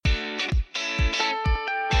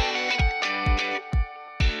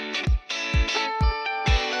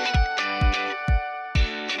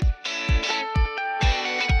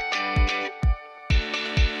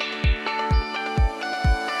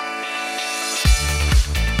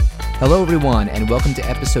Hello, everyone, and welcome to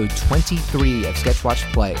episode 23 of Sketch Watch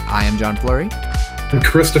Play. I am John Fleury. I'm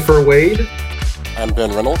Christopher Wade. I'm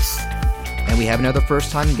Ben Reynolds. And we have another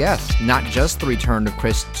first-time guest, not just the return of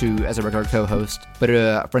Chris as a regular co-host, but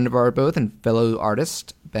a friend of ours both and fellow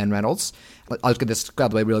artist, Ben Reynolds. I'll just get this out of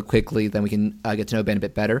the way real quickly, then we can get to know Ben a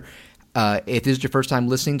bit better. If this is your first time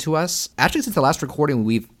listening to us, actually since the last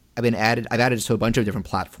recording, I've added to a bunch of different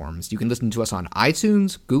platforms. You can listen to us on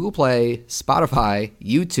iTunes, Google Play, Spotify,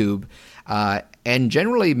 YouTube, and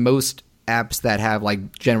generally most apps that have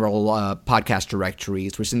like general podcast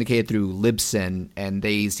directories. We're syndicated through Libsyn, and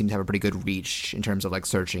they seem to have a pretty good reach in terms of like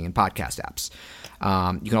searching and podcast apps.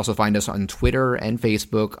 You can also find us on Twitter and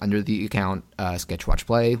Facebook under the account Sketch Watch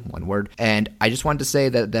Play, one word. And I just wanted to say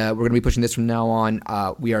that we're going to be pushing this from now on.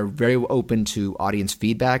 We are very open to audience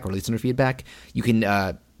feedback or listener feedback. You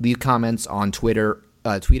can leave comments on Twitter,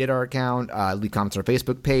 tweet at our account, leave comments on our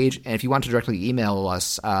Facebook page, and if you want to directly email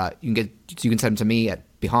us, you can send them to me at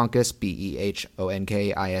behonkiss, BEHONKISS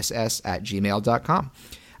 @gmail.com.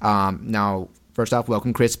 Now, first off,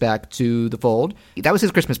 welcome Chris back to the fold. That was his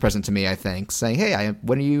Christmas present to me, I think, saying, "Hey,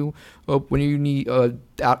 when are you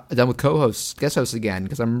done with guest hosts again?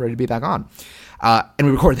 Because I'm ready to be back on." And we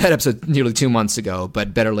recorded that episode nearly 2 months ago,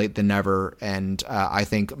 but better late than never. And I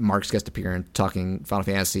think Mark's guest appearance talking Final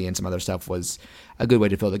Fantasy and some other stuff was a good way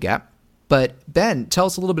to fill the gap. But Ben, tell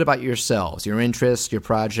us a little bit about yourselves, your interests, your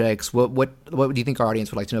projects. What do you think our audience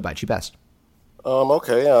would like to know about you best?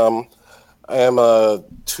 Okay. I am a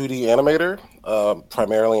 2D animator,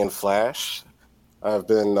 primarily in Flash. I've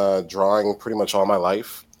been drawing pretty much all my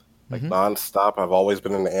life, like nonstop. I've always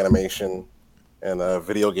been into animation and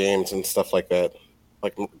video games and stuff like that,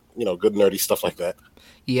 like, good nerdy stuff like that.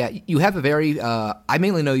 Yeah, you have a very I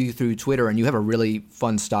mainly know you through Twitter, and you have a really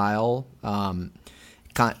fun style.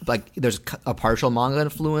 There's a partial manga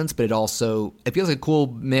influence, but it feels like a cool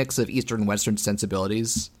mix of Eastern and Western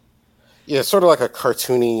sensibilities. Yeah, it's sort of like a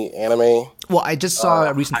cartoony anime. Well, I just saw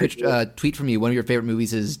a recent tweet from you. One of your favorite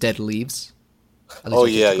movies is Dead Leaves. Oh,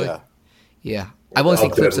 yeah. I've only seen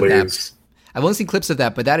clips of that. I've only seen clips of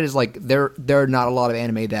that, but that is like there are not a lot of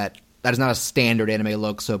anime that is not a standard anime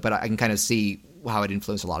look. So, but I can kind of see how it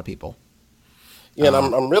influenced a lot of people. Yeah, and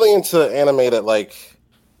I'm really into anime that like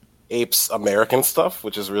apes American stuff,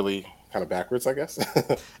 which is really kind of backwards, I guess.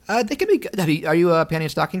 They can be good. Are you a Panty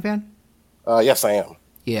and Stocking fan? Yes, I am.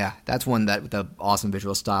 Yeah, that's one that with the awesome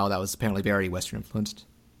visual style that was apparently very Western influenced.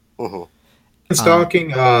 Mm-hmm.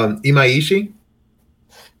 Stocking Imaishi?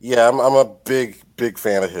 Yeah, I'm a big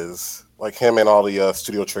fan of his. Like him and all the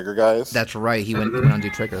Studio Trigger guys. That's right. He went on to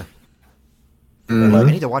Trigger. I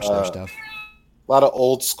need to watch their stuff. A lot of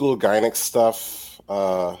old school Gainax stuff.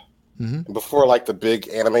 Before like the big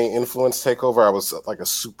anime influence takeover, I was like a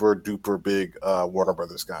super duper big Warner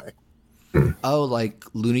Brothers guy. Oh, like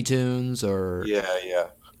Looney Tunes or yeah,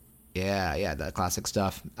 that classic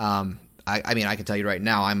stuff. I mean, I can tell you right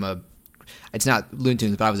now, it's not Looney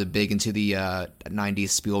Tunes, but I was big into the 90s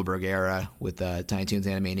Spielberg era with Tiny Toons,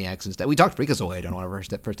 Animaniacs, and stuff. We talked Freakazoid on one of our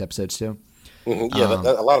first episodes too. Mm-hmm. Yeah,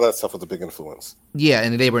 a lot of that stuff was a big influence. Yeah,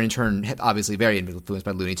 and they were in turn obviously very influenced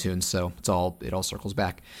by Looney Tunes, so it all circles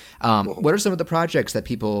back. What are some of the projects that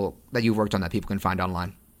you've worked on that people can find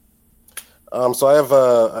online? So I have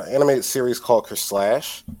an animated series called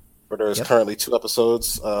Kerslash, where there's currently 2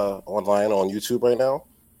 episodes online on YouTube right now,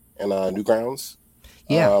 and Newgrounds.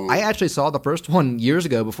 Yeah, I actually saw the first one years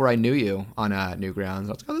ago before I knew you on Newgrounds. I was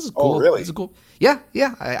like, "Oh, this is cool." Oh, really? This is cool. Yeah.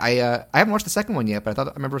 I haven't watched the second one yet, but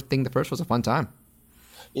I remember thinking the first was a fun time.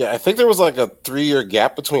 Yeah, I think there was like a 3-year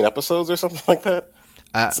gap between episodes or something like that.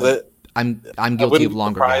 I'm guilty of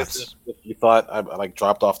longer gaps. If you thought I like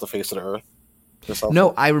dropped off the face of the earth or something.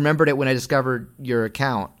 No, I remembered it when I discovered your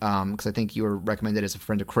account because I think you were recommended as a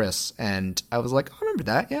friend of Chris, and I was like, "I remember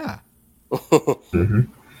that." Yeah.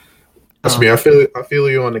 Trust me, I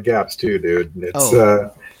feel you on the gaps too, dude.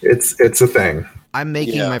 It's a thing. I'm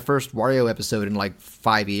making my first Wario episode in like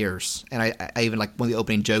 5 years, and I even like one of the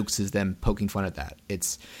opening jokes is them poking fun at that.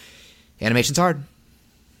 Animation's hard.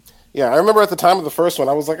 Yeah, I remember at the time of the first one,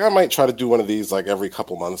 I was like, I might try to do one of these like every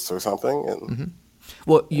couple months or something. And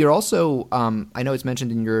Well, you're also I know it's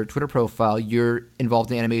mentioned in your Twitter profile. You're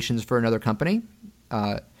involved in animations for another company.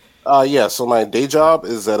 Yeah. So my day job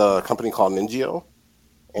is at a company called Ningio.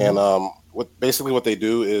 And what they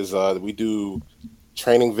do is we do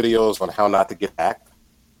training videos on how not to get hacked,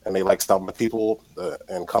 and they like stop people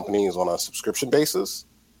and companies on a subscription basis.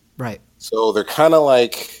 Right. So they're kind of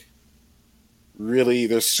like really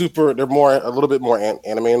they're a little bit more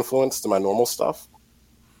anime influenced than my normal stuff,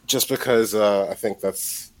 just because I think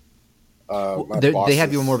that's they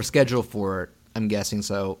have you more of a schedule for it. I'm guessing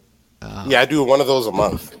so. Yeah, I do one of those a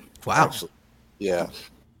month. Wow. Actually. Yeah.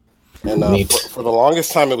 And for the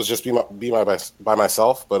longest time, it was just by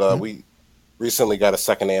myself. But we recently got a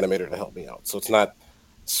second animator to help me out, so it's not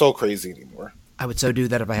so crazy anymore. I would so do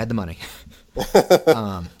that if I had the money.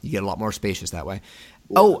 You get a lot more spacious that way.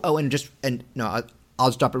 Yeah. I'll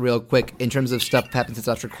just drop it real quick. In terms of stuff that happened since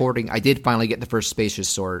I was recording, I did finally get the first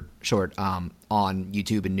spacious short on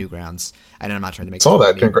YouTube and Newgrounds. And I'm not trying to make. Saw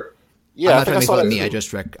that. Yeah, I'm not trying to make fun of me. I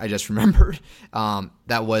just remembered.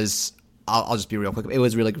 That was. I'll just be real quick. It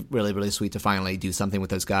was really, really, really sweet to finally do something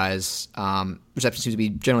with those guys. Reception seems to be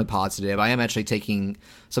generally positive. I am actually taking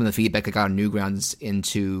some of the feedback I got on Newgrounds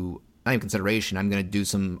into not even consideration. I'm going to do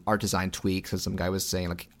some art design tweaks, as some guy was saying,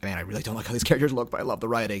 like, man, I really don't like how these characters look, but I love the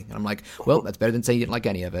writing. And I'm like, well, that's better than saying you didn't like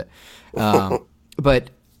any of it. But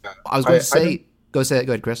I was going to say, go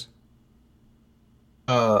ahead, Chris.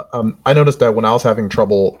 I noticed that when I was having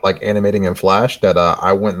trouble like animating in Flash, that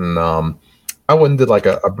I went and did like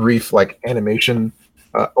a brief like animation,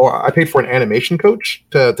 or I paid for an animation coach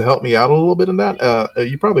to help me out a little bit in that.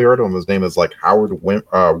 You probably heard of him. His name is like Howard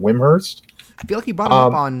Wimhurst. I feel like you brought him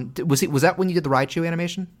up on. Was that when you did the Raichu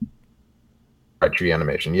animation? Raichu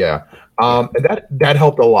animation, yeah. And that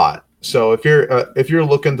helped a lot. So if you're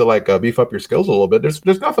looking to like beef up your skills a little bit, there's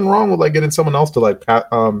nothing wrong with like getting someone else to like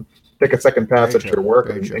take a second pass at your work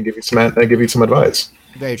and give you some advice.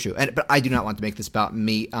 Very true. But I do not want to make this about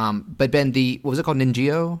me. But Ben, what was it called,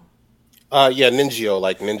 Ninjio? Yeah, Ninjio,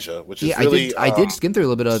 like ninja, which is really. I did skim through a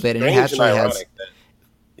little bit of it, and it actually has.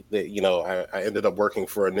 That, I ended up working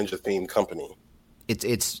for a ninja themed company.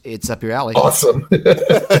 It's up your alley. Awesome.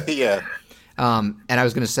 Yeah. And I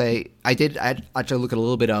was going to say I actually look at a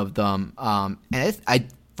little bit of them. And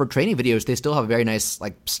for training videos, they still have a very nice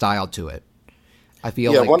like style to it. I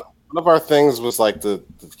feel like one of our things was like to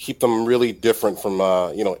keep them really different from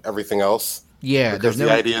everything else. Yeah, because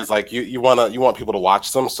the idea is like you want people to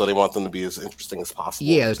watch them, so they want them to be as interesting as possible.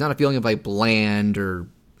 Yeah, there's not a feeling of like bland or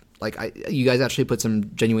like you guys actually put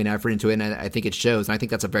some genuine effort into it, and I think it shows. And I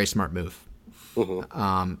think that's a very smart move.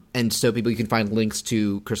 Mm-hmm. And so you can find links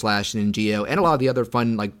to Chris Lash and Ninjio and a lot of the other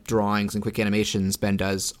fun like drawings and quick animations Ben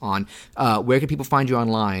does on. Where can people find you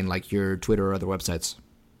online, like your Twitter or other websites?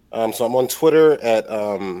 So I'm on Twitter at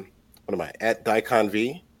what am I at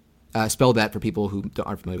DaiconV. Spell that for people who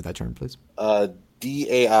aren't familiar with that term, please.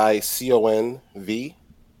 DAICONV.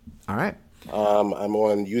 All right. I'm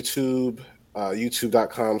on YouTube,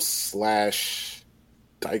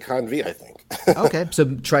 youtube.com/DaiconV, I think. Okay,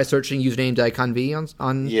 so try searching username DaiconV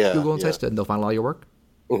on Google and such, and they'll find a lot of your work.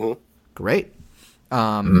 Mm-hmm. Great.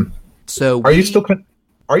 So are you still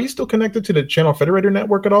connected to the Channel Federator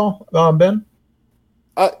network at all, Ben?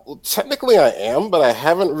 Well, technically I am, but I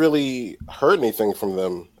haven't really heard anything from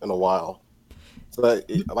them in a while. So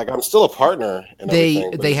I'm still a partner. And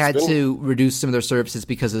they had to reduce some of their services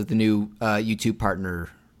because of the new YouTube partner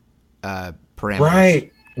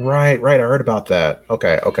parameters. Right. I heard about that.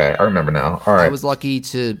 Okay. I remember now. All right. I was lucky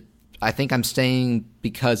I think I'm staying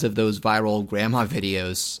because of those viral grandma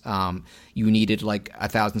videos. You needed like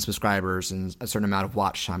 1,000 subscribers and a certain amount of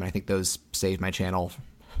watch time. And I think those saved my channel.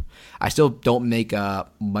 I still don't make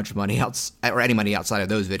much money or any money outside of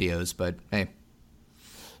those videos, but hey.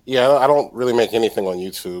 Yeah, I don't really make anything on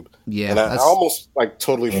YouTube. Yeah, and I almost like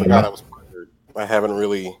totally forgot I was partnered. I haven't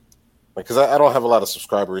really because I don't have a lot of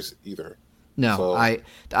subscribers either. No, so. I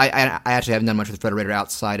actually haven't done much with Federator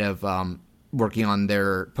outside of working on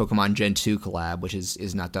their Pokemon Gen 2 collab, which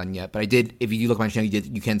is not done yet. But I did. If you look at my channel,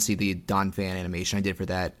 you can see the Don Fan animation I did for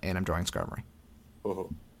that, and I'm drawing Skarmory.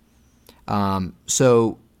 Mm-hmm.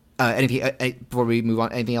 So. Anything before we move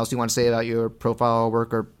on? Anything else you want to say about your profile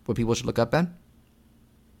work or what people should look up, Ben?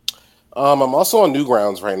 I'm also on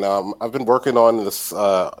Newgrounds right now. I've been working on this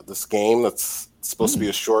game that's supposed to be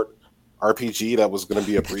a short RPG that was going to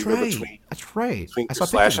be a breather between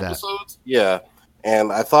Flash episodes. Yeah,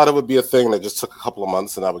 and I thought it would be a thing that just took a couple of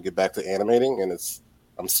months, and I would get back to animating. And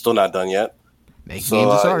I'm still not done yet. Making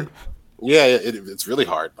games is hard. Yeah, it's really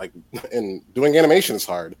hard. Like, and doing animation is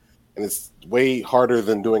hard. And it's way harder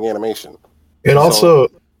than doing animation. And also,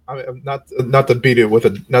 I mean, not to beat it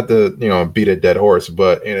beat a dead horse,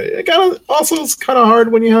 but it it's kind of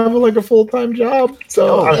hard when you have like a full-time job.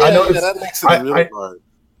 So I know that makes it really hard.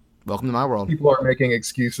 Welcome to my world. People are making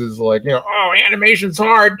excuses like, animation's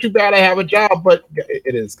hard. Too bad I have a job, but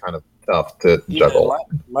it is kind of tough to juggle.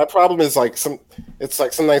 My problem is like some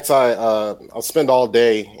nights I'll spend all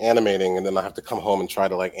day animating, and then I have to come home and try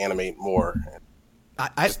to like animate more.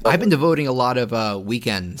 I've been devoting a lot of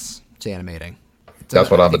weekends to animating. That's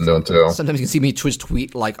what I've been doing too. Sometimes you can see me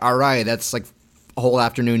tweet like, all right, that's like a whole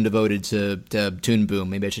afternoon devoted to Toon Boom.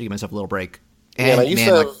 Maybe I should give myself a little break. And I used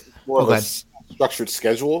to have more of a structured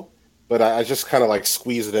schedule, but I just kind of like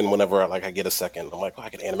squeeze it in whenever I get a second. I'm like, I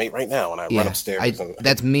can animate right now, and I run upstairs.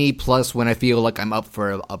 That's me. Plus, when I feel like I'm up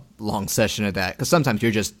for a long session of that, because sometimes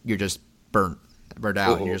you're just burnt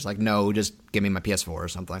out, and you're just like, no, just give me my PS4 or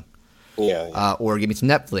something. Yeah. Or give me some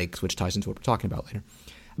Netflix, which ties into what we're talking about later.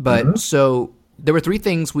 But so there were 3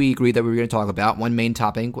 things we agreed that we were going to talk about. One main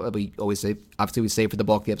topic we always say, obviously we save for the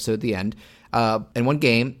bulk of the episode at the end, and one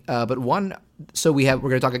game. But one, so we're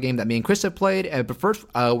going to talk a game that me and Chris have played. But first,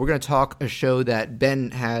 we're going to talk a show that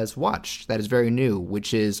Ben has watched that is very new,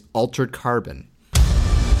 which is Altered Carbon.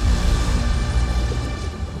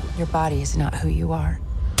 Your body is not who you are.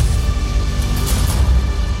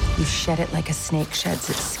 You shed it like a snake sheds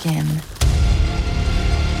its skin.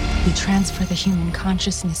 You transfer the human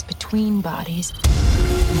consciousness between bodies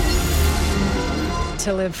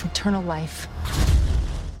to live eternal life.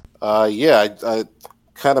 I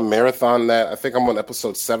kind of marathon that. I think I'm on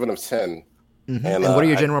episode 7 of 10. Mm-hmm. And what are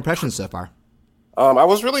your general impressions so far? I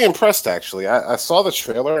was really impressed, actually. I saw the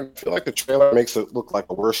trailer, and I feel like the trailer makes it look like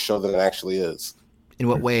a worse show than it actually is. In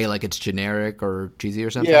what way? Like it's generic or cheesy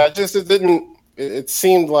or something? Yeah, it didn't. It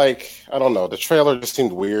seemed like, I don't know, the trailer just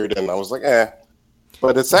seemed weird, and I was like, eh.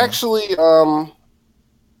 But it's actually,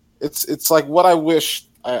 it's like what I wish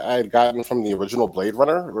I had gotten from the original Blade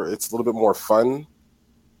Runner, where it's a little bit more fun.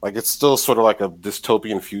 Like, it's still sort of like a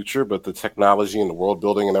dystopian future, but the technology and the world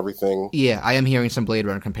building and everything. Yeah, I am hearing some Blade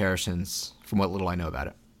Runner comparisons from what little I know about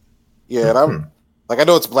it. Yeah, and I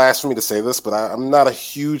know it's blasphemy to say this, but I'm not a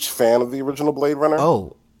huge fan of the original Blade Runner.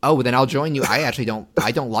 Oh, then I'll join you. I actually don't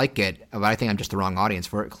like it, but I think I'm just the wrong audience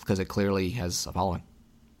for it because it clearly has a following.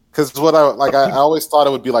 Because I always thought it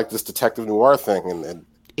would be like this detective noir thing, and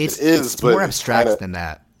it's more abstract than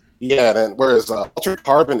that. Yeah, whereas Altered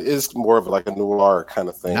Carbon is more of like a noir kind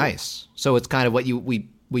of thing. Nice. So it's kind of what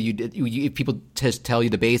if people just tell you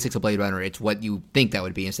the basics of Blade Runner, it's what you think that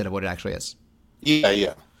would be instead of what it actually is.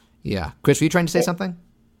 Yeah. Chris, were you trying to say something?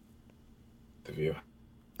 There you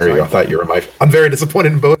go. I thought you were I'm very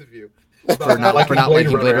disappointed in both of you for not liking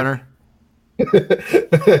Blade Runner.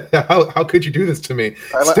 How could you do this to me?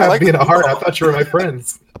 Stab me in the heart. I thought you were my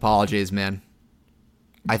friends. Apologies, man.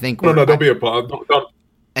 I think no. Don't be a don't.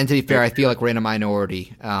 And to be fair, I feel like we're in a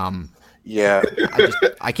minority. Yeah,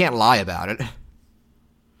 I can't lie about it.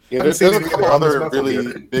 Yeah, there's a couple other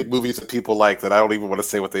really big movies that people like that I don't even want to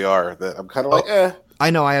say what they are. That I'm kind of like, eh. I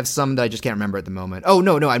know I have some that I just can't remember at the moment. Oh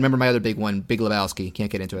no, I remember my other big one, Big Lebowski.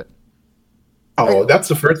 Can't get into it. Oh, that's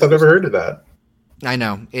the first I've ever heard of that. I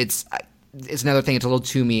know it's another thing. It's a little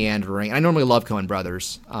too meandering. I normally love Coen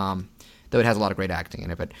Brothers, though it has a lot of great acting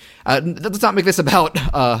in it. But let's not make this about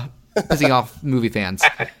pissing off movie fans.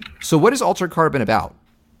 So, what is Altered Carbon about?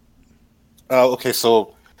 Okay,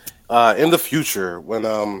 so in the future,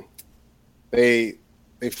 when they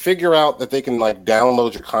figure out that they can like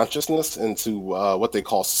download your consciousness into what they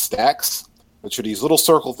call stacks, which are these little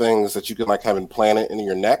circle things that you can like have implanted into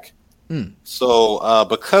your neck. So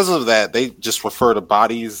because of that, they just refer to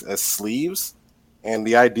bodies as sleeves, and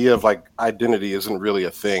the idea of like identity isn't really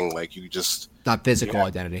a thing. Like you just not physical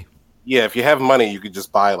identity. Yeah, if you have money, you could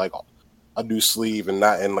just buy like a new sleeve and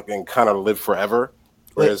kind of live forever.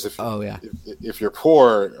 Whereas if you're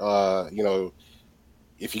poor,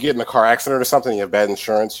 if you get in a car accident or something, you have bad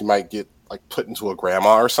insurance, you might get like put into a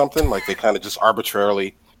grandma or something. Like they kind of just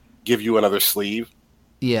arbitrarily give you another sleeve.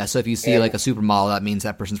 Yeah, so if you see like a supermodel, that means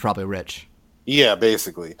that person's probably rich. Yeah,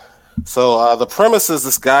 basically. So the premise is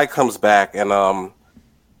this guy comes back and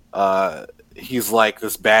he's like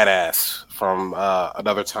this badass from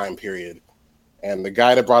another time period. And the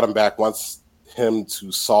guy that brought him back wants him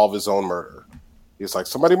to solve his own murder. He's like,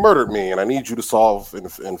 somebody murdered me and I need you to solve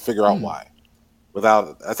and figure out why.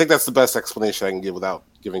 I think that's the best explanation I can give without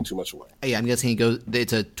giving too much away. Yeah, I'm guessing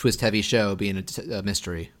it's a twist-heavy show being a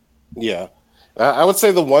mystery. Yeah. I would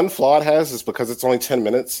say the one flaw it has is because it's only 10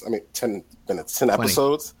 minutes. I mean, 10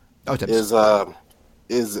 episodes. Oh, 10 is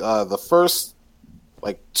the first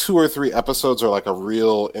like 2 or 3 episodes are like a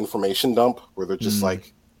real information dump where they're just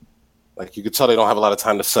like you could tell they don't have a lot of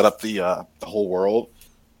time to set up the whole world.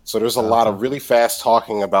 So there's a lot of really fast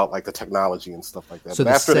talking about like the technology and stuff like that. So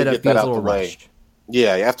but after they get that out the way, rushed.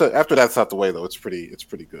 Yeah. After that's out the way though, it's pretty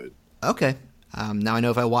good. Okay. Now I know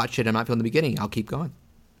if I watch it, I'm not feeling the beginning. I'll keep going.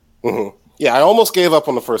 Mm-hmm. Yeah, I almost gave up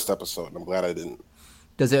on the first episode, and I'm glad I didn't.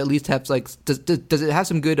 Does it at least have like does it have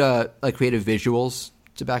some good like creative visuals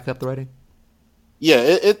to back up the writing? Yeah,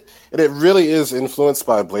 it really is influenced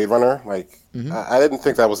by Blade Runner. Like I didn't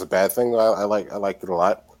think that was a bad thing. I liked it a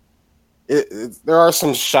lot. There are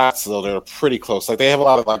some shots though that are pretty close. Like they have a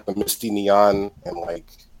lot of like the misty neon and like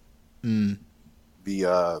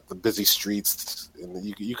the busy streets. And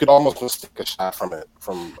you could almost mistake a shot from it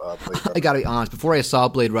from Blade Runner. I gotta be honest. Before I saw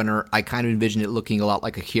Blade Runner, I kind of envisioned it looking a lot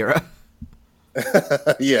like Akira.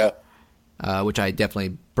 Yeah. Which I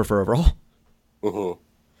definitely prefer overall. Mm-hmm.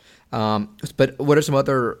 But what are some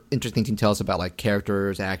other interesting things you can tell us about, like,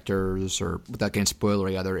 characters, actors, or without getting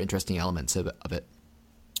spoilery, other interesting elements of it?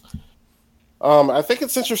 I think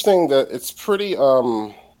it's interesting that it's pretty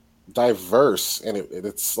diverse, and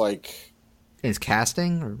it's like... In its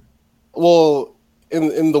casting? Or? Well,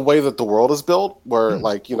 in the way that the world is built, where,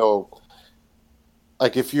 like, you know,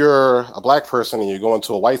 like if you're a black person and you go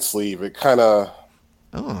into a white sleeve, it kind of...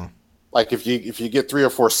 Oh. Like if you get 3 or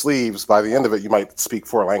 4 sleeves, by the end of it, you might speak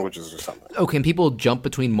 4 languages or something. Oh, can people jump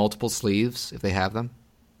between multiple sleeves if they have them?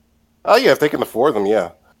 Oh, yeah, if they can afford them,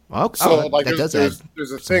 yeah. Okay. So, like, there's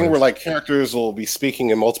a thing where, like, characters will be speaking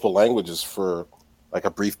in multiple languages for, like,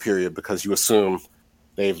 a brief period because you assume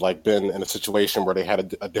they've, like, been in a situation where they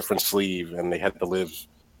had a different sleeve and they had to live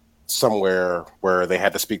somewhere where they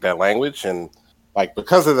had to speak that language. And, like,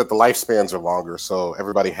 because of that, the lifespans are longer, so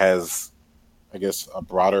everybody has, I guess, a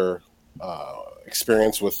broader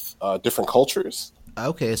experience with different cultures.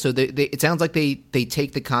 Okay, so it sounds like they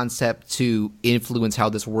take the concept to influence how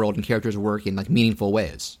this world and characters work in, like, meaningful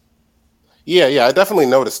ways. Yeah, I definitely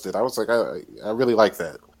noticed it. I was like, I really like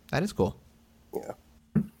that. That is cool. Yeah.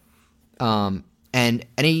 And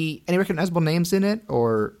any recognizable names in it,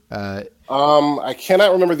 or? I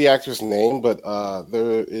cannot remember the actor's name, but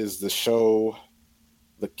there is the show,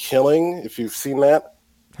 The Killing. If you've seen that,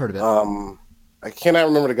 Heard of it. I cannot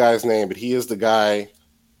remember the guy's name, but he is the guy.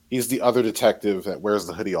 He's the other detective that wears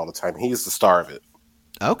the hoodie all the time. He's the star of it.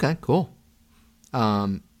 Okay, cool.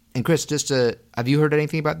 And Chris, have you heard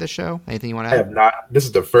anything about this show? Anything you want to add? I have not. This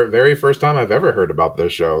is the very first time I've ever heard about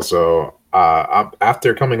this show. So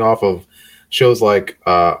after coming off of shows like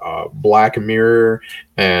Black Mirror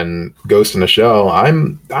and Ghost in the Shell,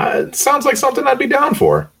 it sounds like something I'd be down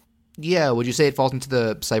for. Yeah, would you say it falls into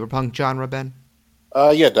the cyberpunk genre, Ben?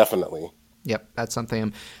 Yeah, definitely. Yep, that's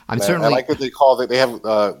something I'm certainly... I like that they call it. They have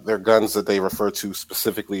their guns that they refer to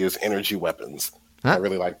specifically as energy weapons. Huh? I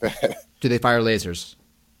really like that. Do they fire lasers?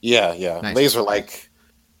 Yeah. Nice. Laser-like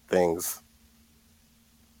things.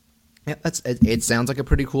 Yeah, it sounds like a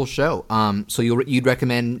pretty cool show. So you'd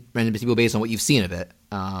recommend random people based on what you've seen of it?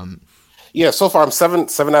 Yeah, so far I'm 7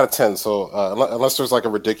 out of 10. So unless there's like a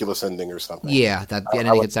ridiculous ending or something. Yeah, the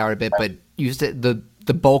ending gets sour a bit, but you said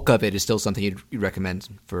the bulk of it is still something you'd recommend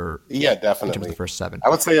for. Yeah, definitely. In terms of the first 7. I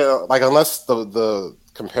would say like unless the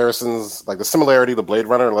comparisons, like the similarity to Blade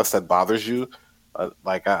Runner, unless that bothers you,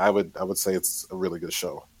 like I would say it's a really good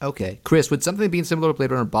show. Okay, Chris, would something being similar to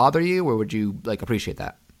Blade Runner bother you, or would you like appreciate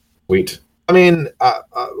that? Sweet. I mean,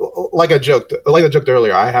 like I joked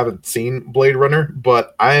earlier, I haven't seen Blade Runner,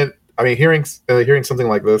 but I mean, hearing something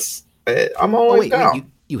like this, I'm always down. Wait,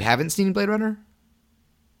 you haven't seen Blade Runner?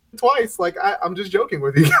 Twice. Like I'm just joking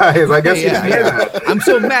with you guys. I guess you didn't hear that. I'm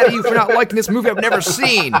so mad at you for not liking this movie I've never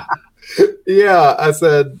seen. Yeah, I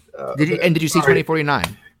said. Did you see 2049?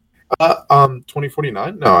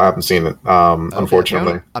 2049? No, I haven't seen it.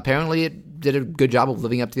 Unfortunately. Apparently, it did a good job of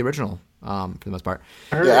living up to the original. For the most part.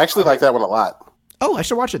 Yeah, I actually like that one a lot. Oh, I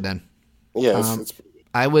should watch it then. Yeah, it's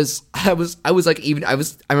I was like, I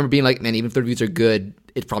remember being like, man, even if the reviews are good,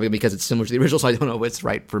 it's probably because it's similar to the original, so I don't know what's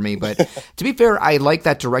right for me. But to be fair, I like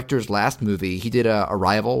that director's last movie. He did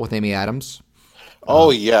Arrival with Amy Adams.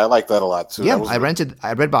 Yeah, I like that a lot too. Yeah, I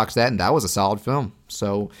redboxed that, and that was a solid film.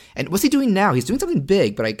 So, and what's he doing now? He's doing something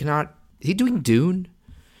big, but I cannot. Is he doing Dune?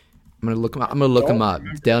 I'm gonna look him up.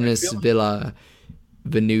 Denis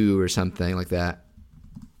Villeneuve or something like that.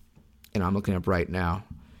 And I'm looking up right now.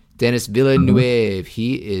 Denis Villeneuve.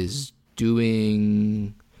 He is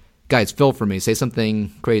doing. Guys, fill for me. Say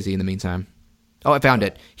something crazy in the meantime. Oh, I found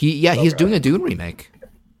it. He's doing a Dune remake.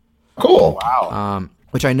 Cool. Wow.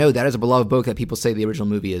 Which I know that is a beloved book that people say the original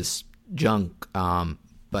movie is junk. But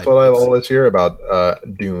that's what I always hear about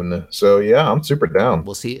Dune. So yeah, I'm super down.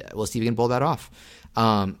 We'll see if we can pull that off.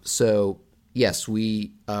 So yes,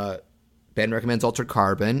 Ben recommends Altered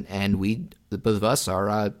Carbon, and both of us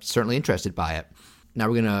are certainly interested by it. Now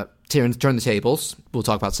we're gonna turn the tables. We'll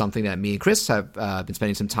talk about something that me and Chris have been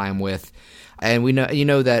spending some time with, and we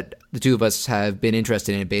know that the two of us have been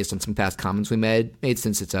interested in it based on some past comments we made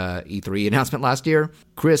since its E3 announcement last year.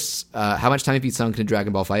 Chris, how much time have you sunk into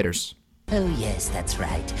Dragon Ball FighterZ? Oh yes, that's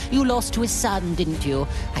right. You lost to his son, didn't you?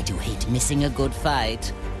 I do hate missing a good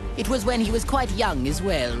fight. It was when he was quite young as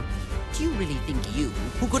well. Do you really think you,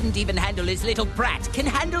 who couldn't even handle his little brat, can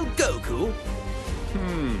handle Goku?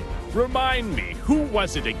 Remind me, who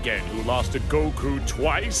was it again who lost to Goku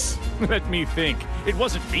twice? Let me think. It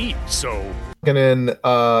wasn't me, so... in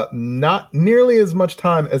not nearly as much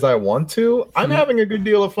time as I want to. I'm having a good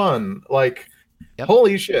deal of fun. Like,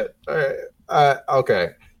 holy shit. Okay.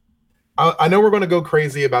 I know we're going to go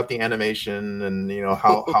crazy about the animation and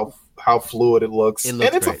how fluid it looks. It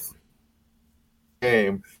looks great. It's a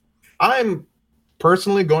game. I'm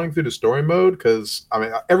personally going through the story mode because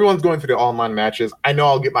everyone's going through the online matches. I know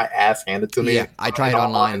I'll get my ass handed to me. Yeah, I tried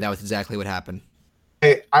online and that was exactly what happened.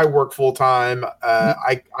 I work full time.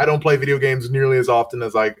 I don't play video games nearly as often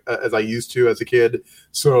as I used to as a kid,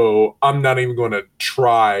 so I'm not even going to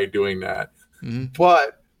try doing that. Mm-hmm.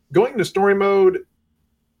 But going to story mode,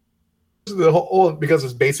 the whole because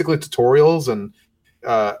it's basically tutorials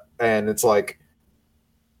and it's like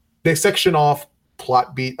they section off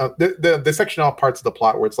plot beat. They section off parts of the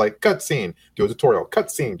plot where it's like cutscene, do a tutorial,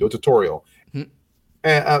 cutscene, do a tutorial.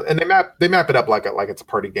 And they map it up like it's a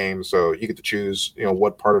party game, so you get to choose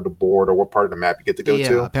what part of the board or what part of the map you get to go to.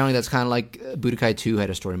 Yeah, apparently that's kind of like Budokai 2 had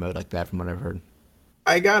a story mode like that, from what I've heard.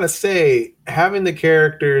 I gotta say, having the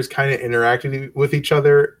characters kind of interacting with each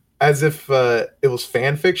other as if it was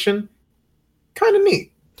fan fiction, kind of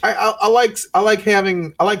neat. I like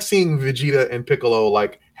seeing Vegeta and Piccolo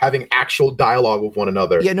like having actual dialogue with one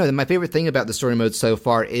another. Yeah, no, my favorite thing about the story mode so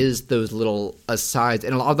far is those little asides,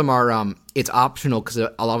 and a lot of them are it's optional because a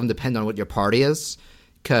lot of them depend on what your party is,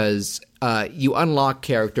 because you unlock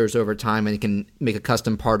characters over time and you can make a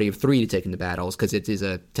custom party of 3 to take into battles because it is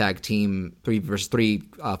a tag team 3 versus 3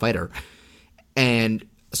 fighter, and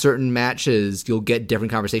certain matches you'll get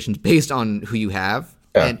different conversations based on who you have.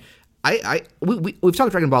 And we've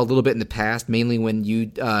talked Dragon Ball a little bit in the past, mainly when you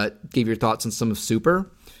gave your thoughts on some of Super.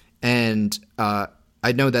 And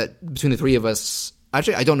I know that between the three of us,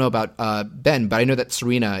 actually, I don't know about Ben, but I know that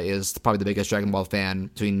Serena is probably the biggest Dragon Ball fan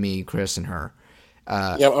between me, Chris, and her.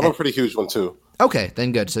 Yeah, I'm a pretty huge one, too. Okay,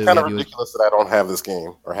 then good. So it's kind of ridiculous that I don't have this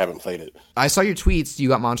game or haven't played it. I saw your tweets. You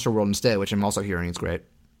got Monster World instead, which I'm also hearing is great.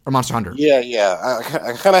 Or Monster Hunter. Yeah.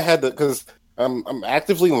 I kind of had to, because I'm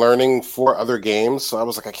actively learning 4 other games, so I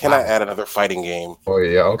was like, I cannot add another fighting game. Oh,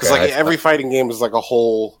 yeah, okay. Because every fighting game is like a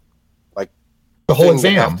whole... The whole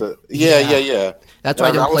exam. Yeah. That's why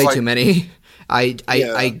I don't play too many. I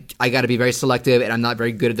got to be very selective, and I'm not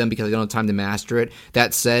very good at them because I don't have time to master it.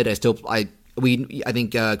 That said, I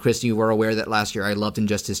think Chris, you were aware that last year I loved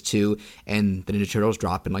Injustice 2, and the Ninja Turtles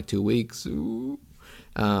drop in like 2 weeks.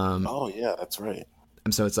 Oh yeah, that's right.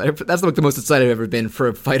 I'm so excited. That's like the most excited I've ever been for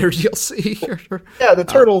a fighter DLC. Yeah, the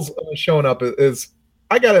Turtles showing up is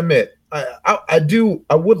I gotta admit, I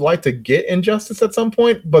would like to get Injustice at some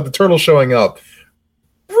point, but the Turtles showing up.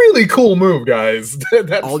 Really cool move, guys.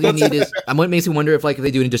 All you need is. What makes me wonder if if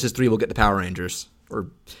they do Injustice 3, we'll get the Power Rangers, or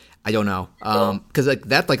I don't know, because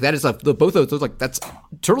that is both of those that's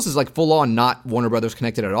Turtles is full on not Warner Brothers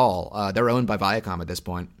connected at all. They're owned by Viacom at this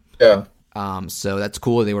point. Yeah. So that's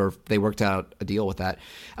cool. They worked out a deal with that.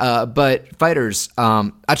 But Fighters,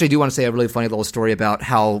 actually, I do want to say a really funny little story about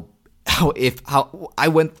how I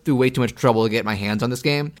went through way too much trouble to get my hands on this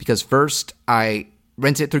game, because first I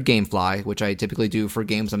rented it through GameFly, which I typically do for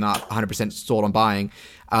games I'm not 100% sold on buying.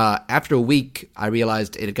 After a week, I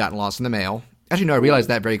realized it had gotten lost in the mail. Actually, no, I realized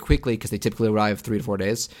that very quickly because they typically arrive 3 to 4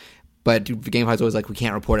 days. But GameFly's always we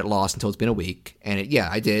can't report it lost until it's been a week. And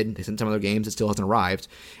I did. They sent some other games. It still hasn't arrived.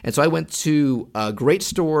 And so I went to a great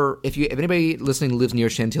store. If anybody listening lives near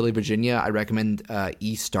Chantilly, Virginia, I recommend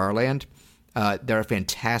East Starland. They're a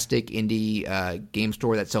fantastic indie game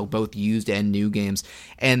store that sell both used and new games,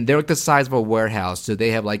 and they're the size of a warehouse. So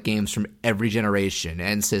they have games from every generation,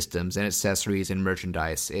 and systems, and accessories, and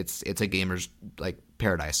merchandise. It's a gamer's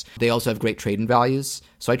paradise. They also have great trade-in values.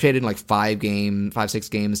 So I traded in 6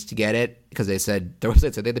 games to get it because they said their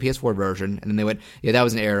website said they had the PS4 version, and then they went, yeah, that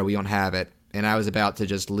was an error. We don't have it. And I was about to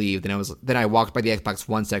just leave. Then I walked by the Xbox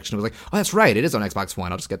One section and was like, oh, that's right. It is on Xbox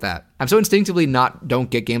One. I'll just get that. I'm so instinctively don't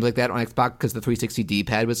get games like that on Xbox because the 360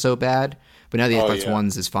 D-pad was so bad. But now the Xbox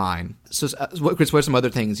One's is fine. So, Chris, what are some other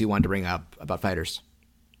things you wanted to bring up about Fighters?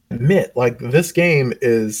 Admit, this game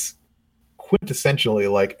is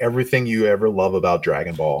quintessentially everything you ever love about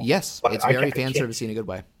Dragon Ball. Yes, it's very fan servicey in a good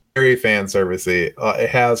way. Very fan servicey. It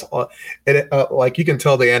has, you can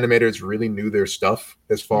tell the animators really knew their stuff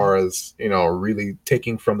as far as really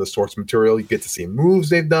taking from the source material. You get to see moves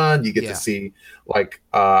they've done. You get to see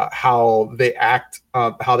how they act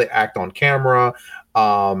on camera.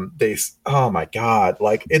 Oh my god,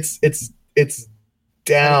 it's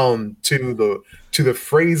down to the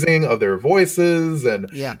phrasing of their voices and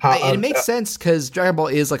how it makes sense because Dragon Ball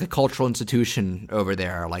is a cultural institution over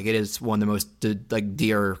there. It is one of the most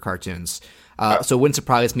dear cartoons. So it wouldn't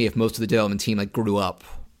surprise me if most of the development team grew up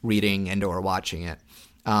reading and or watching it.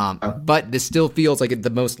 But this still feels like the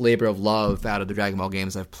most labor of love out of the Dragon Ball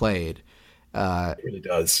games I've played. It really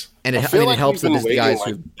does. And I feel like it helps that we've this been guys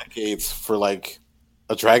waiting who, decades for like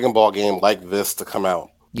a Dragon Ball game like this to come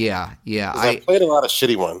out. yeah. 'Cause I've played a lot of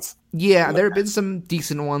shitty ones. Yeah, there have been some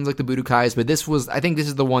decent ones like the Budokais, but I think this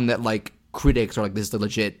is the one that like critics are like, this is the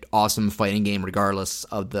legit awesome fighting game, regardless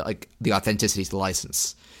of the authenticity of the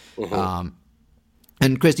license. Mm-hmm.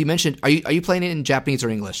 And Chris, you mentioned, are you playing it in Japanese or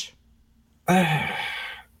English? Yeah,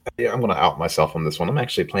 I'm going to out myself on this one. I'm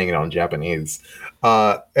actually playing it on Japanese,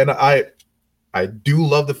 and I do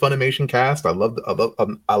love the Funimation cast. I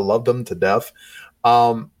love them to death.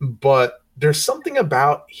 But there's something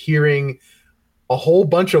about hearing a whole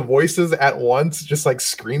bunch of voices at once, just like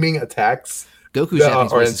screaming attacks. Goku's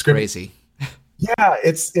Japanese voice is crazy. Yeah,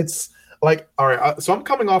 it's like, all right. So I'm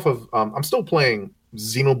coming off of I'm still playing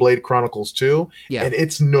Xenoblade Chronicles 2, Yeah. and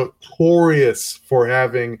it's notorious for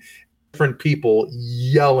having different people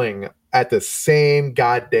yelling at the same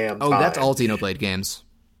goddamn time. Oh, that's all Xenoblade games.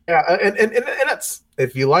 Yeah, and that's,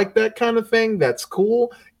 if you like that kind of thing, that's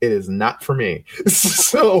cool. It is not for me.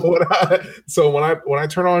 So when I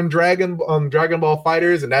turn on Dragon Ball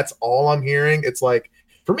Fighters and that's all I'm hearing, it's like,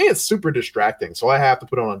 for me it's super distracting. So I have to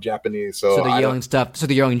put it on Japanese. So they're yelling stuff. So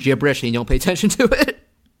they're yelling gibberish, and you don't pay attention to it.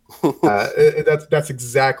 That's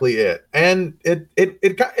exactly it, and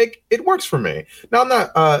it works for me. Now I'm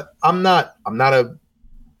not a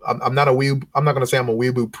weeb. I'm not going to say I'm a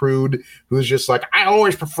weeaboo prude who's just like, I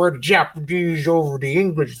always prefer the Japanese over the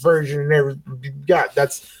English version and everything. Yeah,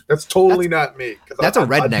 that's totally not me. That's a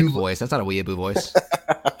redneck voice. That's not a weeaboo voice.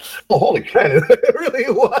 Oh, holy crap! It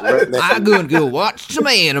really was. I'm going to go watch some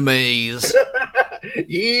animes.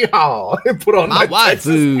 Yeehaw! Put on My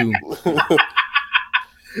Texas. waifu.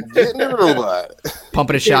 Getting a robot.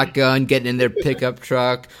 Pumping a shotgun, getting in their pickup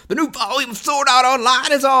truck. The new volume of Sword Art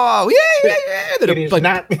Online is all. Yeah. It is like,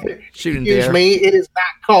 not. shooting Excuse there. me. It is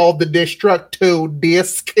not called the Destructo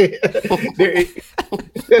disc.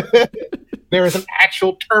 There is an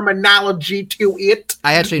actual terminology to it.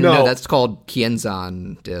 I actually know that's called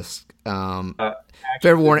Kienzan disc.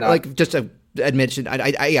 Fair warning, like just a admission,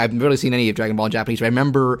 I haven't really seen any of Dragon Ball in Japanese, but I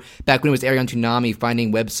remember back when it was airing on Toonami,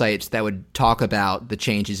 finding websites that would talk about the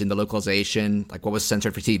changes in the localization, like what was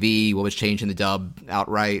censored for TV, what was changed in the dub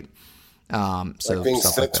outright. So Like being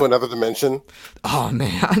stuff sent like to that. another dimension. Oh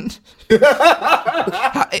man, Talk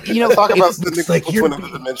about it's- sending like people to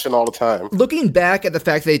another dimension all the time. looking back at the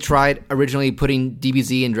fact they tried originally putting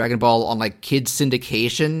DBZ and Dragon Ball on like kids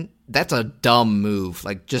syndication, that's a dumb move.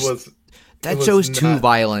 Like just. That was show's too not-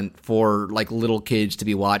 violent for like little kids to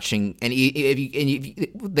be watching, and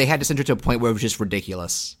they had to censor it to a point where it was just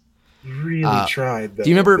ridiculous. Really tried. Though. Do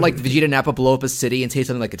you remember like Vegeta and Nappa blow up a city and say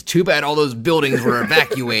something like, "It's too bad all those buildings were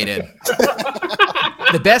evacuated"?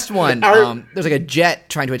 The best one, there's like a jet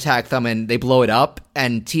trying to attack them, and they blow it up,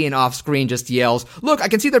 and Tien off screen just yells, "Look, I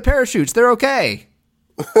can see their parachutes. They're okay."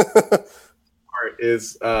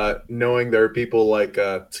 Is knowing there are people like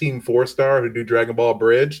Team 4-Star who do Dragon Ball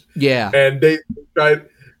Bridge, Yeah, and they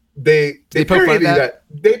They poke fun parody at that.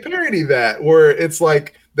 They parody that where it's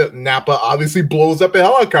like the Nappa obviously blows up a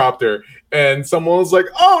helicopter, and someone was like,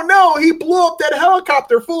 "Oh no, he blew up that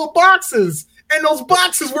helicopter full of boxes, and those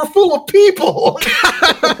boxes were full of people."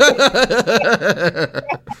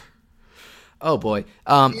 Oh boy.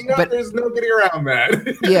 But there's no getting around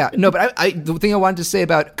that. Yeah, no, but the thing I wanted to say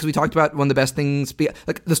about, because we talked about one of the best things,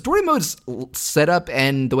 like the story mode's setup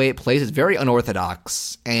and the way it plays is very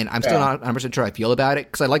unorthodox, and I'm still not 100% sure I feel about it,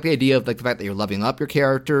 because I like the idea of like the fact that you're leveling up your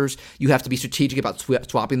characters. You have to be strategic about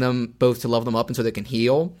swapping them both to level them up and so they can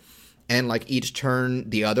heal, and like each turn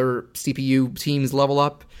the other CPU teams level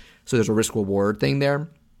up, so there's a risk reward thing there.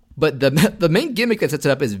 But the main gimmick that sets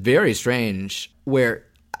it up is very strange, where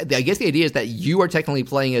I guess the idea is that you are technically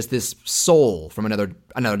playing as this soul from another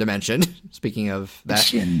dimension. Speaking of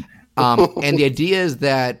that, and the idea is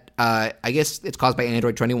that I guess it's caused by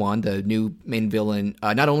Android 21, the new main villain.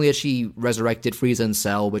 Not only has she resurrected Frieza and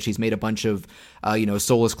Cell, but she's made a bunch of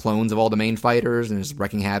soulless clones of all the main fighters and is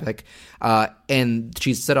wreaking havoc. And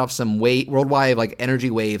she's set off some worldwide like energy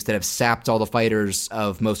waves that have sapped all the fighters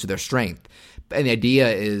of most of their strength. And the idea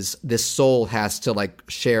is this soul has to like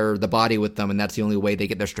share the body with them, and that's the only way they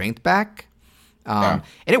get their strength back. And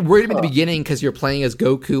it worried me at the beginning because you're playing as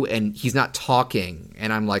Goku and he's not talking,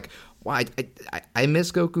 and I'm like, why? I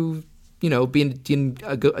miss Goku, being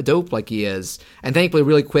a dope like he is. And thankfully,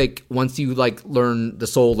 really quick, once you like the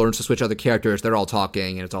soul learns to switch other characters, they're all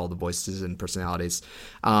talking, and it's all the voices and personalities.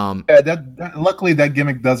 Luckily, that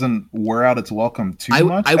gimmick doesn't wear out its welcome too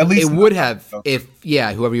much. At least it would have if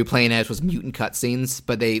whoever you're playing as was mutant cutscenes,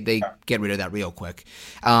 but they get rid of that real quick.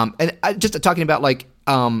 And just talking about like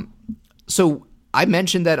So I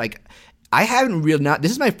mentioned that like I haven't really not.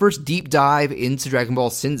 This is my first deep dive into Dragon Ball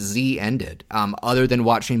since Z ended. Other than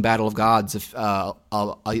watching Battle of Gods about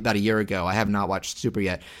a year ago, I have not watched Super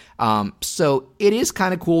yet. So it is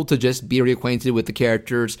kind of cool to just be reacquainted with the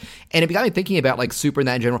characters, and it got me thinking about like Super and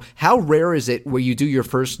that in general. How rare is it where you do your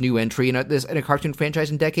first new entry in a cartoon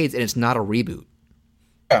franchise in decades, and it's not a reboot?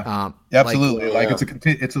 Yeah, absolutely.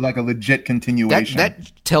 It's like a legit continuation.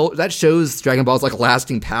 That shows Dragon Ball's like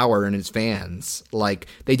lasting power in its fans. Like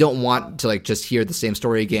they don't want to like just hear the same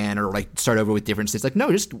story again or like start over with different things. Like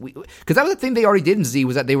no, just because that was the thing they already did in Z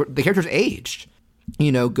was that the characters aged.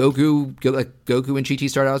 You know, Goku and Chi-Chi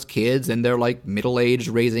start out as kids, and they're like middle aged,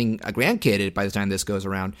 raising a grandkid by the time this goes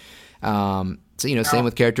around. So you know, same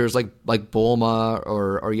with characters like Bulma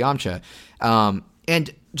or Yamcha,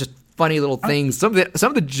 and just funny little things. Some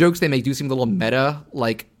of the jokes they make do seem a little meta.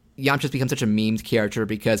 Like Yamcha's become such a memed character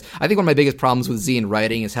because I think one of my biggest problems with Z in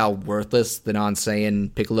writing is how worthless the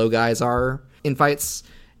non-Saiyan Piccolo guys are in fights.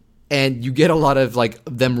 And you get a lot of like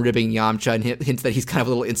them ribbing Yamcha and hints that he's kind of a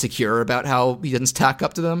little insecure about how he doesn't stack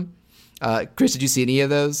up to them. Chris, did you see any of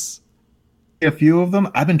those? A few of them.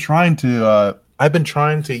 I've been trying to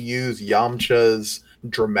use Yamcha's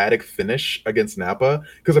dramatic finish against Nappa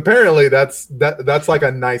because apparently that's like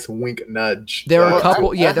a nice wink nudge. There are a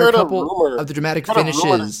couple. There are a couple of the dramatic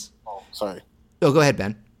finishes. Sorry. Oh, go ahead,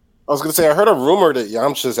 Ben. I was going to say, I heard a rumor that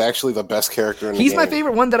Yamcha is actually the best character in the game. He's my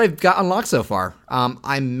favorite one that I've got unlocked so far.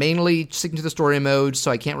 I'm mainly sticking to the story mode, so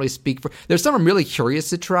I can't really speak for... There's some I'm really curious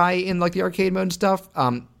to try in like the arcade mode and stuff.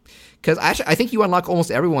 Because I think you unlock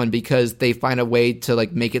almost everyone because they find a way to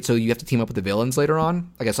like make it so you have to team up with the villains later on.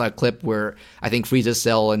 Like I saw a clip where I think Frieza,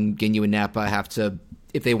 Cell, and Ginyu and Nappa have to,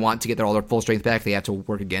 if they want to get all their full strength back, they have to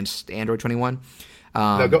work against Android 21.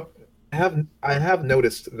 I have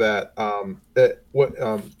noticed that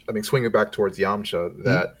swinging back towards Yamcha,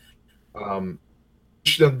 that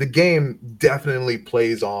the game definitely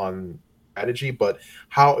plays on strategy, but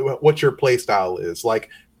what your play style is. Like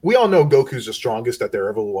we all know Goku's the strongest that there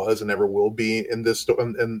ever was and ever will be in this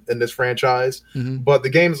in this franchise, but the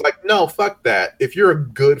game's like, no, fuck that. If you're a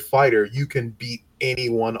good fighter, you can beat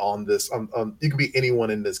anyone on this. You can beat anyone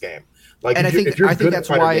in this game. Like, and I think that's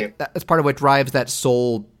why that's part of what drives that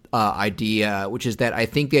soul idea, which is that I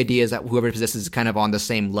think the idea is that whoever it possesses is kind of on the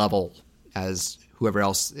same level as whoever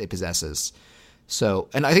else it possesses. So,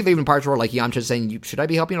 and I think they even parts where like Yamcha's saying, "Should I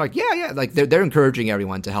be helping?" Like, yeah. Like they're encouraging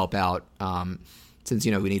everyone to help out, since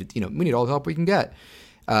we need all the help we can get.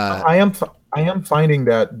 I am finding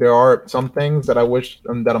that there are some things that I wish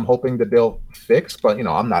that I'm hoping that they'll fix, but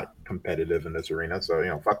I'm not competitive in this arena,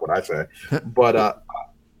 so fuck what I say. But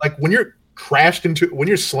like when you're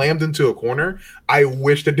slammed into a corner, I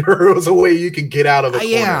wish that there was a way you could get out of a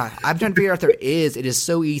corner. Yeah, I'm trying to figure out if there is. It is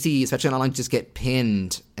so easy, especially on online, to just get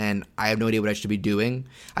pinned, and I have no idea what I should be doing.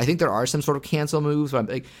 I think there are some sort of cancel moves, but I'm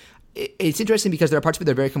like, it's interesting because there are parts of it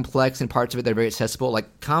that are very complex and parts of it that are very accessible.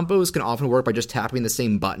 Like combos can often work by just tapping the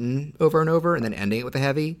same button over and over and then ending it with a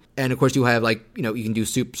heavy. And of course you have like, you can do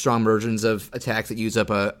super strong versions of attacks that use up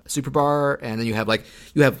a super bar. And then you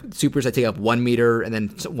have supers that take up 1 meter and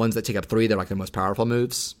then ones that take up 3. They're like the most powerful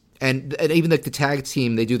moves. And even like the tag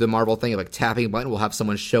team, they do the Marvel thing of like tapping a button will have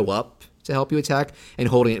someone show up to help you attack, and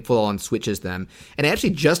holding it full on switches them. And I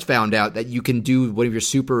actually just found out that you can do one of your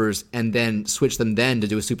supers and then switch them then to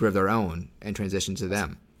do a super of their own and transition to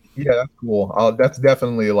them. Yeah, that's cool. That's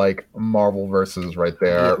definitely like Marvel versus right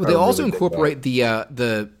there. Yeah, they also incorporate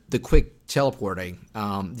the quick teleporting.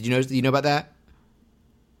 Did you know about that?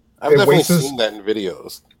 I've definitely seen that in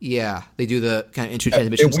videos. Yeah, they do the kind of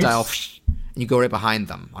inter-transmission style, and you go right behind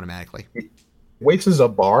them automatically. Wastes a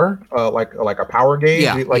bar, like a power gauge.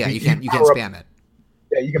 Yeah, you can spam it.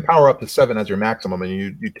 Yeah, you can power up to 7 as your maximum, and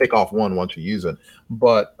you take off 1 once you use it.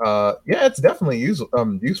 But it's definitely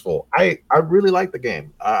useful. I really like the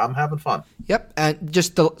game. I'm having fun. Yep, and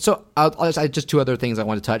just just 2 other things I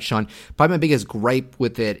want to touch on. Probably my biggest gripe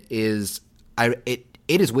with it is it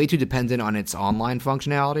is way too dependent on its online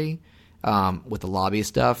functionality with the lobby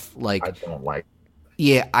stuff. Like I don't like.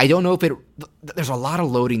 Yeah, I don't know if there's a lot of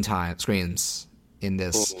loading time screens in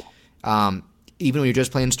this. Even when you're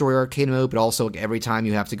just playing story arcade mode, but also like, every time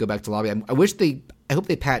you have to go back to lobby. I hope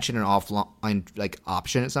they patch in an offline like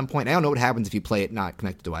option at some point. I don't know what happens if you play it not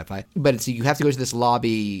connected to Wi-Fi, but you have to go to this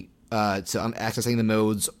lobby to accessing the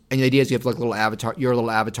modes. And the idea is you have like a little avatar, your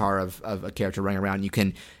little avatar of a character running around. You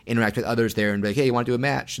can interact with others there and be like, hey, you want to do a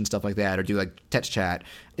match and stuff like that, or do like text chat.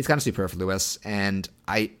 It's kind of superfluous, and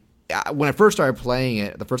when I first started playing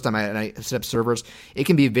it, the first time I set up servers, it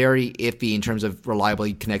can be very iffy in terms of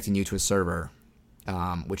reliably connecting you to a server,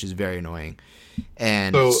 which is very annoying.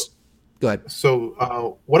 And so Go ahead.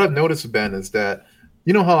 So what I've noticed, Ben, is that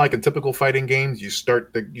you know how like in typical fighting games, you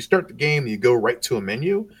start the game, you go right to a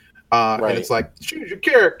menu, and it's like choose your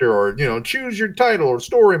character or choose your title or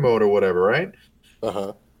story mode or whatever, right?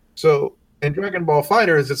 So in Dragon Ball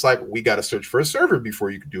FighterZ, it's like we got to search for a server before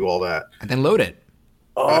you can do all that, and then load it.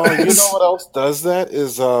 Oh, you know what else does that?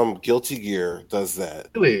 Is Guilty Gear does that.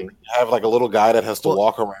 Really? You have like a little guy that has to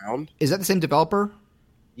walk around. Is that the same developer?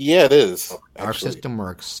 Yeah, it is. Our system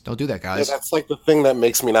works. Don't do that, guys. Yeah, that's like the thing that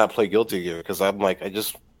makes me not play Guilty Gear because I'm like, It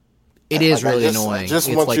is really annoying. I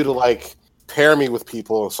just want you to like pair me with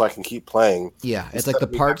people so I can keep playing. Yeah, it's like the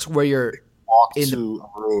parts where you're walk to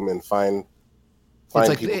a room and find it's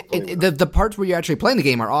like people. the parts where you're actually playing the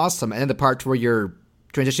game are awesome, and then the parts where you're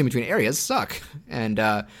transitioning between areas suck, and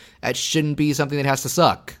that shouldn't be something that has to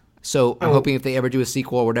suck. So I'm hoping if they ever do a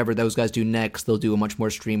sequel or whatever those guys do next, they'll do a much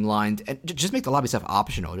more streamlined and just make the lobby stuff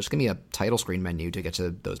optional. Just give me a title screen menu to get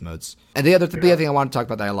to those modes. And the other thing I want to talk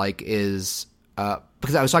about that I like is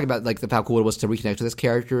because I was talking about like how cool it was to reconnect with his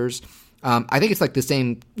characters. I think it's like the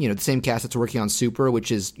same cast that's working on Super,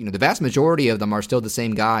 which is the vast majority of them are still the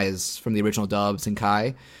same guys from the original dubs and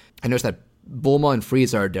Kai. I noticed that Bulma and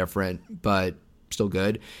Frieza are different, but still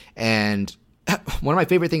good. And one of my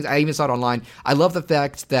favorite things, I even saw it online, I love the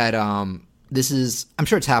fact that this is, I'm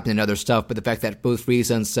sure it's happened in other stuff, but the fact that both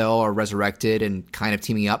Frieza and Cell are resurrected and kind of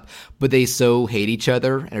teaming up, but they so hate each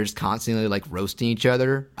other and are just constantly like roasting each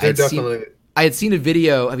other. I had seen a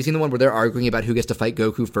video, have you seen the one where they're arguing about who gets to fight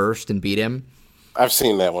Goku first and beat him? I've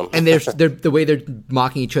seen that one. And they're the way they're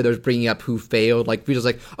mocking each other is bringing up who failed. Like, Frieza's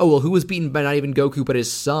like, oh, well, who was beaten by not even Goku but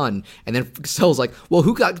his son? And then Cell's like, well,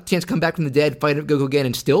 who got a chance to come back from the dead, fight Goku again,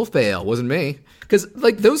 and still fail? Wasn't me. Because,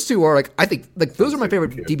 like, those two are, like, I think, like, those are my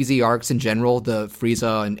favorite DBZ arcs in general, the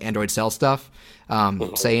Frieza and Android Cell stuff.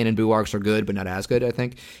 Saiyan and Buu arcs are good, but not as good, I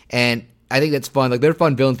think. And I think that's fun. Like, they're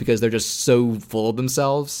fun villains because they're just so full of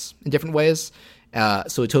themselves in different ways.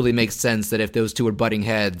 So it totally makes sense that if those two were butting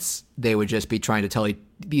heads, they would just be trying to tell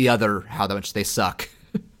the other how much they suck.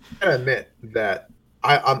 I admit that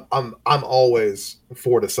I'm always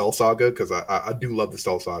for the Cell Saga because I do love the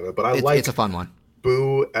Cell Saga, but it's a fun one.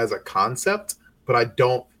 Buu as a concept, but I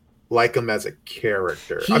don't like him as a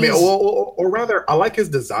character. I mean, or rather, I like his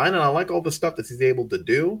design and I like all the stuff that he's able to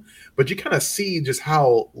do, but you kind of see just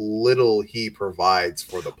how little he provides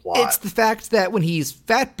for the plot. It's the fact that when he's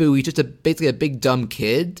Fat Buu, he's just basically a big dumb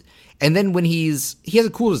kid, and then when he has a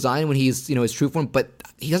cool design when he's his true form, but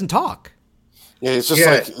he doesn't talk. Yeah, it's just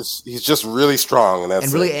like he's just really strong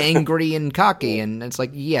and really angry and cocky, and it's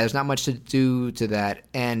like there's not much to do to that,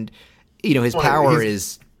 and his power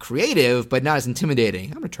is creative, but not as intimidating.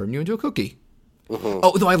 I'm going to turn you into a cookie. Mm-hmm.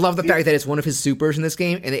 Oh, though I love the fact that it's one of his supers in this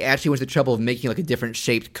game, and they actually went to the trouble of making like a different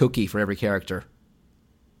shaped cookie for every character.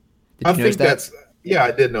 I think that's I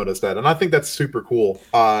did notice that, and I think that's super cool.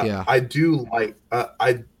 I do like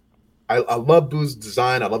I love Boo's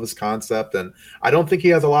design. I love his concept, and I don't think he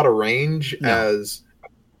has a lot of range as a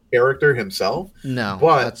character himself. No,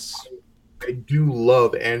 but I do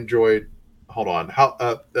love Android. Hold on.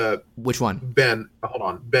 Which one? Ben, hold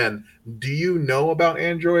on. Ben, do you know about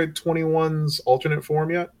Android 21's alternate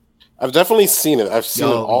form yet? I've definitely seen it. I've seen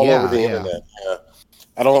it all over the internet. Yeah.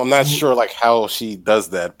 I'm not sure like how she does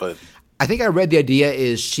that, but I think I read the idea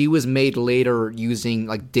is she was made later using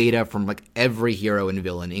like data from like every hero and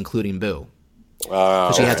villain, including Buu.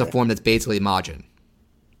 So she has a form that's basically Majin.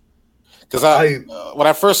 Because when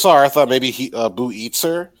I first saw her, I thought maybe Buu eats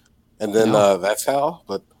her, and then that's how,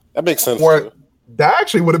 but that makes sense. That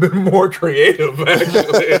actually would have been more creative.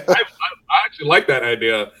 Actually, I actually like that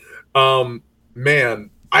idea. Man,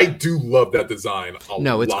 I do love that design.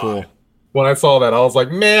 It's cool. When I saw that, I was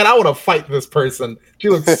like, man, I want to fight this person. She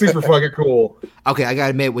looks super fucking cool. Okay, I gotta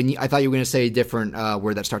admit, I thought you were gonna say a different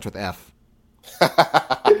word that starts with F.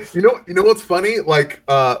 You know what's funny? Like,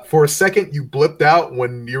 for a second, you blipped out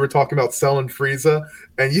when you were talking about Cell and Frieza,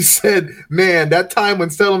 and you said, "Man, that time when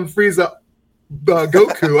Cell and Frieza."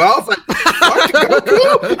 Goku. I was like,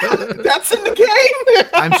 Goku? That's in the game?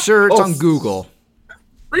 I'm sure it's on Google.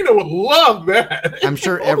 Rena would love that. I'm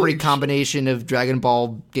sure every combination of Dragon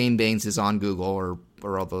Ball game bangs is on Google or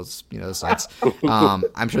all those sites.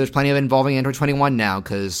 I'm sure there's plenty of it involving Android 21 now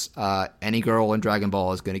because any girl in Dragon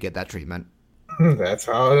Ball is going to get that treatment. That's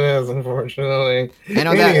how it is, unfortunately. And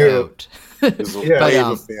on that note,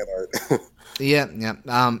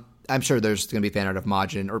 I'm sure there's going to be fan art of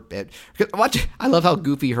Majin I love how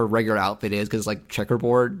goofy her regular outfit is because like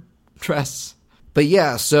checkerboard dress. But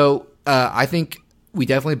yeah, so I think we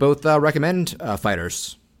definitely both recommend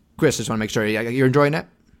Fighters. Chris, just want to make sure you're enjoying it.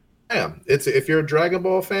 Yeah, it's if you're a Dragon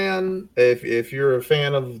Ball fan, if you're a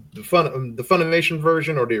fan of the Funimation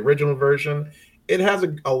version or the original version, it has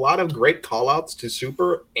a lot of great callouts to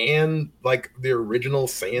Super and like the original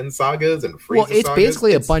Saiyan sagas and Frieza Well, it's sagas.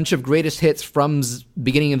 basically a bunch of greatest hits from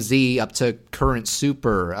beginning of Z up to current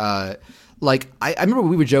Super. Like, I remember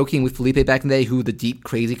we were joking with Felipe back in the day who the deep,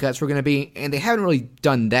 crazy cuts were going to be, and they haven't really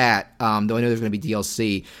done that, though I know there's going to be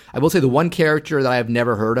DLC. I will say the one character that I have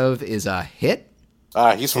never heard of is Hit.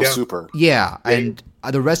 He's from Super. Yeah, and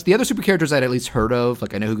the other Super characters I'd at least heard of,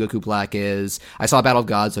 like I know who Goku Black is. I saw Battle of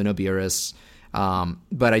Gods, so I know Beerus.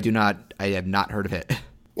 But I have not heard of Hit.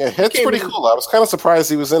 Yeah, Hit's pretty cool. I was kind of surprised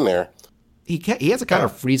he was in there. He has a kind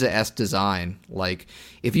of Frieza-esque design. Like,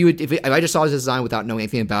 if I just saw his design without knowing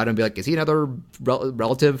anything about him, I'd be like, is he another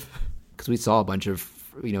relative? Because we saw a bunch of,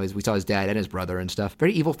 we saw his dad and his brother and stuff.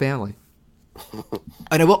 Very evil family.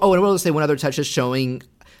 And I will say one other touch is showing,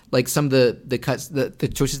 like, some of the cuts,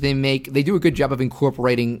 the choices they make. They do a good job of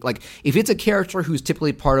incorporating, like, if it's a character who's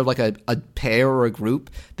typically part of, like, a pair or a group,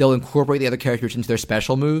 they'll incorporate the other characters into their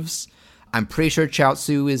special moves. I'm pretty sure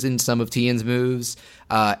Chaozu is in some of Tien's moves.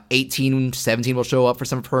 18, 17 will show up for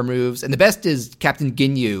some of her moves. And the best is Captain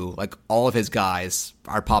Ginyu. Like, all of his guys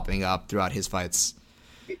are popping up throughout his fights.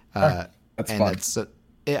 That's fun.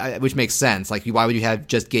 Which makes sense. Like, why would you have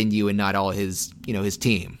just Ginyu and not all his his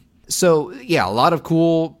team? So, yeah, a lot of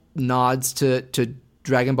cool nods to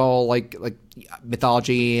Dragon Ball, like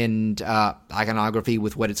mythology and iconography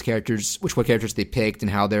with what characters they picked and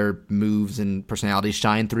how their moves and personalities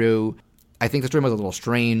shine through. I think the story was a little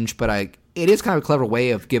strange, but it is kind of a clever way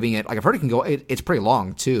of giving it. Like, I've heard it's pretty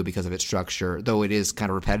long too because of its structure, though it is kind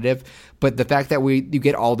of repetitive. But the fact that you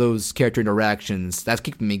get all those character interactions, that's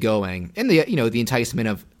keeping me going, and the enticement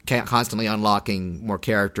of constantly unlocking more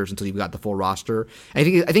characters until you've got the full roster.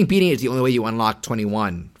 And I think beating it is the only way you unlock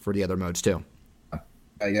 21 for the other modes too.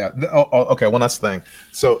 Yeah. Okay. One last thing.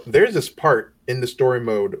 So there's this part in the story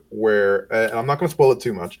mode where, and I'm not going to spoil it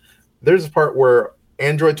too much. There's a part where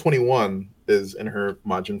Android 21 is in her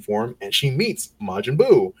Majin form, and she meets Majin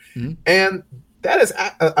Buu, and that is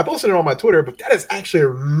I posted it on my Twitter, but that is actually a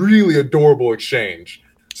really adorable exchange.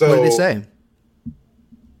 So, what did they say?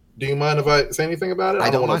 Do you mind if I say anything about it? I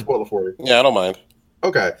don't want to spoil it for you. Yeah, I don't mind.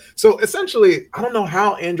 Okay, so essentially, I don't know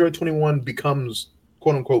how Android 21 becomes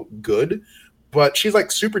 "quote unquote" good, but she's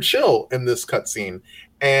like super chill in this cutscene,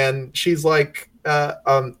 and she's like,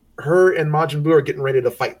 her and Majin Buu are getting ready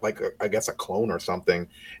to fight, like I guess a clone or something,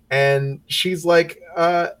 and she's like,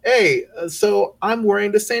 "Hey, so I'm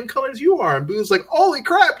wearing the same colors you are," and Buu's like, "Holy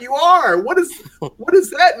crap, you are! What does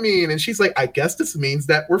that mean?" And she's like, "I guess this means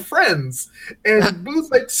that we're friends." And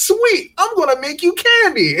Buu's like, "Sweet, I'm gonna make you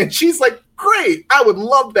candy," and she's like, "Great, I would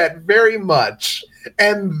love that very much."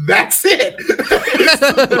 And that's it. It's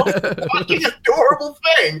the most fucking adorable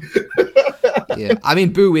thing. Yeah, I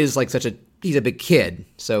mean, Buu is like he's a big kid,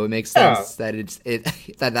 so it makes sense that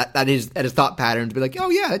that is his thought pattern to be like, oh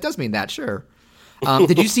yeah, it does mean that, sure.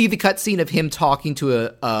 Did you see the cutscene of him talking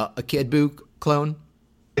to a Kid Buu clone?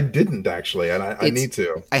 I didn't actually, and I need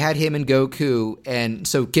to. I had him and Goku, and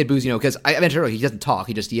so Kid Buu's, because I mentioned earlier, he doesn't talk,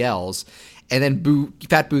 he just yells, and then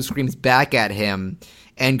Fat Buu screams back at him,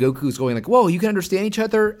 and Goku's going like, "Whoa, you can understand each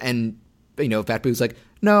other?" And Fat Boo's like,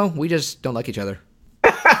 "No, we just don't like each other."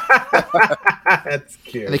 That's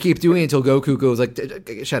cute. And they keep doing it until Goku goes like,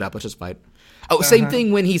 "Shut up, let's just fight." Oh, same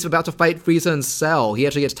thing when he's about to fight Frieza and Cell. He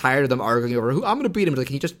actually gets tired of them arguing over who I'm going to beat him. He's like,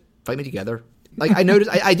 "Can you just fight me together?" Like, I noticed,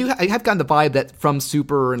 I have gotten the vibe that from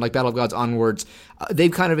Super and like Battle of Gods onwards,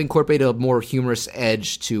 they've kind of incorporated a more humorous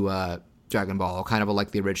edge to Dragon Ball, kind of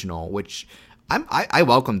like the original, which I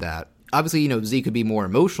welcome that. Obviously, Z could be more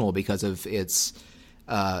emotional because of its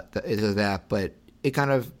that, but it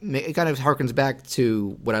kind of harkens back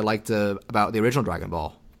to what I liked about the original Dragon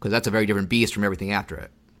Ball, because that's a very different beast from everything after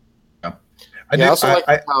it. I also like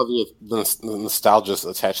how the nostalgia is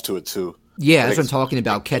attached to it too. Yeah, that's what I'm talking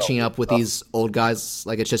about. Catching up with these old guys,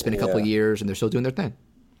 like it's just been a couple of years, and they're still doing their thing,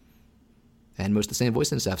 and most of the same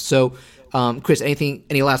voice and stuff. So, Chris,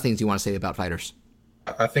 any last things you want to say about Fighters?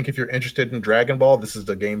 I think if you're interested in Dragon Ball, this is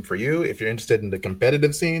the game for you. If you're interested in the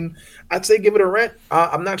competitive scene, I'd say give it a rent.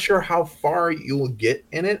 I'm not sure how far you'll get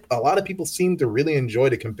in it. A lot of people seem to really enjoy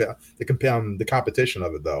the competition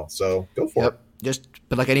of it, though. So go for it.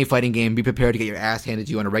 But like any fighting game, be prepared to get your ass handed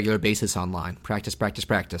to you on a regular basis online. Practice, practice,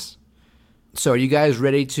 practice. So are you guys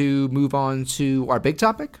ready to move on to our big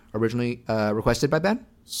topic, originally requested by Ben?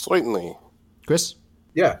 Certainly. Chris?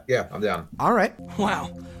 Yeah, I'm down. All right. Wow.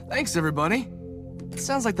 Thanks, everybody. It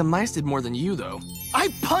sounds like the mice did more than you, though. I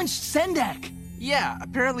punched Sendak! Yeah,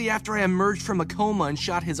 apparently after I emerged from a coma and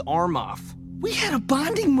shot his arm off. We had a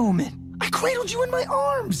bonding moment. I cradled you in my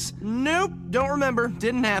arms. Nope, don't remember.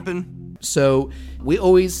 Didn't happen. So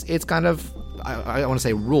it's kind of, I don't want to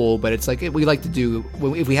say rule, but it's like we like to do,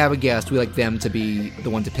 if we have a guest, we like them to be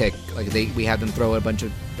the one to pick. Like we have them throw a bunch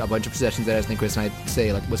of suggestions at us, and then Chris and I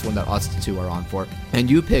say like what's one that us two are on for. And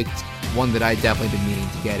you picked one that I definitely been meaning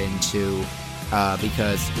to get into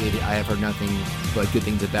because I have heard nothing but good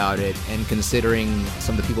things about it, and considering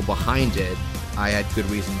some of the people behind it, I had good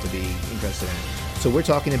reason to be interested in it. So we're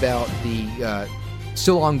talking about the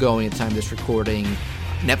still ongoing at the time of this recording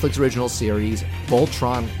Netflix original series,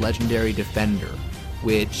 Voltron Legendary Defender,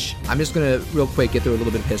 which I'm just going to real quick get through a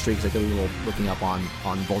little bit of history because I did a little looking up on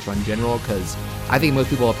Voltron in general, because I think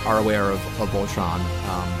most people are aware of Voltron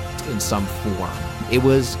in some form. It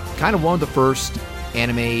was kind of one of the first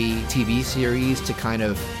anime TV series to kind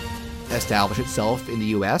of establish itself in the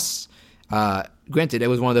U.S. Granted, it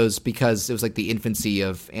was one of those, because it was like the infancy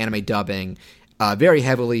of anime dubbing, very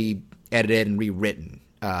heavily edited and rewritten.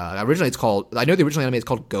 Originally it's called, I know the original anime is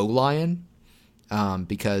called Go Lion,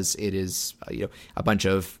 because it is, a bunch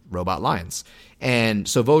of robot lions. And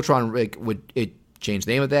so Voltron it changed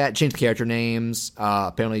the name of that, changed character names,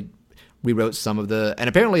 apparently rewrote some of the, and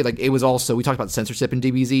apparently like it was also, we talked about censorship in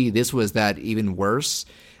DBZ, this was that even worse.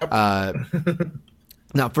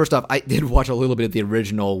 Now, first off, I did watch a little bit of the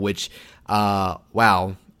original, which,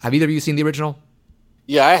 wow. Have either of you seen the original?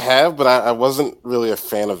 Yeah, I have, but I wasn't really a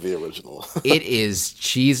fan of the original. It is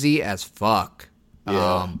cheesy as fuck.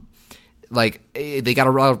 Yeah. They got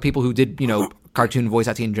a lot of people who did, cartoon voice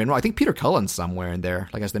acting in general. I think Peter Cullen's somewhere in there,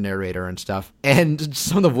 like as the narrator and stuff. And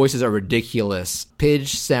some of the voices are ridiculous. Pidge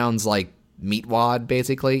sounds like Meatwad,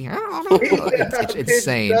 basically. I don't know. It's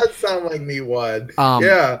insane. It does sound like Meatwad.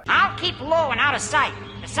 Yeah. I'll keep low and out of sight.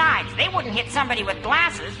 Besides, they wouldn't hit somebody with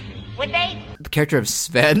glasses, would they? The character of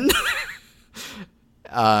Sven,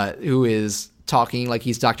 who is talking like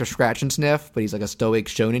he's Dr. Scratch and Sniff, but he's like a stoic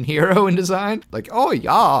shonen hero in design. Like, oh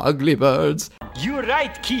yeah, ugly birds. You're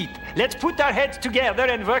right, Keith. Let's put our heads together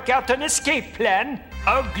and work out an escape plan.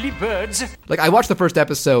 Ugly birds. Like, I watched the first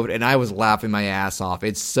episode and I was laughing my ass off.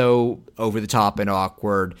 It's so over the top and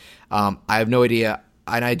awkward. I have no idea,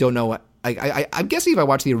 and I don't know what. I'm guessing if I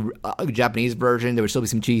watched the Japanese version, there would still be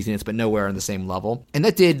some cheesiness, but nowhere on the same level. And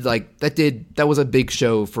that was a big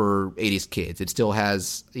show for 80s kids. It still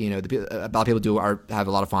has, a lot of people have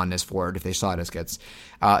a lot of fondness for it if they saw it as kids.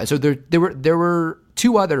 And so there were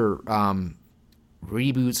two other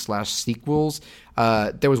reboots/sequels.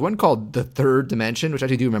 There was one called The Third Dimension, which I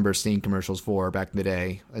do remember seeing commercials for back in the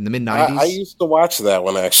day, in the mid-90s. I used to watch that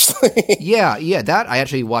one, actually. Yeah, that I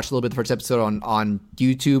actually watched a little bit of the first episode on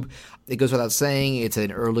YouTube. It goes without saying, it's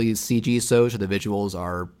an early CG so the visuals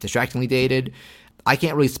are distractingly dated. I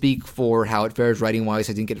can't really speak for how it fares writing-wise.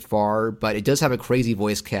 I didn't get far, but it does have a crazy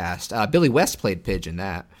voice cast. Billy West played Pidge in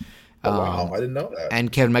that. Oh, wow, I didn't know that.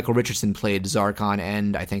 And Kevin Michael Richardson played Zarkon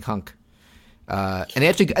and, I think, Hunk. And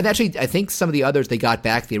actually, I think some of the others, they got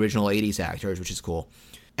back the original 80s actors, which is cool.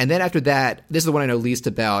 And then after that, this is the one I know least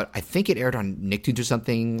about. I think it aired on Nicktoons or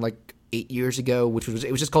something like 8 years ago,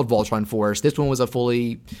 it was just called Voltron Force. This one was a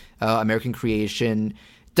fully American creation.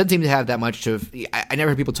 Doesn't seem to have that much of. I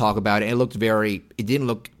never heard people talk about it. It didn't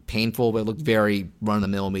look painful, but it looked very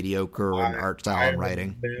run-of-the-mill mediocre in art style and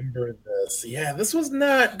writing. I remember this. Yeah, this was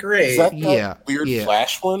not great. Is that the weird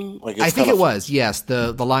Flash one? I think it was. Yes,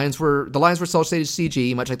 the lines were cel-shaded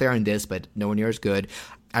CG, much like they are in this, but nowhere near as good.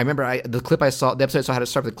 I remember the episode I saw had to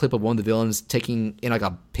start with a clip of one of the villains taking in like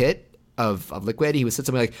a pit of liquid. He would say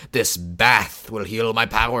something like, "This bath will heal my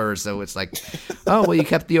powers." So it's like, oh well, you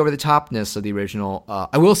kept the over the topness of the original.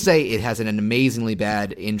 I will say it has an amazingly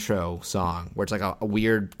bad intro song where it's like a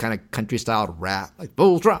weird kind of country style rap, like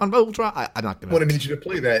Voltron. I'm not gonna. I need you to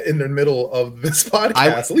play that in the middle of this podcast.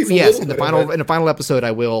 At least in the final episode,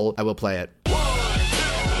 I will play it.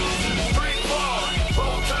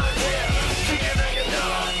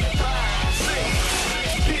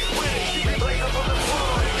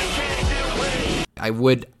 I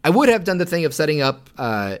would have done the thing of setting up.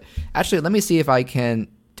 Actually, let me see if I can.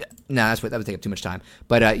 Nah, that would take up too much time.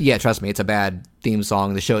 But yeah, trust me, it's a bad theme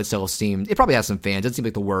song. The show itself it probably has some fans. It doesn't seem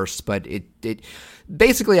like the worst, but it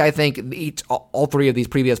basically, I think all three of these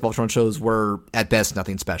previous Voltron shows were at best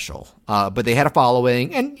nothing special. But they had a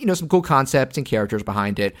following and some cool concepts and characters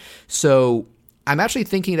behind it. So I'm actually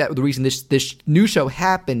thinking that the reason this new show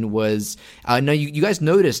happened was now you guys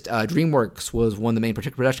noticed DreamWorks was one of the main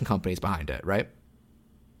production companies behind it, right?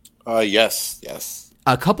 Yes.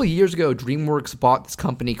 A couple of years ago, DreamWorks bought this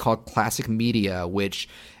company called Classic Media, which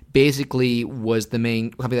basically was the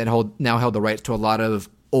main company that now held the rights to a lot of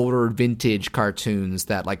older vintage cartoons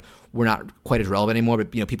that were not quite as relevant anymore,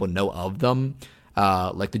 but people know of them.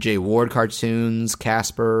 like the Jay Ward cartoons,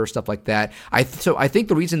 Casper, stuff like that. I think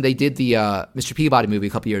the reason they did the Mr. Peabody movie a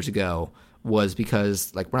couple years ago was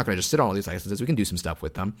because, like, we're not going to just sit on all these licenses. We can do some stuff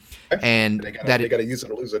with them. And they got to use it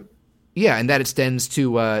or lose it. Yeah, and that extends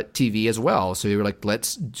to TV as well. So we were like,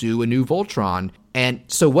 let's do a new Voltron. And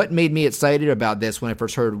so what made me excited about this when I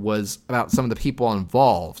first heard was about some of the people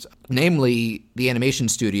involved, namely the animation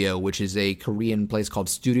studio, which is a Korean place called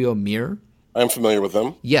Studio Mir. I'm familiar with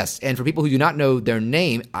them. Yes, and for people who do not know their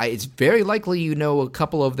name, it's very likely you know a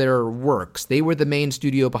couple of their works. They were the main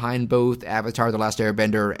studio behind both Avatar: The Last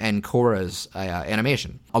Airbender and Korra's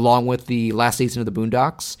animation, along with the last season of The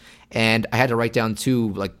Boondocks. And I had to write down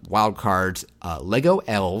 2 like wild cards: Lego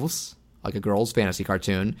Elves, like a girl's fantasy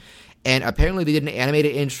cartoon, and apparently they did an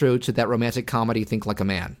animated intro to that romantic comedy Think Like a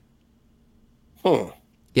Man.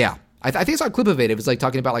 Yeah, I think I saw a clip of it. It was like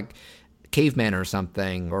talking about like cavemen or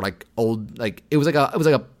something, or like old, like it was like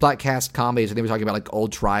a black cast comedy. So they were talking about like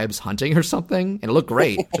old tribes hunting or something, and it looked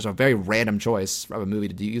great. Just a very random choice of a movie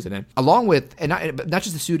to use it in. Along with, and not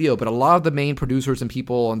just the studio, but a lot of the main producers and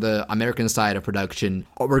people on the American side of production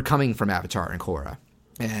were coming from Avatar and Korra.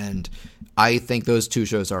 And I think those 2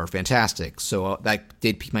 shows are fantastic. So that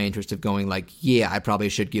did pique my interest of going like, yeah, I probably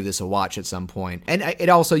should give this a watch at some point. And it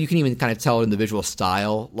also, you can even kind of tell in the visual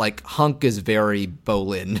style, like Hunk is very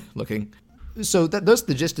Bolin looking. So that's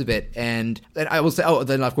the gist of it. And I will say,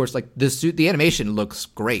 then of course, like the animation looks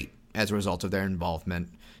great as a result of their involvement.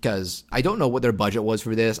 Because I don't know what their budget was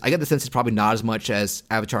for this. I get the sense it's probably not as much as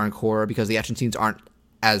Avatar and Korra because the action scenes aren't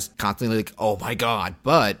as constantly like, oh my god.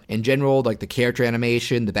 But in general, like the character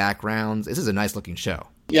animation, the backgrounds, this is a nice looking show.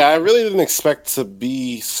 Yeah, I really didn't expect to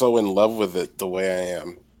be so in love with it the way I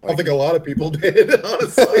am. I don't think a lot of people did,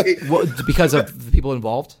 honestly. Well, because of the people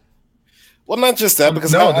involved? Well, not just that,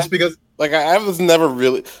 because because like I was never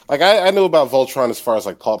really like I knew about Voltron as far as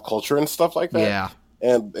like pop culture and stuff like that. Yeah.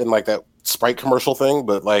 And like that Sprite commercial thing,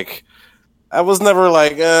 but like I was never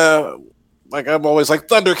like I'm always like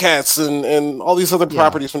Thundercats and all these other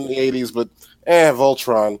properties from the 80s, but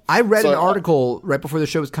Voltron. I read an article right before the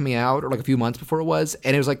show was coming out, or like a few months before it was,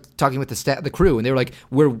 and it was like talking with the crew, and they were like,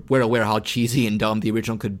 we're aware how cheesy and dumb the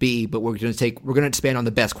original could be, but we're going to expand on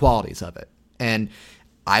the best qualities of it. And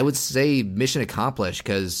I would say mission accomplished,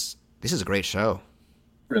 because this is a great show.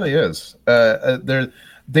 It really is.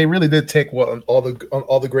 They really did take all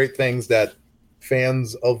the great things that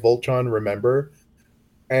fans of Voltron remember,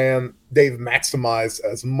 and they've maximized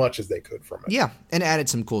as much as they could from it. Yeah, and added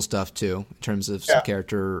some cool stuff too in terms of some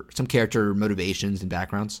character motivations and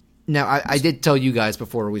backgrounds. Now, I did tell you guys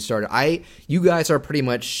before we started, you guys are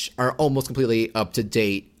almost completely up to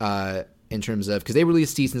date in terms of, because they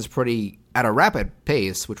release seasons pretty at a rapid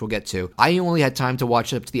pace, which we'll get to. I only had time to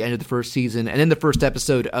watch up to the end of the first season and then the first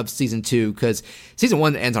episode of season 2, because season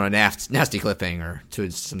 1 ends on a nasty cliffhanger to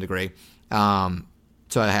some degree.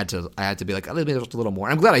 So I had to be like, a little more.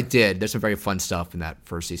 And I'm glad I did. There's some very fun stuff in that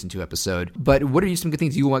first season 2 episode. But what are some good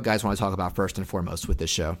things you guys want to talk about first and foremost with this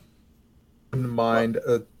show? I wouldn't mind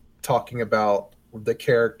talking about the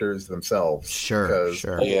characters themselves. Sure.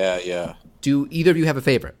 Yeah. Do either of you have a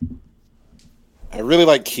favorite? I really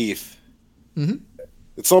like Keith. Mm-hmm.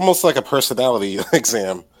 It's almost like a personality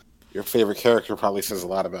exam. Your favorite character probably says a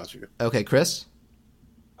lot about you. Okay, Chris?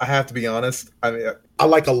 I have to be honest. I mean, I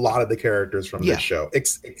like a lot of the characters from this show,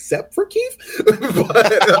 except for Keith. I do want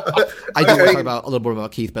to talk about a little more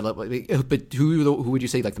about Keith, but who would you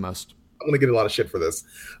say you like the most? I'm going to get a lot of shit for this.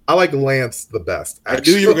 I like Lance the best. I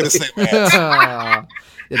Actually. knew you were going to say Lance.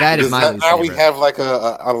 That is my now we have like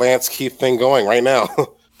a Lance Keith thing going right now.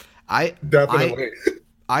 Definitely.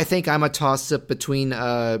 I think I'm a toss-up between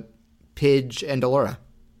Pidge and Delora.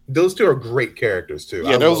 Those 2 are great characters too.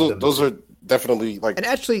 Yeah, those are definitely like. And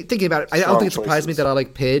actually, thinking about it, I don't think it surprised me that I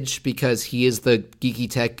like Pidge, because he is the geeky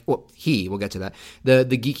tech. Well, we'll get to that. The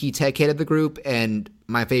geeky tech head of the group, and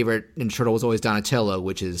my favorite Ninja Turtle was always Donatello,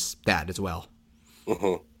 which is that as well.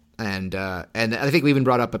 Mm-hmm. And I think we even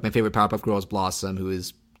brought up my favorite Powerpuff Girl is Blossom, who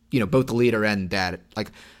is both the leader and that.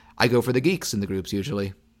 Like, I go for the geeks in the groups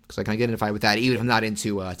usually, because I kind of identify with that, even if I'm not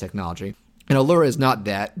into technology. And Allura is not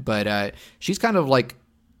that, but she's kind of like,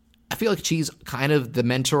 I feel like she's kind of the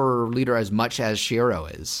mentor or leader as much as Shiro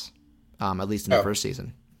is, at least in the first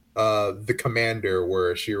season. The commander,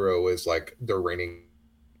 where Shiro is like the reigning,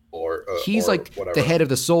 he's or like whatever. The head of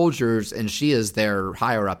the soldiers, and she is their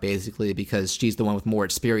higher up basically, because she's the one with more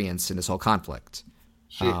experience in this whole conflict.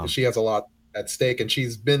 She has a lot at stake, and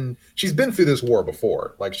she's been through this war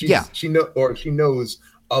before. Like she knows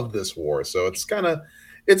of this war, so it's kind of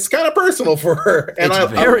personal for her. And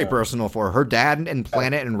it's very personal for her. Her dad and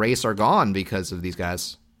planet and race are gone because of these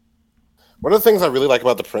guys. One of the things I really like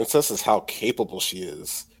about the princess is how capable she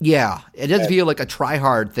is. Yeah, it doesn't feel like a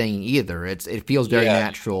try-hard thing either. It feels very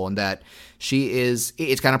natural in that she is.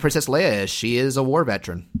 It's kind of Princess Leia. She is a war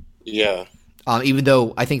veteran. Yeah. Even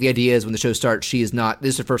though I think the idea is when the show starts, she is not.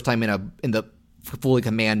 This is her first time in the fully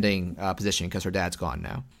commanding position because her dad's gone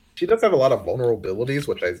now. She does have a lot of vulnerabilities,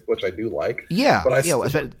 which I do like. Yeah, but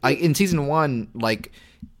in season 1, like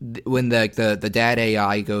when the dad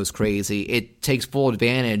AI goes crazy, it takes full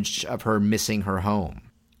advantage of her missing her home,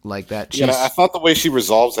 like that. Yeah, I thought the way she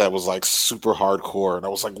resolves that was like super hardcore, and I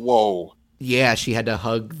was like, whoa. Yeah, she had to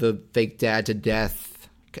hug the fake dad to death.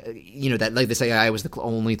 You know that, like, this AI was the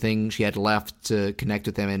only thing she had left to connect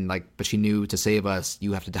with him, and but she knew to save us,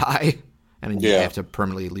 you have to die, and you have to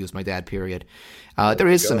permanently lose my dad. Period. There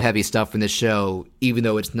is some heavy stuff in this show, even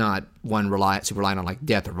though it's not super reliant on like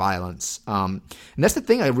death or violence. And that's the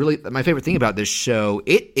thing my favorite thing about this show.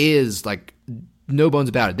 It is like no bones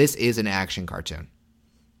about it. This is an action cartoon.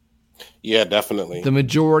 Yeah, definitely. The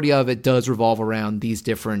majority of it does revolve around these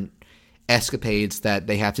different escapades that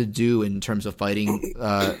they have to do in terms of fighting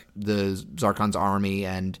the Zarkon's army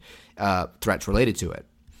and threats related to it.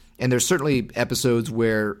 And there's certainly episodes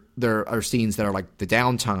where there are scenes that are like the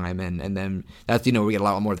downtime, and then that's, we get a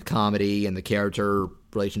lot more of the comedy and the character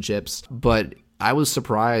relationships. But I was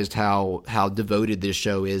surprised how devoted this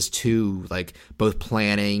show is to like both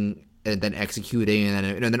planning and then executing,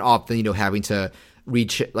 and then often having to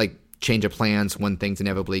change of plans when things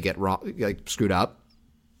inevitably get wrong, like screwed up.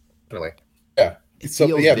 Really, yeah. So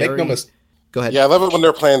make no mistake. Go ahead. Yeah, I love it when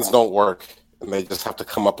their plans don't work and they just have to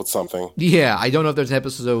come up with something. Yeah, I don't know if there's an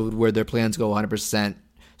episode where their plans go 100%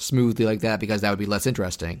 smoothly like that, because that would be less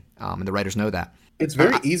interesting, and the writers know that. It's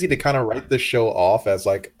very easy to kind of write this show off as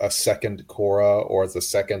like a second Korra or as a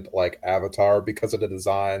second like Avatar because of the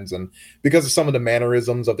designs and because of some of the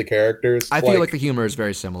mannerisms of the characters. I feel like the humor is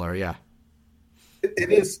very similar. Yeah.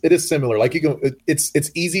 It is similar. Like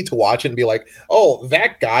it's easy to watch it and be like, oh,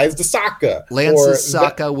 that guy's the Sokka. Lance is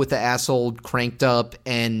Sokka with the asshole cranked up,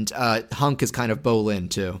 and Hunk is kind of Bolin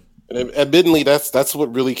too. And admittedly, that's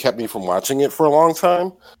what really kept me from watching it for a long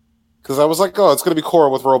time, because I was like, oh, it's going to be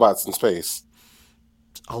Korra with robots in space.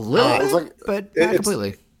 A little, but not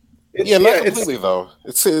completely. Not completely though.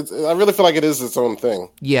 It's I really feel like it is its own thing.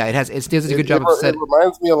 Yeah, it does a good job. It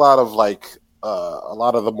reminds me a lot of like a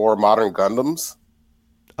lot of the more modern Gundams.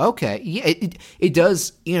 Okay, yeah, it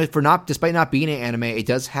does. Despite not being an anime, it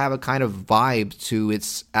does have a kind of vibe to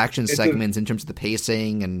its action segments in terms of the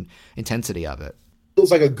pacing and intensity of it. Feels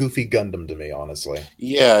like a goofy Gundam to me, honestly.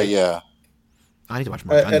 Yeah. I need to watch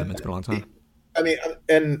more Gundam. It's been a long time. I mean,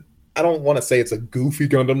 and I don't want to say it's a goofy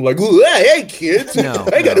Gundam, like, hey kids,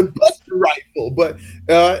 I got a Buster rifle. But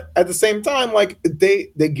at the same time, like they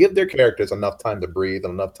give their characters enough time to breathe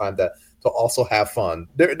and enough time to also have fun.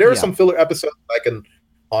 There are some filler episodes I can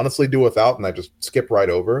honestly do without, and I just skip right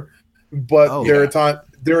over. But there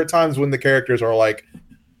are times when the characters are like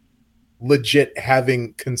legit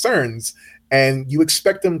having concerns, and you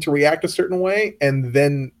expect them to react a certain way, and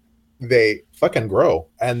then they fucking grow.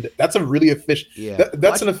 And that's a really efficient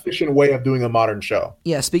that's an efficient way of doing a modern show.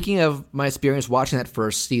 Yeah, speaking of my experience watching that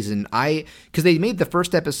first season, because they made the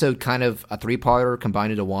first episode kind of a 3-parter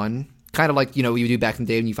combined into one. Kind of like, you do back in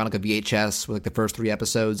the day when you found like a VHS with like the first 3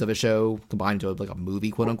 episodes of a show combined into like a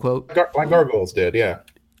movie, quote unquote. Like Gargoyles did, yeah.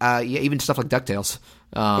 Even stuff like DuckTales.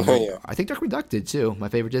 I think Darkwing Duck did too. My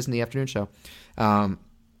favorite Disney afternoon show.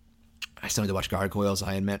 I still need to watch Gargoyles,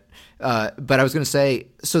 I admit. But I was going to say,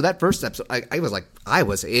 so that first episode, I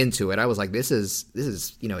was into it. I was like, this is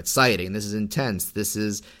exciting. This is intense. This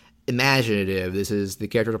is imaginative. This is the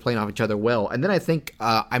characters are playing off each other well. And then I think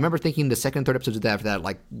I remember thinking the second and third episodes of that after that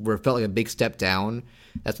felt like a big step down.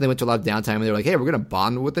 That's when they went to a lot of downtime, and they were like, hey, we're going to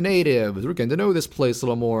bond with the natives. We're getting to know this place a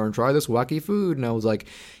little more and try this wacky food. And I was like,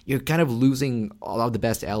 you're kind of losing a lot of the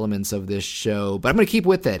best elements of this show, but I'm going to keep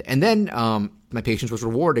with it. And then my patience was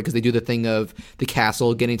rewarded because they do the thing of the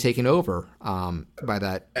castle getting taken over by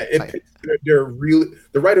that. The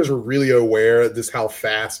writers were really aware of this, how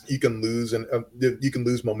fast you can lose, and you can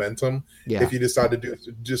lose momentum if you decide to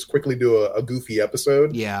just quickly do a goofy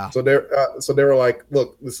episode. Yeah. So they were like,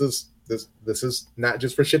 look, this is not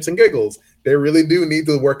just for shits and giggles. They really do need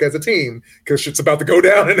to work as a team because shit's about to go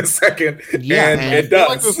down in a second. Yeah, and it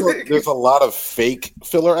does. Like there's a lot of fake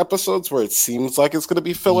filler episodes where it seems like it's going to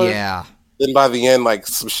be filler. Yeah. Then by the end, like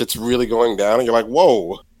some shit's really going down, and you're like,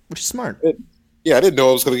 whoa. Which is smart. I didn't know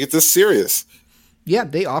I was going to get this serious. Yeah,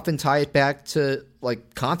 they often tie it back to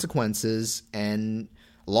like consequences and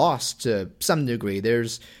loss to some degree.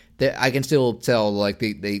 I can still tell like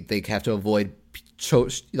they have to avoid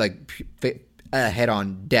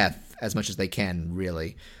head-on death as much as they can,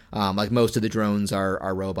 really. Like most of the drones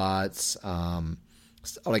are robots.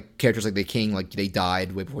 Like characters like the King, like they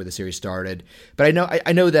died way before the series started. But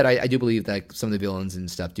I know that I do believe that some of the villains and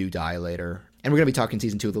stuff do die later. And we're going to be talking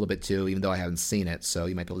season 2 a little bit too, even though I haven't seen it. So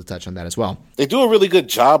you might be able to touch on that as well. They do a really good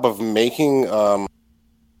job of making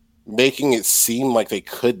it seem like they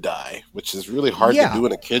could die, which is really hard to do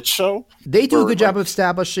in a kids show. They do a good job of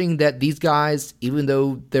establishing that these guys, even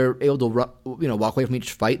though they're able to walk away from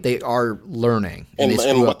each fight, they are learning.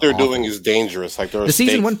 And what they're doing is dangerous. Like the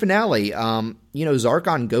season 1 finale,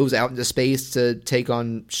 Zarkon goes out into space to take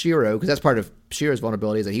on Shiro, because that's part of Shiro's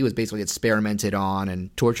vulnerability, is that he was basically experimented on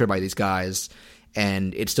and tortured by these guys,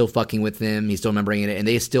 and it's still fucking with him. He's still remembering it, and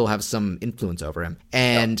they still have some influence over him.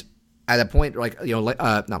 And at that point,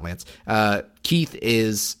 not Lance, Keith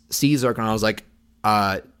sees Zarkon. I was like,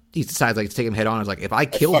 he decides to take him head on. I was like, if I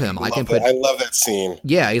kill him, I can put. I love that scene.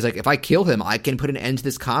 Yeah, he's like, if I kill him, I can put an end to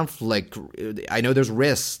this conflict. I know there's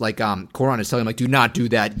risks. Like Koron is telling him, like, do not do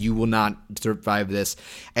that. You will not survive this.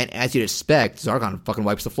 And as you'd expect, Zarkon fucking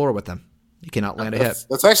wipes the floor with him. You cannot land a hit.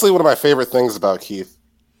 That's actually one of my favorite things about Keith.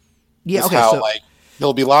 Yeah, okay. How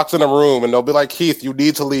he'll be locked in a room and they'll be like, Keith, you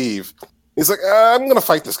need to leave. He's like, I'm going to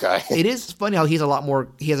fight this guy. It is funny how he has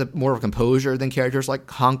more of a composure than characters like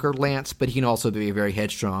Hunk or Lance, but he can also be very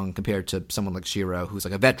headstrong compared to someone like Shiro, who's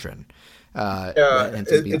like a veteran. And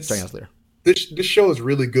to be a strength leader. This show is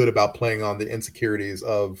really good about playing on the insecurities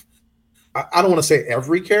of, I don't want to say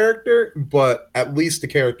every character, but at least the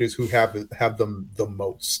characters who have them the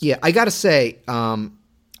most. Yeah, I got to say, one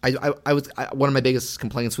of my biggest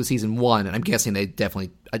complaints with season 1, and I'm guessing they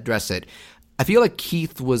definitely address it, I feel like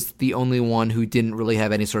Keith was the only one who didn't really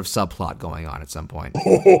have any sort of subplot going on at some point.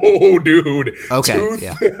 Oh, dude. Okay,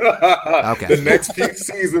 yeah. Okay. The next few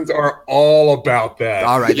seasons are all about that.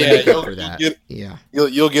 All right, they make up for that.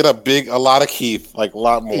 You'll get a lot of Keith, like a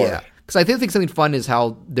lot more. Yeah, because I think something fun is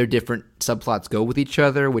how their different subplots go with each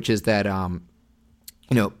other, which is that,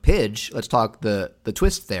 Pidge, let's talk the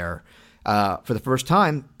twist there. For the first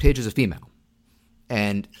time, Pidge is a female.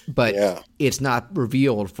 But it's not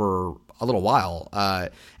revealed for a little while,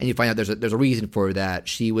 and you find out there's a reason for that.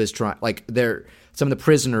 She was trying, some of the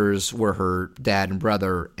prisoners were her dad and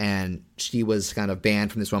brother, and she was kind of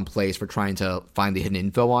banned from this one place for trying to find the hidden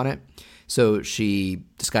info on it. So she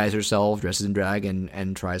disguises herself, dresses in drag,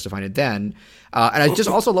 and tries to find it then. And I just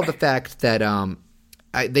also love the fact that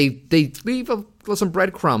they leave some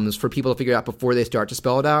breadcrumbs for people to figure out before they start to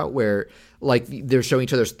spell it out, where they're showing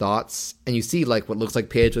each other's thoughts, and you see what looks like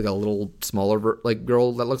Pidge, like a little smaller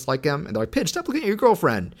girl that looks like him, and they're like, Pidge, stop looking at your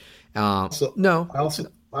girlfriend. No, I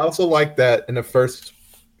also like that in the first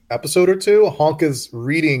episode or two, Honk is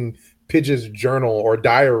reading Pidge's journal or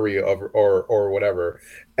diary or whatever,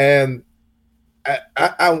 and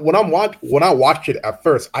when I watched it at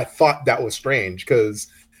first, I thought that was strange because,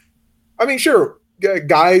 I mean, sure,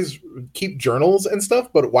 guys keep journals and stuff,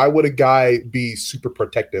 but why would a guy be super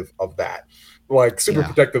protective of that?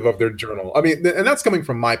 Protective of their journal. I mean, and that's coming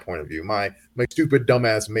from my point of view, my stupid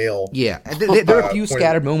dumbass male. Yeah, there are a few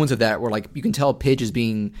scattered moments of that where you can tell Pidge is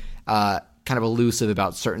being kind of elusive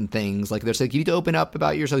about certain things. Like they're saying, you need to open up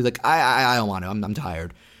about yourself. He's like, I don't want to. I'm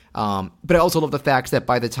tired. But I also love the fact that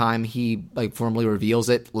by the time he formally reveals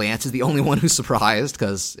it, Lance is the only one who's surprised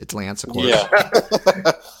because it's Lance, of course.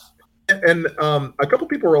 Yeah. And a couple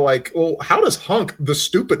people were like, well, how does Hunk, the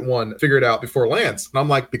stupid one, figure it out before Lance? And I'm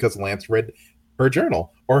like, because Lance read her journur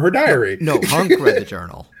or her diary. No, Hunk read the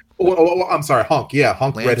journal. Well, I'm sorry, Hunk. Yeah,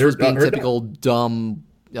 Hunk Lance read her. Was being typical dumb.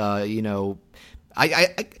 Does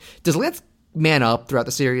Lance man up throughout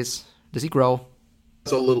the series? Does he grow?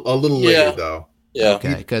 It's a little later though. Yeah,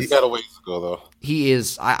 okay, because he's got a ways to go though. He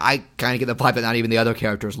is. I kind of get the vibe that not even the other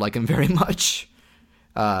characters like him very much.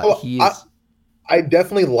 He is. I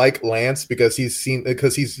definitely like Lance because he's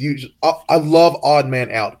usually. I love odd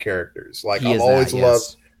man out characters. I've always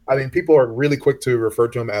loved. I mean, people are really quick to refer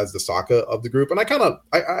to him as the Sokka of the group, and I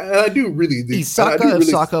do really.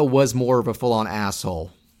 Sokka was more of a full on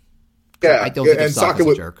asshole. Yeah, I don't think Sokka's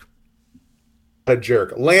a jerk. A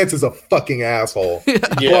jerk. Lance is a fucking asshole.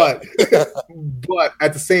 But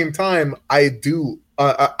at the same time, I do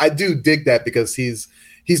dig that because he's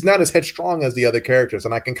not as headstrong as the other characters,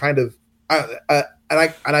 and I can kind of.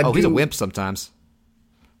 He's a wimp sometimes.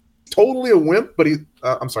 Totally a wimp, but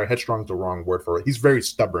I'm sorry, headstrong is the wrong word for it. He's very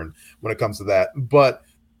stubborn when it comes to that. But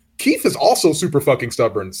Keith is also super fucking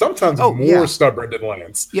stubborn. Sometimes more stubborn than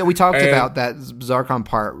Lance. Yeah, we talked about that Zarkon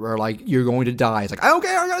part where you're going to die. He's like, I don't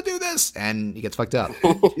care, I gotta do this, and he gets fucked up.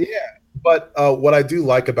 Yeah, but what I do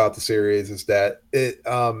like about the series is that it,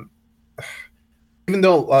 even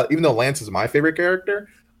though Lance is my favorite character.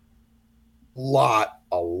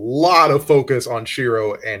 a lot of focus on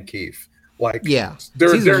Shiro and Keith. Like, yeah, their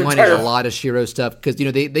season one entire is a lot of Shiro stuff because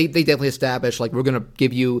they definitely established like we're gonna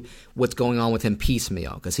give you what's going on with him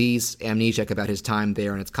piecemeal because he's amnesiac about his time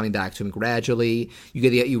there and it's coming back to him gradually.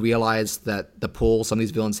 You realize that the pull some of these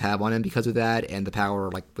villains have on him because of that and the power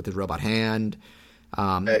like with his robot hand.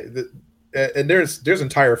 And there's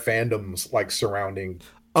entire fandoms like surrounding.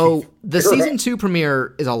 Oh, the season 2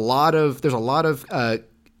 premiere is there's a lot of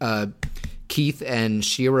Keith and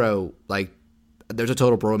Shiro like. There's a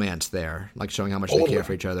total bromance there, like showing how much they care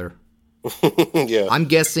for each other. Yeah, I'm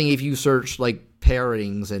guessing if you search like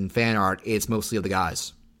pairings and fan art, it's mostly of the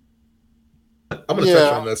guys. I'm going to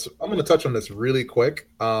touch on this. I'm going to touch on this really quick.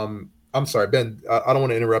 I'm sorry, Ben. I don't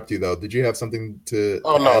want to interrupt you though. Did you have something to?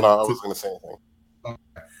 Oh no, I wasn't going to say anything.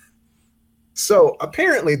 Okay. So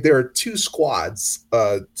apparently there are 2 squads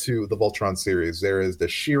to the Voltron series. There is the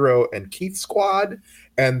Shiro and Keith squad,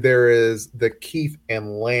 and there is the Keith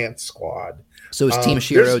and Lance squad. So it's Team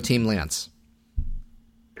Shiro, Team Lance.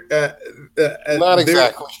 Not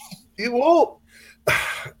exactly. Well,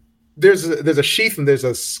 there's a Sheath and there's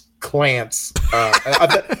a Clance.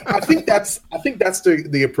 I think that's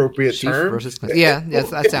the appropriate Sheath term. Versus Clance. Yeah,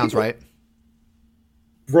 that sounds right.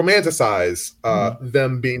 Romanticize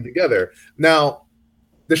them being together. Now,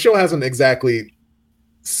 the show hasn't exactly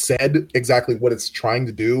said exactly what it's trying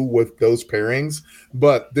to do with those pairings,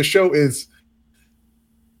 but the show is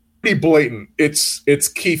pretty blatant. It's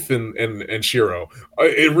Keith and Shiro.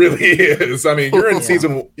 It really is. I mean, you're in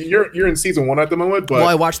you're in season 1 at the moment, but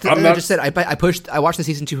I watched. I watched the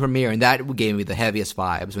season 2 premiere, and that gave me the heaviest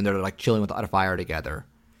vibes when they're like chilling without a fire together.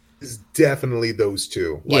 It's definitely those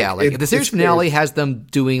two. Like, the series finale has them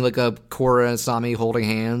doing like a Korra and Asami holding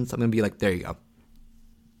hands. I'm gonna be like, there you go.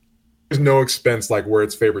 There's no expense like where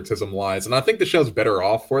its favoritism lies, and I think the show's better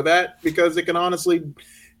off for that because it can honestly.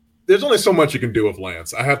 There's only so much you can do with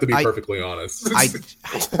Lance. I have to be perfectly honest.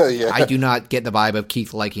 I do not get the vibe of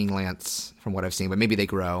Keith liking Lance from what I've seen, but maybe they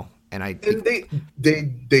grow, and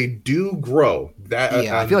they do grow. That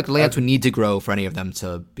I feel like Lance would need to grow for any of them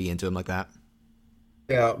to be into him like that.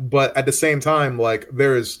 Yeah, but at the same time, like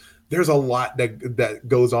there's a lot that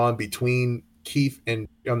goes on between Keith and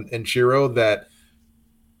Shiro that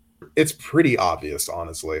it's pretty obvious,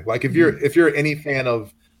 honestly. Like if you're any fan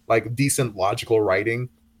of like decent logical writing,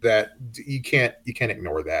 that you can't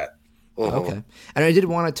ignore that. Okay. And I did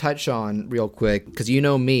want to touch on real quick because you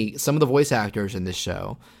know me, some of the voice actors in this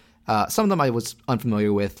show, some of them I was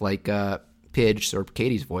unfamiliar with, like Pidge or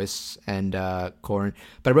Katie's voice and Corrin.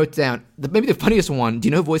 But I wrote down maybe the funniest one. Do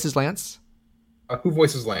you know who voices Lance? Who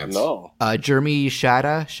voices Lance? No. Jeremy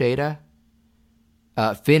Shada,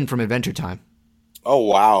 Finn from Adventure Time. Oh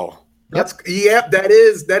wow. Yep,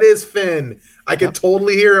 that is Finn. I can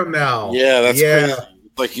totally hear him now. Yeah, that's crazy.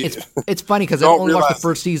 Like it's funny because I only watched the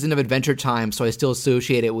first season of Adventure Time, so I still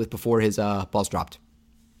associate it with before his balls dropped.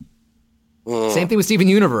 Same thing with Steven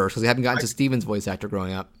Universe because we haven't gotten to Steven's voice actor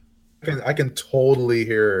growing up. I can totally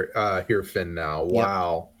hear Finn now.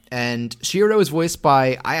 Wow. Yep. And Shiro is voiced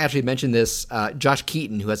by, I actually mentioned this, Josh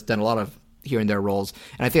Keaton, who has done a lot of here and there roles.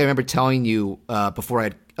 And I think I remember telling you before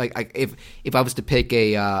if I was to pick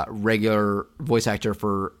a regular voice actor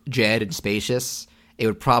for Jed and Spacious, it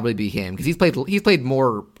would probably be him because he's played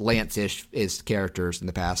more Lance-ish characters in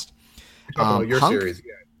the past. Your series,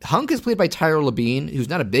 yeah. Hunk is played by Tyler Labine, who's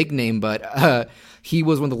not a big name, but he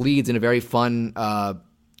was one of the leads in a very fun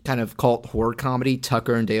kind of cult horror comedy,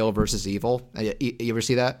 Tucker and Dale versus Evil. You ever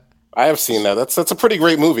see that? I have seen that. That's a pretty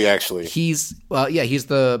great movie, actually. He's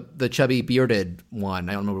the chubby bearded one.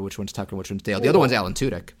 I don't remember which one's Tucker and which one's Dale. The other one's Alan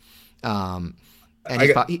Tudyk. And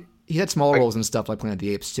he had small roles and stuff like Planet of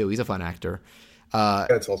the Apes too. He's a fun actor.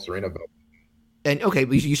 That's all Serena about. And okay,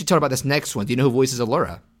 you should talk about this next one. Do you know who voices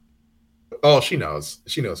Allura? Oh, she knows.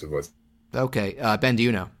 She knows who voices. Okay, Ben, do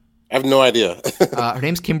you know? I have no idea. Her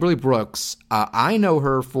name's Kimberly Brooks. I know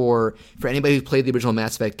her for anybody who's played the original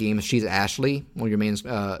Mass Effect games. She's Ashley, one of your main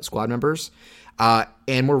squad members.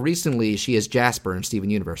 And more recently, she is Jasper in Steven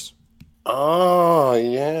Universe. Oh,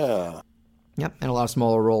 yeah. Yep, and a lot of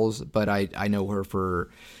smaller roles, but I know her for...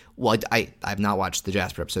 Well, I've not watched the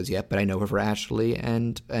Jasper episodes yet, but I know her for Ashley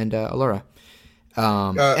and Allura.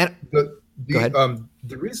 Go ahead.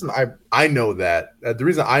 The reason I know that the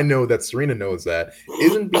reason I know that Serena knows that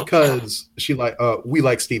isn't because we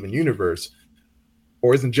like Steven Universe,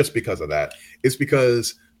 or isn't just because of that. It's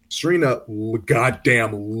because Serena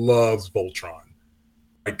goddamn loves Voltron.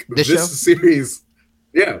 Like this series,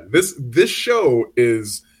 yeah. This show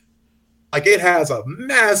is like it has a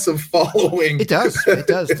massive following. It does.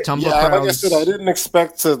 Tumblr yeah, crowds. like I said, I didn't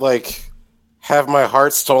expect to have my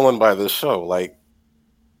heart stolen by this show. Like,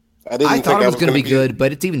 didn't think thought it was going to be gonna good,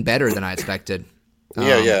 but it's even better than I expected.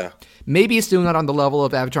 Yeah. Maybe it's still not on the level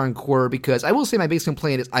of Avatar and Korra, because I will say my biggest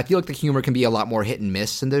complaint is I feel like the humor can be a lot more hit and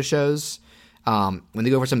miss in those shows. When they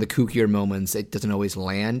go for some of the kookier moments, it doesn't always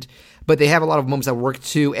land. But they have a lot of moments that work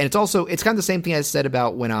too, and it's kind of the same thing I said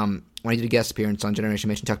about when I did a guest appearance on Generation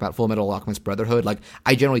Mission, talk about Full Metal Alchemist Brotherhood. Like,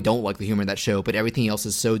 I generally don't like the humor in that show, but everything else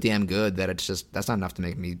is so damn good that that's not enough to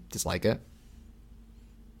make me dislike it.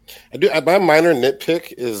 My minor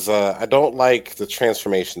nitpick is I don't like the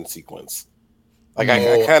transformation sequence. Like,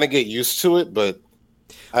 I kind of get used to it, but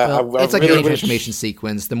it's like really any transformation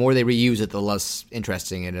sequence. The more they reuse it, the less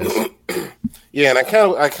interesting it is. Yeah, and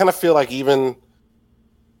I kind of feel like even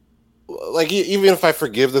if I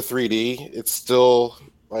forgive the 3D, it's still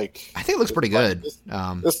like, I think it looks pretty good.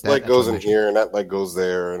 This leg goes in here, and that leg goes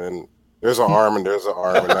there, and then there's an arm, and there's an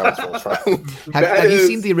arm, and that was Voltron. Have you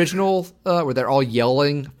seen the original where they're all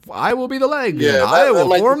yelling, "I will be the leg, yeah, and I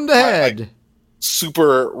will form the head"? Like,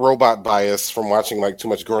 super robot bias from watching like too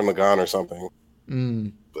much Gurren Lagann or something.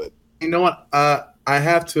 But you know what? I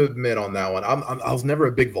have to admit on that one, I was never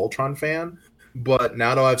a big Voltron fan, but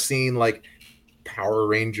now that I've seen like Power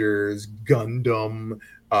Rangers, Gundam,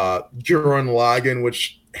 Gurren Lagann,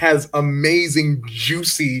 which has amazing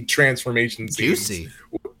juicy transformation scenes. Juicy.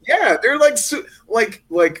 Yeah, they're like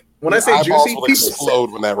when I say juicy, people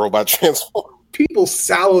explode when that robot transforms. People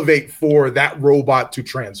salivate for that robot to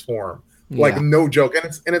transform. Like, no joke. And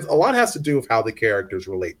it's a lot has to do with how the characters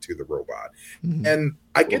relate to the robot. Mm-hmm. And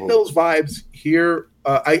I get those vibes here.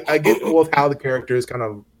 I get with how the characters kind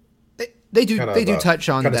of they do touch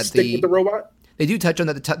on that stick with the robot. They do touch on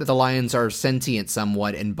that the lions are sentient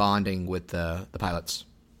somewhat and bonding with the pilots.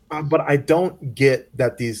 But I don't get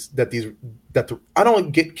I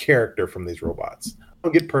don't get character from these robots. I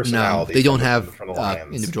don't get personality. No, they don't have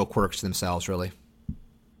individual quirks themselves, really.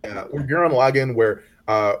 Yeah, you're on Lagann where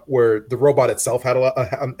the robot itself had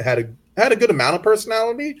a good amount of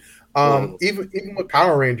personality. Even with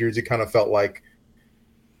Power Rangers, you kind of felt like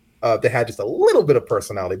they had just a little bit of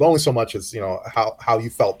personality, but only so much as how you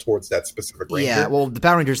felt towards that specific ranger. Yeah, well, the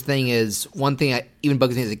Power Rangers thing is one thing I even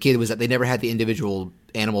bugged me as a kid was that they never had the individual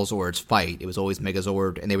animal Zords fight. It was always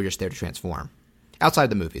Megazord, and they were just there to transform. Outside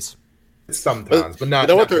the movies, sometimes, but not. You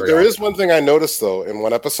know what? Not there is one thing I noticed though in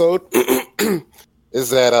one episode is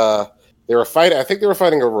that they were fighting. I think they were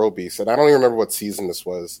fighting a roe beast, and I don't even remember what season this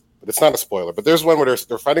was. But it's not a spoiler. But there's one where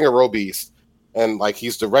they're fighting a roe beast, and like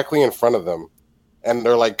he's directly in front of them, and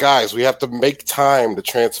they're like, "Guys, we have to make time to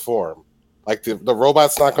transform. Like the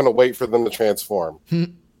robot's not going to wait for them to transform,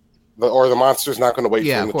 or the monster's not going to wait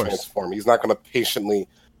for him to transform. He's not going to patiently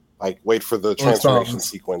like wait for the transformation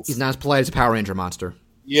sequence. He's not as polite as a Power Ranger monster."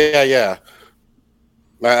 Yeah.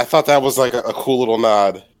 I thought that was like a cool little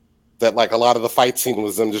nod. That like a lot of the fight scene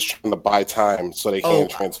was them just trying to buy time so they can't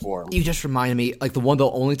transform. You just reminded me, like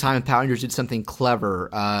the only time Power Rangers did something clever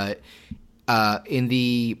in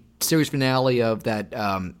the series finale of that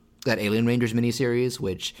Alien Rangers miniseries,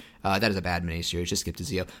 which that is a bad miniseries. Just skip to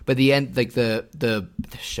Zeo. But the end, like the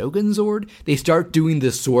Shogun Zord, they start doing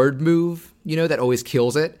the sword move, that always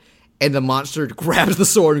kills it, and the monster grabs the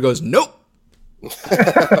sword and goes, "Nope."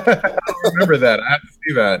 I don't remember that. I have to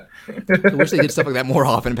see that. I wish they did stuff like that more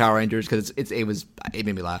often in Power Rangers because it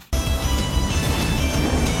made me laugh.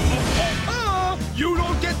 You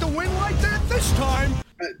don't get the win like that this time.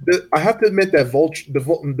 I have to admit that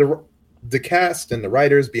the cast and the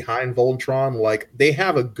writers behind Voltron, like they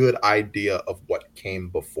have a good idea of what came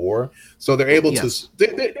before, so they're able to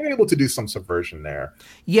they're able to do some subversion there.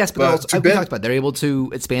 Yes, but also, we talked about they're able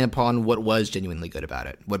to expand upon what was genuinely good about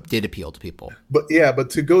it, what did appeal to people. But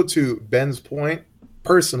to go to Ben's point,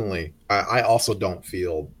 personally, I also don't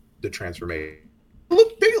feel the transformation.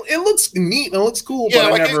 It looks neat and it looks cool,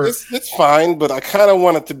 but it's fine. But I kind of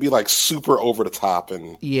want it to be like super over the top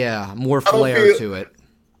and more flair to it.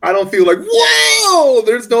 I don't feel like, whoa,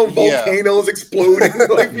 there's no volcanoes exploding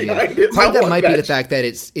behind it. Part of that might be the fact that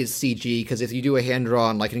it's CG, because if you do a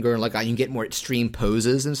hand-drawn, like in Gurren Lagann, you can get more extreme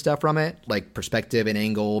poses and stuff from it, like perspective and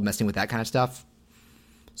angle, messing with that kind of stuff.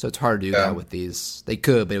 So it's hard to do that with these. They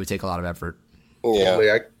could, but it would take a lot of effort.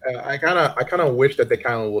 Yeah, I kind of wish that they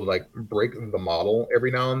kind of would like break the model every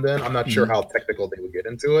now and then. I'm not sure how technical they would get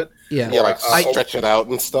into it. Stretch it out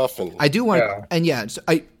and stuff. And I do want,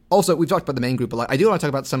 Also, we've talked about the main group a lot. I do want to talk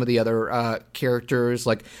about some of the other characters.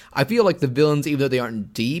 Like, I feel like the villains, even though they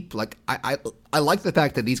aren't deep, like I like the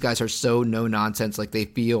fact that these guys are so no nonsense. Like they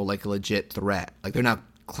feel like a legit threat. Like they're not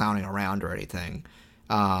clowning around or anything.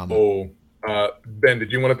 Ben,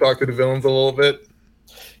 did you want to talk to the villains a little bit?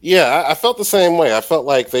 Yeah, I felt the same way. I felt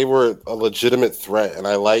like they were a legitimate threat, and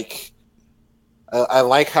I like I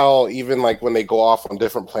like how even like when they go off on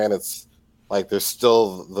different planets, like there's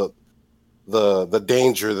still the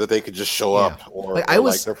danger that they could just show up, or,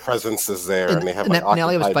 like their presence is there, and they have like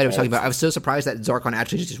occupied fight I was talking about. I was so surprised that Zarkon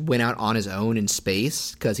actually just went out on his own in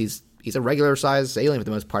space, because he's a regular sized alien for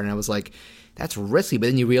the most part, and I was like, that's risky. But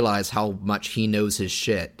then you realize how much he knows his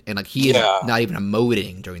shit, and like he is not even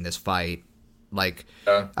emoting during this fight. Like,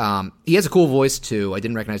 he has a cool voice too. I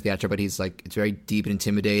didn't recognize the actor, but he's like, it's very deep and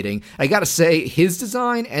intimidating. I gotta say, his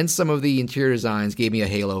design and some of the interior designs gave me a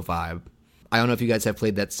Halo vibe. I don't know if you guys have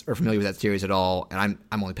played that or familiar with that series at all, and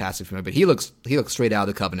I'm only passively familiar, but he looks straight out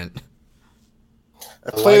of the Covenant.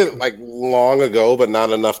 I played it like long ago, but not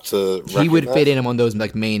enough to. He would fit in among those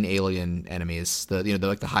like main alien enemies, the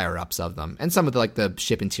like the higher ups of them, and some of the like the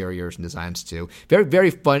ship interiors and designs too. Very very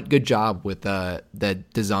fun, good job with the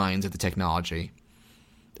designs of the technology.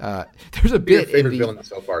 There's a bit. Your favorite villain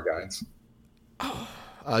so far, guys?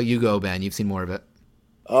 You go, Ben. You've seen more of it.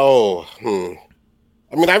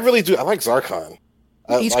 I mean, I really do. I like Zarkon.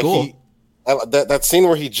 He's like cool. That scene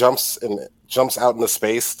where he jumps out into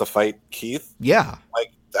space to fight Keith. Yeah,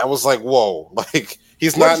 like that was like, whoa! Like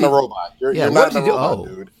he's not in a robot. You're not in a robot,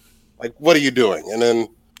 dude. Like, what are you doing? And then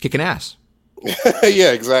kicking ass.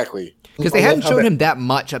 Yeah, exactly. Because they hadn't shown him that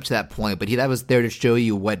much up to that point, but that was there to show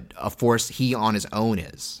you what a force he on his own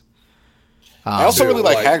is. I also really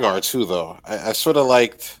like Hagar too, though. I sort of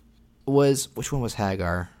liked. Which one was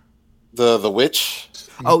Hagar? The witch.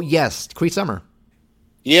 Oh yes, Cree Summer.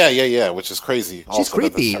 Yeah, which is crazy. She's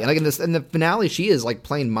creepy, and like in the finale, she is like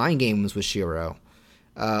playing mind games with Shiro.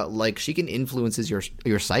 Like she can influence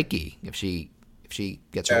your psyche if she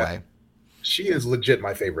gets her way. She is legit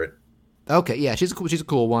my favorite. Okay, yeah, she's a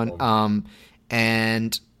cool one.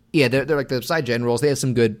 And yeah, they're like the side generals. They have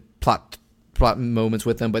some good plot moments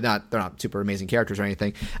with them, but they're not super amazing characters or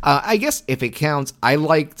anything. I guess if it counts, I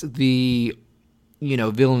liked the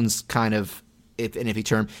villains kind of. If you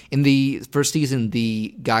term in the first season,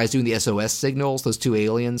 the guys doing the SOS signals, those two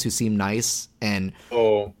aliens who seem nice, and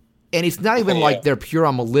it's not even like they're pure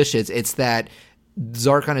on malicious. It's that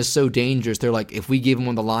Zarkon is so dangerous. They're like, if we give him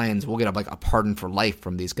one of the lions, we'll get a pardon for life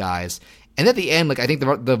from these guys. And at the end, like I think the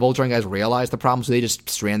Voltron guys realize the problem, so they just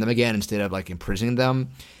strand them again instead of like imprisoning them.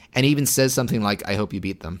 And he even says something like, "I hope you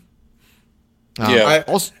beat them."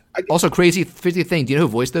 Also, crazy thing. Do you know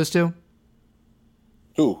who voiced those two?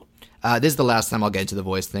 Who? This is the last time I'll get into the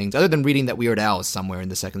voice things, other than reading that Weird Al is somewhere in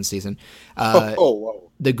the second season. Whoa.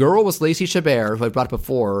 The girl was Lacey Chabert, who I brought up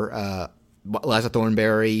before. Liza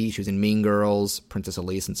Thornberry, she was in Mean Girls, Princess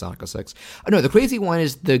Elise, and Sonic 06. Oh, no, the crazy one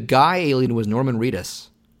is the guy alien was Norman Reedus.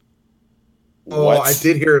 What? I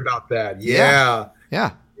did hear about that. Yeah.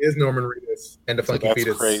 It is Norman Reedus and the Funky Fetus.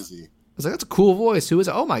 That's crazy. I was like, that's a cool voice. Who is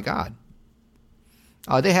it? Oh, my God.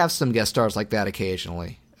 They have some guest stars like that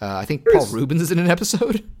occasionally. I think Paul Rubens is in an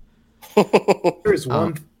episode. There's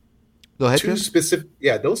one. Go ahead.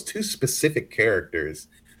 Those two specific characters.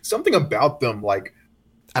 Something about them, like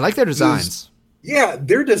I like their designs.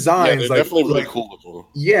 Their designs. They're definitely really cool looking.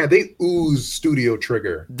 Yeah, they ooze Studio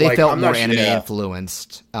Trigger. They felt more anime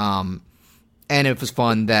influenced. And it was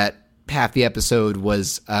fun that half the episode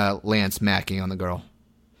was Lance macking on the girl.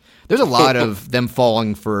 There's a lot of them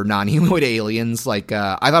falling for non-humanoid aliens. Like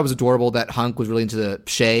I thought it was adorable that Hunk was really into the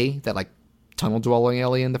Shay, that like tunnel dwelling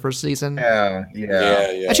alien the first season. Yeah.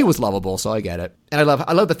 And she was lovable, so I get it. And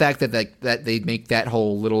I love the fact that they make that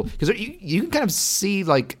whole little, because you can kind of see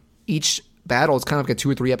like each battle is kind of like a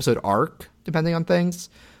 2 or 3 episode arc depending on things.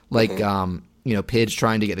 Like Pidge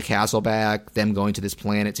trying to get the castle back, them going to this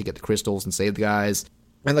planet to get the crystals and save the guys,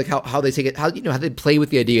 and like how they take it, how they play with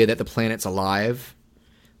the idea that the planet's alive.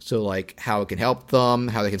 So like how it can help them,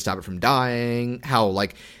 how they can stop it from dying, how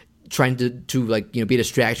like trying to like be a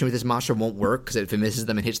distraction with this monster won't work because if it misses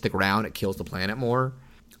them and hits the ground, it kills the planet more.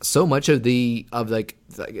 So much of they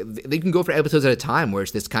can go for episodes at a time where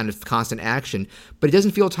it's this kind of constant action, but it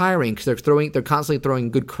doesn't feel tiring because they're constantly throwing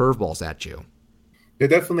good curveballs at you. They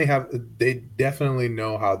definitely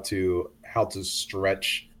know how to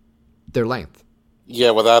stretch their length. Yeah,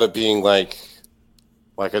 without it being like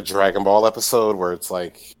a Dragon Ball episode where it's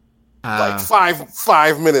like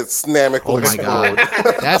 5 minutes Namek. Oh my God,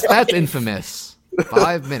 that's infamous.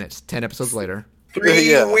 5 minutes, 10 episodes later.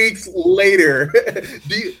 3 weeks later.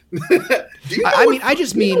 do you I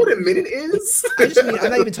just mean what a minute is? I'm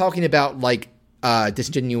not even talking about like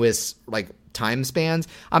disingenuous like time spans.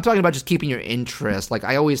 I'm talking about just keeping your interest. Like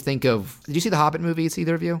I always think of. Did you see the Hobbit movies?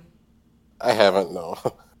 Either of you? I haven't. No.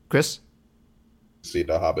 Chris? See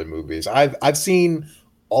the Hobbit movies. I've seen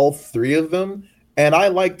all 3 of them, and I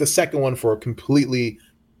like the second one for a completely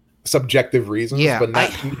subjective reasons, but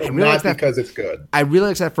not, not because it's good. I really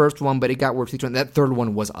liked that first one, but it got worse each one. That third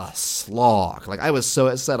one was a slog. Like, I was so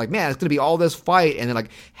upset. Like, man, it's going to be all this fight, and then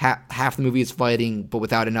like half the movie is fighting, but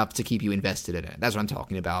without enough to keep you invested in it. That's what I'm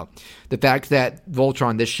talking about. The fact that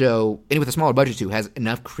Voltron, this show, and with a smaller budget too, has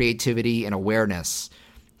enough creativity and awareness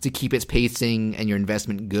to keep its pacing and your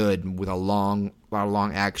investment good with a lot of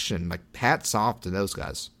long action. Like, hats off to those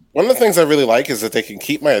guys. One of the things I really like is that they can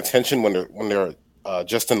keep my attention when they're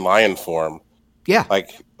just in lion form. Yeah. Like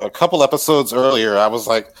a couple episodes earlier, I was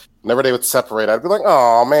like, whenever they would separate, I'd be like,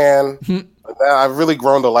 oh man. I've really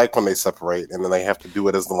grown to like when they separate and then they have to do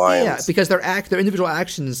it as the lions. Yeah, because their individual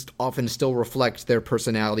actions often still reflect their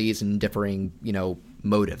personalities and differing,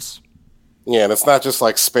 motives. Yeah, and it's not just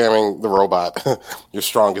like spamming the robot, your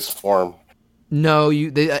strongest form. No,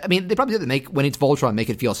 they probably did when it's Voltron, make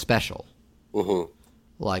it feel special. Mm-hmm.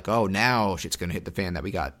 Like, oh, now shit's going to hit the fan that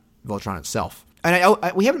we got Voltron itself. And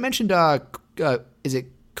we haven't mentioned, is it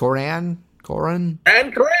Koran? Koran.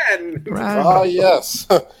 Oh, yes.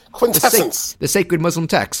 Quintessence. The sacred Muslim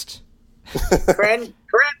text. Koran,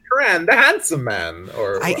 the handsome man.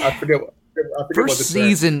 Or I forget first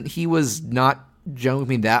season, he was not gelling with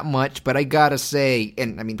me that much, but I gotta say,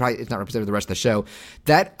 and I mean, probably it's not representative of the rest of the show,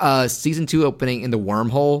 that season 2 opening in the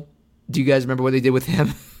wormhole, do you guys remember what they did with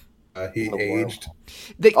him? He aged.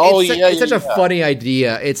 It's such a funny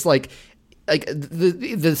idea. It's like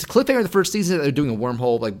the cliffhanger of the first season, they're doing a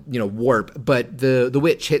wormhole, warp, but the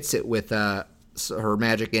witch hits it with her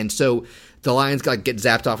magic, and so the lions get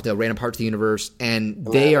zapped off to random parts of the universe, and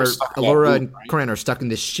Allura and Koran are stuck in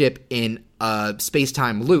this ship in a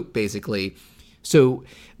space-time loop, basically. So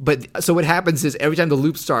what happens is every time the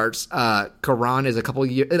loop starts, Koran is a couple of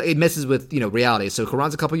years. It messes with reality. So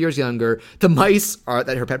Koran's a couple of years younger. The mice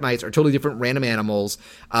her pet mice are totally different, random animals.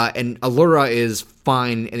 And Allura is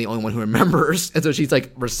fine and the only one who remembers. And so she's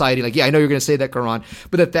like reciting, like, yeah, I know you're going to say that, Koran.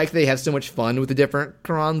 But the fact that they have so much fun with the different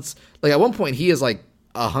Korans, like at one point he is like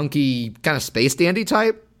a hunky kind of space dandy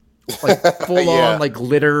type. Like full on like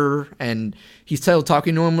glitter, and he's still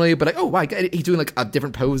talking normally, but like, oh my god, he's doing like a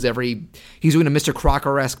different pose he's doing a Mr.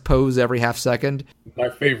 Crocker-esque pose every half second. My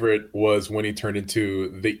favorite was when he turned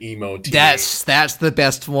into the emo teen. That's the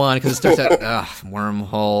best one, because it starts at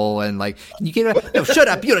wormhole, and like, you can't, no, shut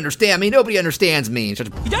up, you don't understand me, nobody understands me. You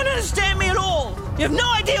don't understand me at all. You have no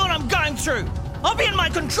idea what I'm going through. I'll be in my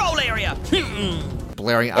control area.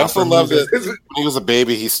 Blaring I also love that when he was a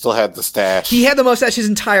baby, he still had the stash. He had the mustache his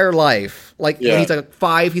entire life. Like, when he's like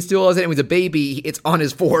 5, he still has it, and when he's a baby, it's on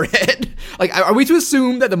his forehead. Like, are we to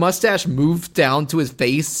assume that the mustache moved down to his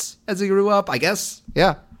face as he grew up? I guess.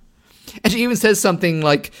 Yeah. And she even says something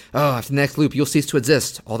like, oh, after the next loop, you'll cease to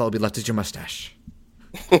exist. All that will be left is your mustache.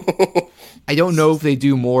 I don't know if they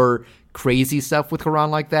do more crazy stuff with Koran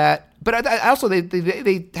like that. But I also,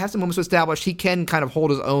 they have some moments to establish he can kind of hold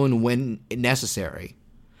his own when necessary.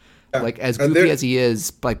 Like, as goofy as he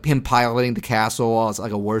is, like him piloting the castle as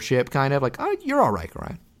like a warship, kind of like, oh, you're all right,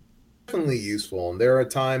 Koran. Definitely useful. And there are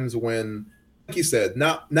times when, like you said,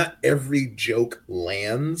 not every joke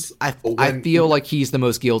lands. I feel like he's the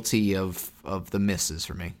most guilty of the misses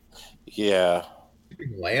for me. Yeah.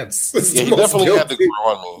 Lance. Yeah, he definitely had to grow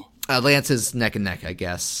on me. Lance is neck and neck, I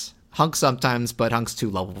guess. Hunk sometimes, but Hunk's too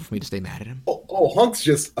lovable for me to stay mad at him. Oh, Hunk's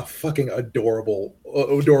just a fucking adorable,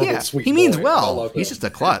 sweet he means boy. well. He's just a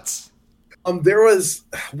klutz. There was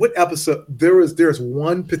what episode? There's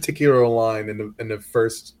one particular line in the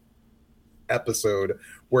first episode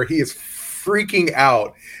where he is freaking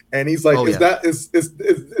out, and he's like, "Is this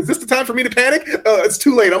the time for me to panic? It's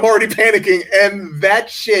too late. I'm already panicking." And that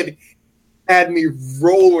shit had me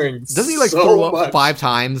rolling. Doesn't he throw up 5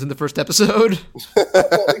 times in the first episode? He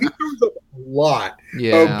throws up a lot.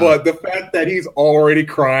 Yeah. But the fact that he's already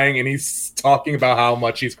crying and he's talking about how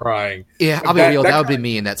much he's crying. Yeah, I'll be real. That would be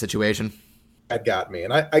me in that situation. That got me.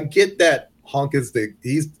 And I get that Hunk is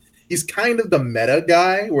he's kind of the meta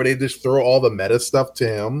guy where they just throw all the meta stuff to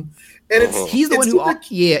him. And he's the one who,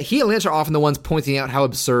 he and Lance are often the ones pointing out how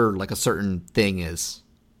absurd like a certain thing is.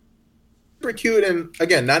 Super cute, and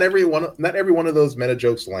again, not every one of those meta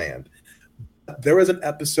jokes land. There was an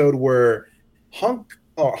episode where Hunk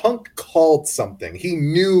called something. He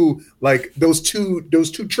knew like those two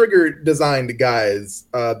trigger designed guys,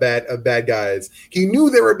 bad guys. He knew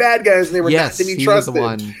they were bad guys and they were not to be trusted. Was the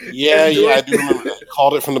one. Yeah, I do remember that. He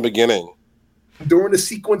called it from the beginning. During the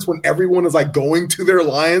sequence when everyone is like going to their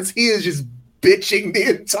lions, he is just bitching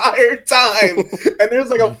the entire time. And there's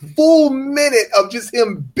like a full minute of just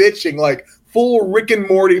him bitching, like full Rick and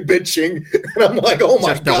Morty bitching. And I'm like, oh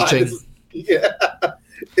my god.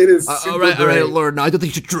 It is super all right, Lord. No, I don't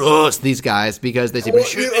think you should trust these guys because they seem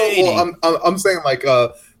shady. I'm saying like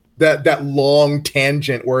that long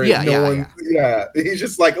tangent where he's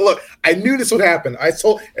just like, look, I knew this would happen. I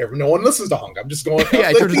told no one listens to Hunk. I'm just going.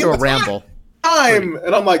 I turned into a ramble.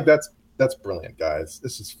 And I'm like, that's brilliant, guys.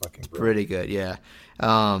 This is fucking brilliant. Pretty good, yeah.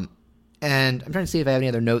 And I'm trying to see if I have any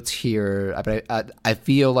other notes here. But I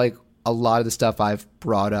feel like a lot of the stuff I've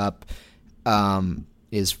brought up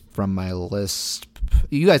is from my list.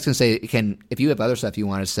 You guys can say, if you have other stuff you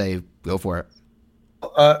want to say, go for it.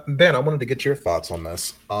 Ben, I wanted to get your thoughts on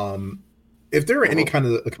this. If there are any kind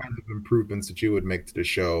of improvements that you would make to the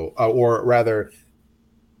show, or rather,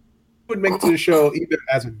 would make to the show either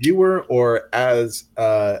as a viewer or as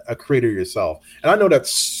a creator yourself. And I know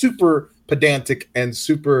that's super pedantic and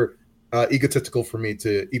super egotistical for me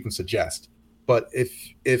to even suggest. But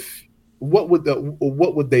if what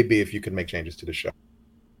would they be if you could make changes to the show?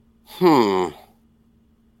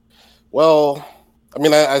 Well, I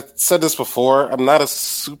mean, I said this before. I'm not a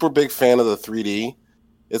super big fan of the 3D.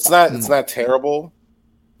 It's not terrible,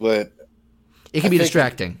 but it can be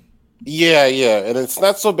distracting. Yeah, and it's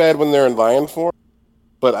not so bad when they're in lion form.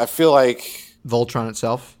 But I feel like Voltron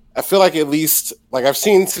itself. I feel like at least like I've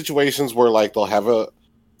seen situations where like they'll have a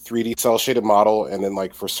 3D cell shaded model, and then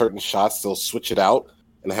like for certain shots they'll switch it out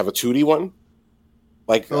and have a 2D one.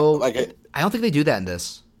 I don't think they do that in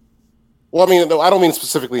this. Well, I mean, no, I don't mean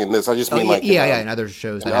specifically in this. I just mean in other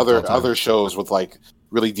shows, in other shows with like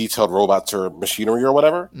really detailed robots or machinery or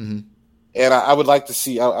whatever. Mm-hmm. And I would like to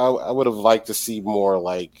see. I would have liked to see more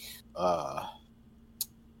like.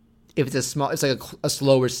 If it's it's like a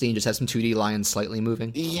slower scene, just has some 2D lions slightly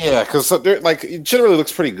moving. Yeah, because like it generally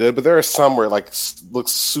looks pretty good, but there are some where like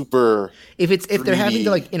looks super. If they're having to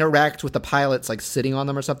like interact with the pilots, like sitting on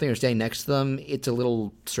them or something, or standing next to them, it's a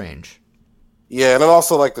little strange. Yeah, and then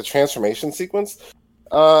also like the transformation sequence,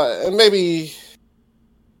 and maybe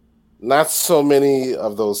not so many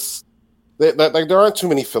of those. Like there aren't too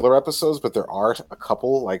many filler episodes, but there are a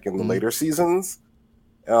couple like in the later seasons,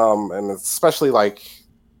 and especially like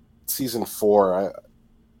season 4.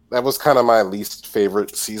 That was kind of my least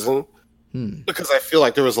favorite season because I feel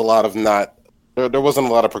like there was a lot of there wasn't a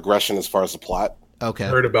lot of progression as far as the plot. Okay, I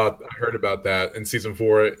heard about that in season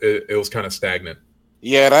 4. It was kind of stagnant.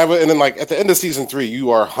 Yeah, and then like at the end of season 3, you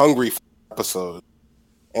are hungry for episodes,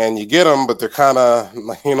 and you get them, but they're kind of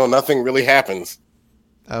nothing really happens.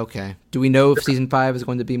 Okay. Do we know if season 5 is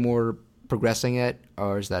going to be more progressing yet,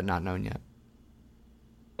 or is that not known yet?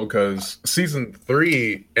 Because season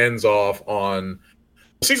 3 ends off on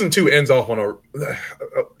season 2 ends off on a.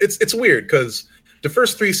 It's weird because the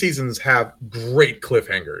first 3 seasons have great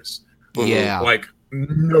cliffhangers. Yeah, like.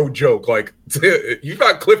 No joke. Like, you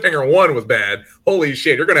thought Cliffhanger 1 was bad. Holy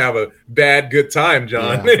shit, you're going to have a good time,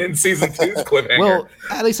 John, in season 2's Cliffhanger. Well,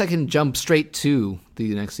 at least I can jump straight to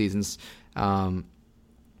the next seasons. But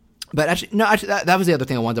actually, that was the other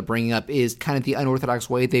thing I wanted to bring up is kind of the unorthodox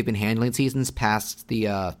way they've been handling seasons past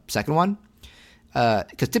the second one.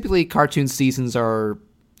 Because typically cartoon seasons are,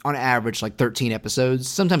 on average, like 13 episodes,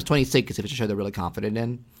 sometimes 26 if it's a show they're really confident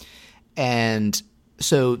in. And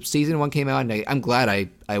so season 1 came out, and I'm glad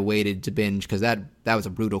I waited to binge because that was a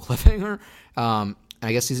brutal cliffhanger. I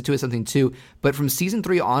guess season 2 is something too. But from season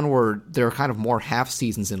 3 onward, there are kind of more half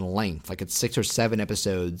seasons in length. Like it's 6 or 7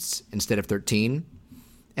 episodes instead of 13.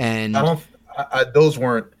 And those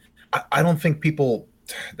weren't. I don't think people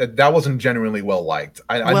that wasn't genuinely well liked.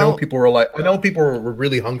 I know people were like. I know people were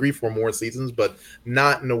really hungry for more seasons, but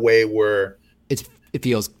not in a way where it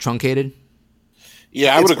feels truncated.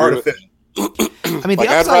 Yeah, I would agree with it. I mean, the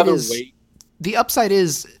upside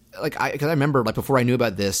is like because I remember like before I knew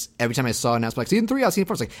about this, every time I saw an announcement like season 3 out, season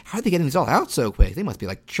 4, it's like how are they getting these all out so quick? They must be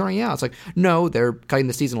like churning out. It's like no, they're cutting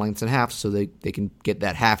the season lengths in half so they can get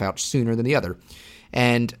that half out sooner than the other.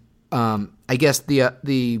 And I guess but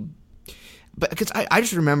because I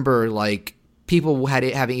just remember like people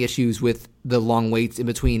having issues with the long waits in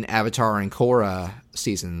between Avatar and Korra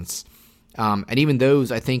seasons, and even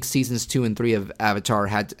those I think seasons 2 and 3 of Avatar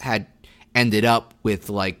had ended up with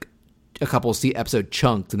like a couple episode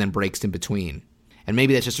chunks and then breaks in between. And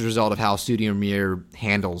maybe that's just a result of how Studio Mir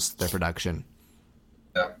handles their production.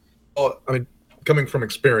 Yeah. Well, I mean, coming from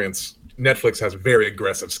experience, Netflix has very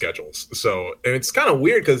aggressive schedules. So, and it's kind of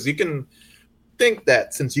weird because you can think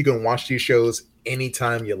that since you can watch these shows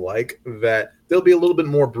anytime you like, that there'll be a little bit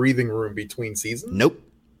more breathing room between seasons. Nope.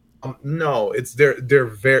 No, it's they're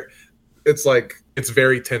very. It's like it's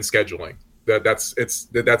very tense scheduling. That's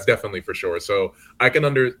definitely for sure. So I kind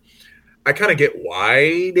of get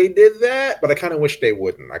why they did that, but I kind of wish they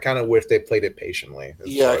wouldn't. I kind of wish they played it patiently.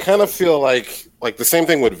 Yeah, I kind of feel like the same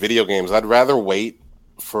thing with video games. I'd rather wait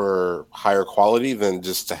for higher quality than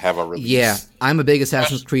just to have a release. Yeah, I'm a big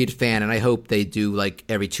Assassin's Creed fan, and I hope they do like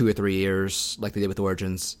every 2 or 3 years, like they did with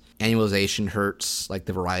Origins. Annualization hurts like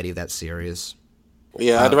the variety of that series.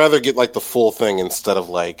 Yeah, I'd rather get like the full thing instead of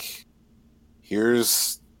like,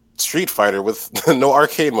 here's Street Fighter with no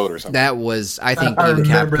arcade mode or something. That was, I think, even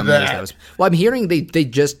Capcom that was. Well, I'm hearing they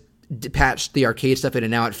just patched the arcade stuff in,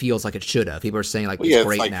 and now it feels like it should have. People are saying like it's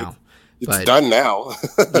great like, now. It's done now.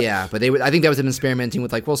 Yeah, but I think that was them experimenting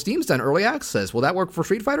with like, well, Steam's done early access. Will that work for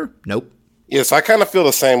Street Fighter? Nope. Yes, I kind of feel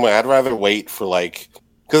the same way. I'd rather wait for like,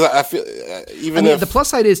 because I feel if the plus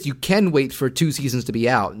side is you can wait for 2 seasons to be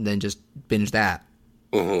out and then just binge that.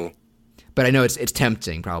 Mm-hmm. But I know it's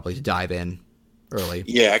tempting probably to dive in early.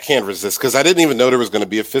 Yeah, I can't resist because I didn't even know there was going to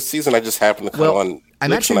be a 5th season. I just happened to come on.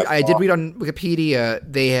 I did read on Wikipedia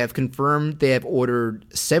they have confirmed they have ordered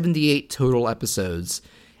 78 total episodes.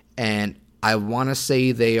 And I want to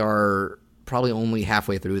say they are probably only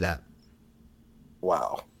halfway through that.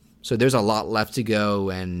 Wow. So there's a lot left to go,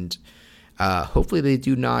 and hopefully they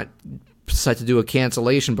do not decide to do a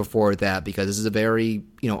cancellation before that, because this is a very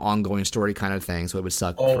ongoing story kind of thing, so it would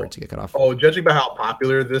suck for it to get cut off. Oh, judging by how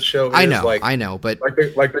popular this show is, I know, but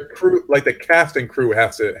the crew, like the cast and crew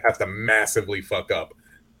has to massively fuck up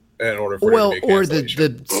in order for it to be a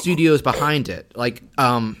cancellation. the studios behind it, like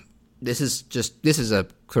This is a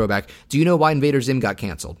throwback. Do you know why Invader Zim got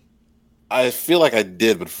canceled? I feel like I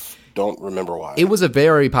did, but don't remember why. It was a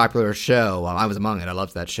very popular show. I was among it. I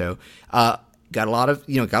loved that show. Got a lot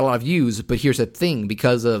of views, but here's the thing,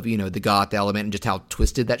 because of, the goth element and just how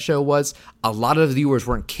twisted that show was, a lot of the viewers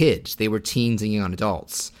weren't kids. They were teens and young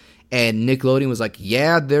adults. And Nickelodeon was like,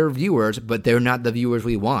 yeah, they're viewers, but they're not the viewers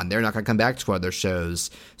we want. They're not going to come back to other shows.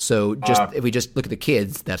 So if we just look at the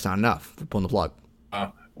kids, that's not enough. We're pulling the plug.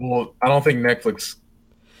 Well, I don't think Netflix.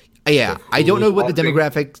 Yeah, I don't know what the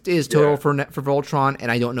demographic is total for Voltron, and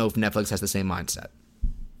I don't know if Netflix has the same mindset.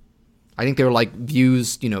 I think they're like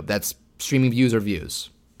views, that's streaming views or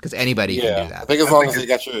views, because anybody can do that. I think as long as you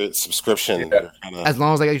got your subscription. As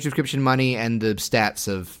long as they got your subscription money and the stats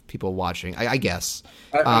of people watching, I guess.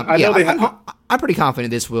 I'm pretty confident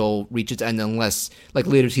this will reach its end unless like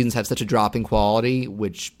later seasons have such a drop in quality,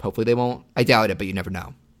 which hopefully they won't. I doubt it, but you never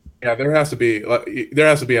know. Yeah, there has to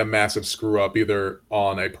be a massive screw up either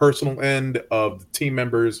on a personal end of the team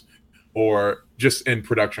members or just in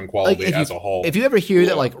production quality as a whole. If you ever hear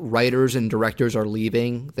that like writers and directors are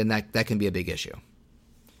leaving, then that can be a big issue.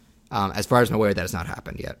 As far as I'm aware, that has not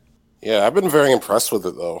happened yet. Yeah, I've been very impressed with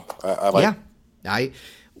it though.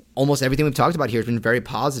 Almost everything we've talked about here has been very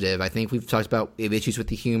positive. I think we've talked about issues with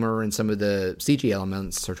the humor and some of the CG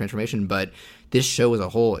elements or transformation, but this show as a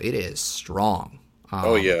whole, it is strong.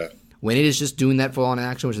 When it is just doing that full-on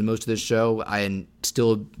action, which is most of this show, and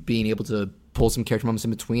still being able to pull some character moments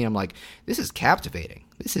in between, I'm like, this is captivating.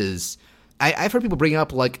 This is... I've heard people bring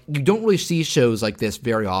up, like, you don't really see shows like this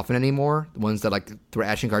very often anymore, the ones that, like, throw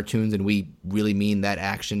action cartoons, and we really mean that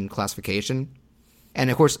action classification. And,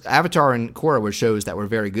 of course, Avatar and Korra were shows that were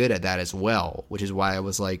very good at that as well, which is why I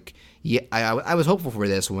was like, yeah, I was hopeful for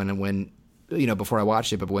this when before I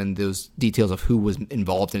watched it, but when those details of who was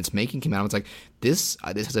involved in its making came out, I was like, this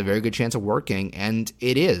has a very good chance of working, and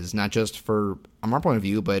it is, not just from our point of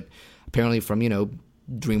view, but apparently from,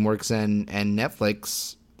 DreamWorks and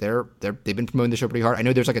Netflix, they've been promoting the show pretty hard. I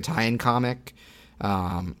know there's like a tie-in comic,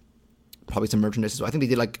 probably some merchandise. So I think they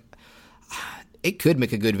did like, it could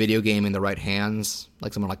make a good video game in the right hands,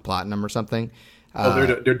 like someone like Platinum or something.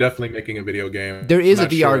 They're definitely making a video game. There is a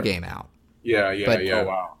VR game out. Yeah. Oh,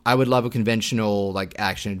 wow. I would love a conventional like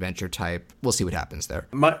action adventure type. We'll see what happens there.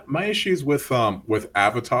 My issues with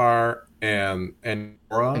Avatar and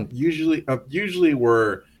Korra usually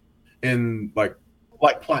were in plot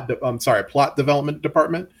development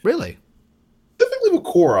department. Really? Specifically with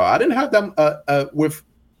Korra, I didn't have them.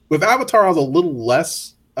 With Avatar, I was a little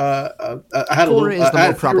less. Korra is the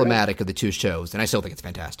more problematic of the two shows, and I still think it's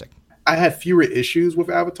fantastic. I had fewer issues with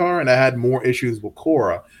Avatar, and I had more issues with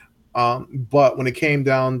Korra. But when it came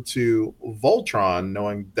down to Voltron,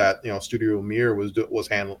 knowing that Studio Mir was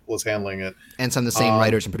handling it, and some of the same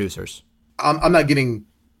writers and producers, I'm not getting.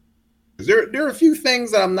 There are a few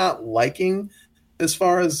things that I'm not liking as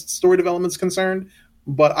far as story development is concerned,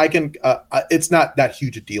 but I can. It's not that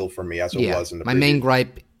huge a deal for me as it was in the. My main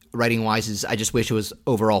gripe, writing wise, is I just wish it was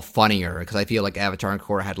overall funnier, because I feel like Avatar and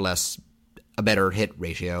Korra had a better hit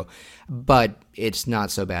ratio, but it's not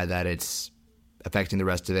so bad that it's affecting the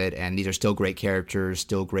rest of it, and these are still great characters,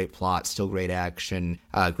 still great plots, still great action,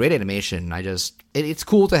 great animation. It's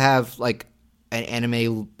cool to have like an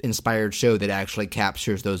anime inspired show that actually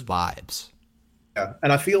captures those vibes. Yeah,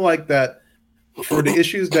 and I feel like that for the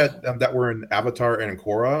issues that were in Avatar and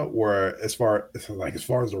Korra, where as far as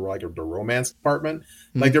the romance department,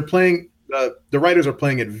 like they're playing the writers are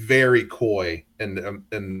playing it very coy and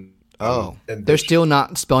they're still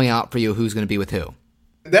not spelling out for you who's going to be with who.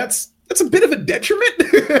 That's a bit of a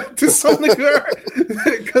detriment to some degree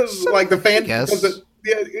because like the fandoms.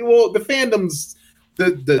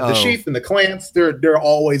 The Sheath and the clans, they're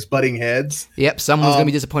always butting heads. Yep, someone's gonna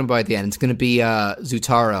be disappointed by the end. It's gonna be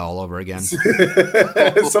Zutara all over again.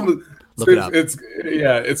 Look it up.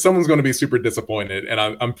 Someone's gonna be super disappointed, and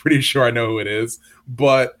I'm pretty sure I know who it is.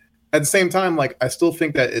 But at the same time, like I still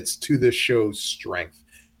think that it's to this show's strength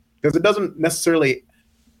because it doesn't necessarily.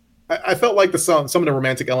 I felt like some of the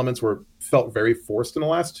romantic elements felt very forced in the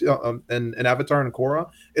last in Avatar and Korra.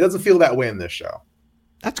 It doesn't feel that way in this show.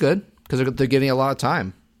 That's good. Because they're giving a lot of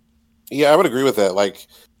time. Yeah, I would agree with that. Like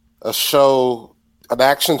an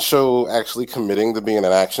action show actually committing to being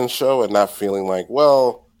an action show and not feeling like,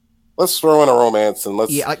 well, let's throw in a romance and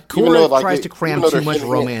let's... Yeah, like Korra tries to cram too much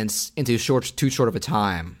romance into too short of a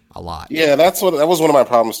time a lot. Yeah, that was one of my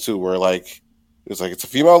problems too, where like, it's a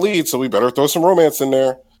female lead, so we better throw some romance in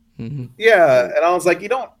there. Mm-hmm. Yeah, and I was like, you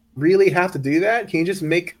don't really have to do that. Can you just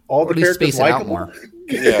make all the characters likable?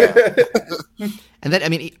 Yeah. And then, I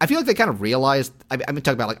mean, I feel like they kind of realized, I've been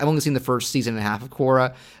talking about, like, I've only seen the first season and a half of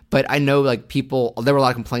Korra, but I know, like, there were a lot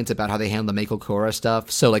of complaints about how they handle the Mako Korra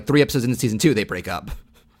stuff. So, like, 3 episodes into season 2, they break up.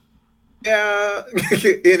 Yeah.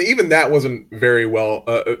 And even that wasn't very well,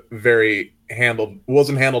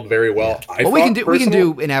 wasn't handled very well. Yeah. We can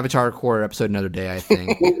do an Avatar Korra episode another day, I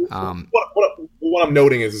think. What I'm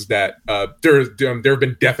noting is that there have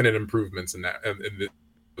been definite improvements in that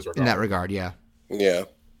in that regard, yeah. Yeah.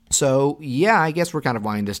 So, yeah, I guess we're kind of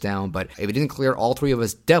winding this down, but if it isn't clear, all 3 of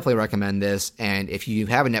us definitely recommend this, and if you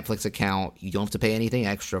have a Netflix account, you don't have to pay anything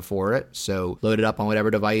extra for it, so load it up on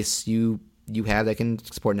whatever device you have that can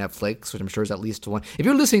support Netflix, which I'm sure is at least one. If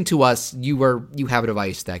you're listening to us, you have a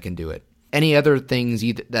device that can do it. Any other things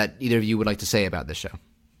that either of you would like to say about this show?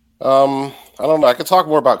 I don't know. I could talk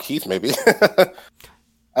more about Keith, maybe.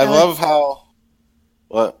 I love how...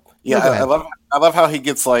 What? Yeah, I love how he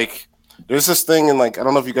gets, like... There's this thing in, like, I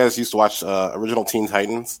don't know if you guys used to watch original Teen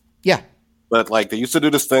Titans. Yeah. But, like, they used to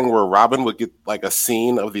do this thing where Robin would get, like, a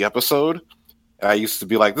scene of the episode. And I used to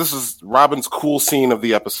be like, this is Robin's cool scene of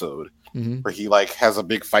the episode. Mm-hmm. Where he, like, has a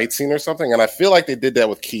big fight scene or something. And I feel like they did that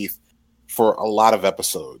with Keith for a lot of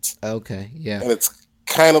episodes. Okay, yeah. And it's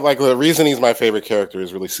kind of like, the reason he's my favorite character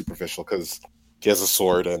is really superficial because he has a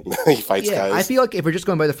sword and he fights guys. I feel like if we're just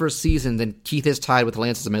going by the first season, then Keith is tied with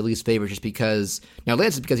Lance as my least favorite just because... Now,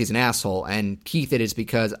 Lance is because he's an asshole, and Keith it is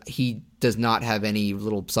because he does not have any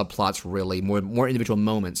little subplots, really, more individual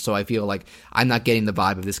moments. So I feel like I'm not getting the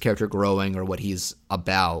vibe of this character growing or what he's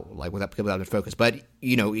about, like, without the focus. But,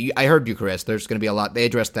 you know, I heard you, Chris. There's going to be a lot... They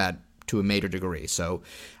addressed that to a major degree. So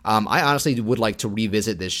I honestly would like to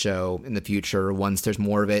revisit this show in the future once there's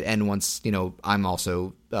more of it, and once, you know, I'm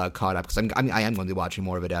also caught up, because I am going to be watching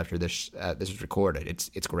more of it after this is recorded.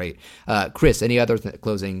 It's great. Chris, any other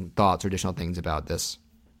closing thoughts or additional things about this?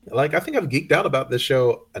 Like, I think I've geeked out about this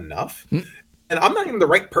show enough, and I'm not even the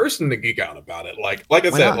right person to geek out about it. Like I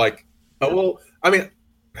said, like, well, I mean,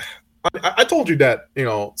 I told you that, you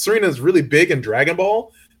know, Serena's really big in Dragon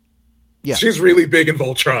Ball. Yeah, she's really big in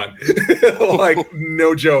Voltron. Like,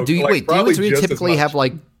 no joke. Do you like, typically have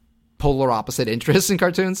like polar opposite interests in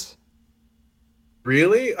cartoons?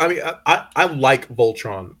 Really? I mean, I like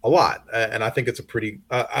Voltron a lot, and I think it's a pretty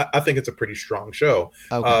strong show.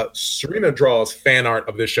 Okay. Serena draws fan art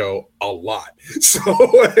of this show a lot, so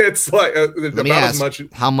it's like let me ask,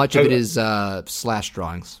 how much of it is slash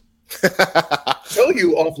drawings? Tell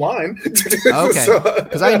you offline. Okay,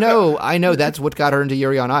 because I know that's what got her into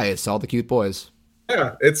Yuri on Ice, all the cute boys.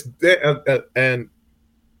 Yeah, it's and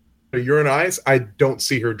Yuri on Ice. I don't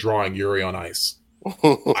see her drawing Yuri on Ice.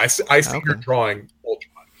 I see her drawing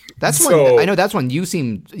Ultron. That's one. I know that's one. You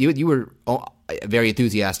were very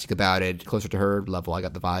enthusiastic about it, closer to her level. I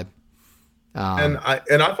got the vibe. And I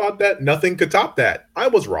thought that nothing could top that. I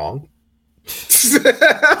was wrong.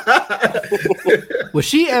 Was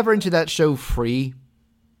she ever into that show Free?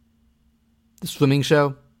 The swimming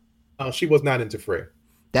show? She was not into Free.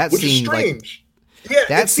 That which seemed is strange. Like, yeah,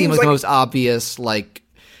 that seemed like the most obvious. Like,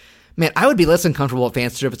 man, I would be less uncomfortable with fan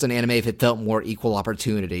service in anime if it felt more equal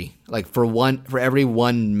opportunity. Like, for every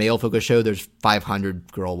one male focused show, there's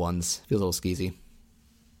 500 girl ones. Feels a little skeezy.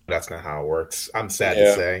 That's not how it works. I'm sad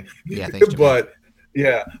to say. Yeah, thanks,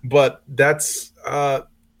 but that's.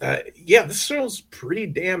 This show's pretty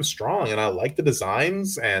damn strong, and I like the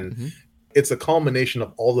designs, and it's a culmination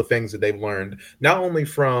of all the things that they've learned, not only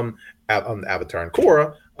from Avatar and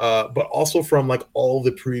Korra, but also from like all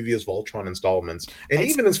the previous Voltron installments, and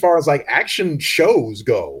even as far as like action shows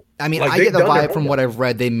go. I mean, like, I get the vibe from what I've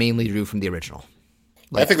read, they mainly drew from the original.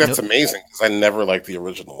 Like, I think that's amazing because I never liked the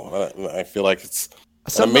original. I feel like it's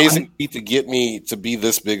an amazing feat to get me to be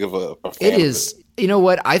this big of a fan. It is. You know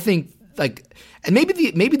what? I think like, and maybe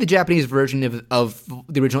the Japanese version of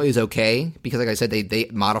the original is okay because, like I said, they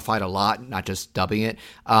modified a lot, not just dubbing it.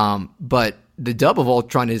 But the dub of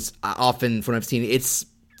Ultron is often, from what I've seen, it's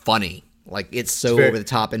funny. Like, it's so over the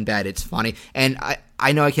top and bad, it's funny. And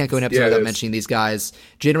I know I can't go an episode without mentioning these guys.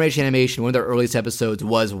 Generation Animation, one of their earliest episodes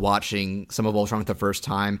was watching some of Ultron for the first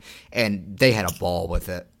time, and they had a ball with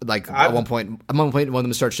it. Like, at one point, one of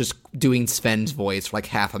them starts just doing Sven's voice for like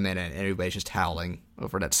half a minute, and everybody's just howling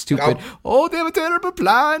over that stupid, oh, they have a terrible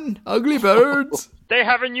plan, ugly birds. They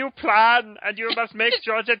have a new plan, and you must make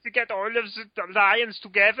sure that you get all of the lions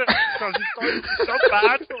together, because it's going to be so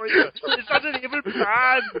bad for you. It's not an evil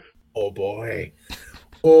plan. Oh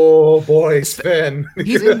boy, Sven.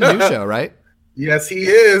 He's in the new show, right? Yes, he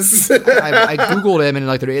is. I googled him, and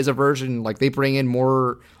like there is a version. Like they bring in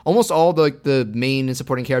more. Almost all the main and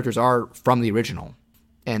supporting characters are from the original,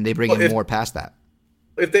 and they bring in more past that.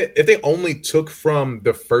 If they only took from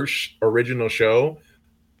the first original show,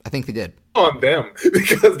 I think they did. On them,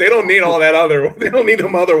 because they don't need all that other. They don't need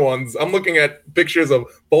them other ones. I'm looking at pictures of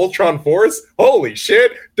Voltron Force. Holy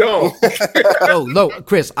shit! Don't. No,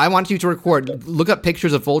 Chris. I want you to record. Look up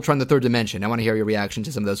pictures of Voltron: The Third Dimension. I want to hear your reaction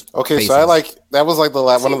to some of those. Okay, faces. so that was like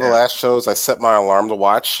one of the last shows I set my alarm to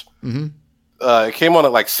watch. Mm-hmm. It came on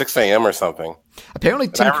at like 6 a.m. or something. Apparently,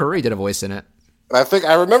 Tim Curry did a voice in it. I think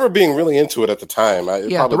I remember being really into it at the time.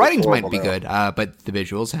 The writings might be good, but the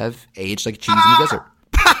visuals have aged like cheese in the desert.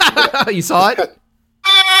 You saw it?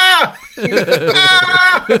 I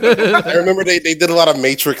remember they did a lot of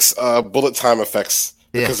Matrix bullet time effects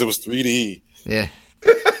because it was 3D. Yeah.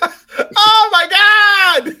 Oh my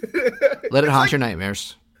god! Let it haunt your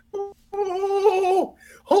nightmares.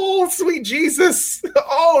 Oh, sweet Jesus!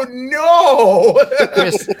 Oh no!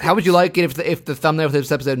 Chris, how would you like it if the thumbnail for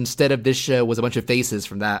this episode instead of this show was a bunch of faces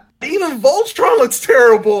from that? Even Voltron looks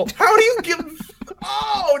terrible. How do you give?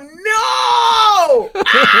 Oh no!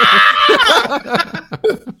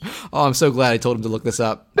 Oh, I'm so glad I told him to look this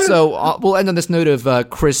up. So we'll end on this note of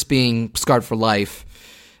Chris being scarred for life.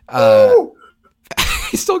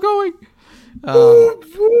 He's still going. Oh,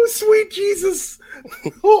 sweet Jesus!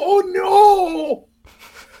 Oh no!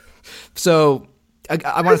 So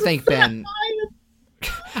I want to thank Ben.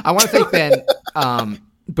 I want to thank Ben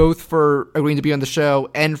both for agreeing to be on the show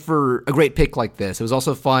and for a great pick like this. It was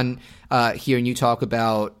also fun hearing you talk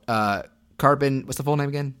about carbon. What's the full name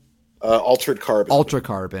again? Altered Carbon. Altered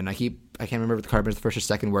Carbon. I can't remember if the carbon is the first or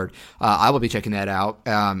second word. I will be checking that out.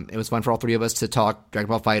 It was fun for all three of us to talk Dragon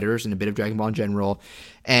Ball FighterZ and a bit of Dragon Ball in general.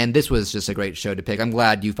 And this was just a great show to pick. I'm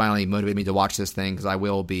glad you finally motivated me to watch this thing because I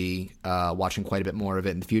will be watching quite a bit more of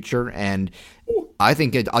it in the future. And I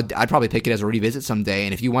think I'd probably pick it as a revisit someday.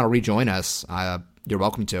 And if you want to rejoin us, you're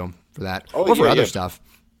welcome to for that or for other stuff.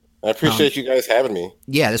 I appreciate you guys having me.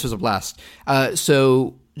 Yeah, this was a blast.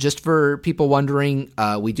 So just for people wondering,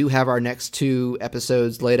 we do have our next 2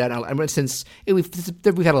 episodes laid out. Since we've had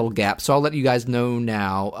a little gap, so I'll let you guys know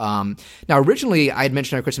now. Now, originally, I had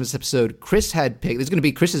mentioned our Christmas episode. Chris had picked. This is going to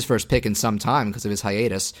be Chris's first pick in some time because of his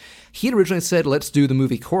hiatus. He had originally said, let's do the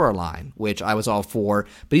movie Coraline, which I was all for.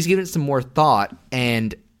 But he's given it some more thought,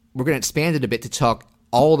 and we're going to expand it a bit to talk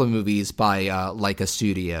all the movies by Laika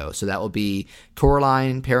Studio. So that will be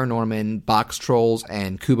Coraline, Paranorman, Box Trolls,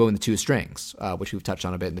 and Kubo and the Two Strings, which we've touched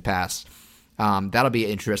on a bit in the past. That'll be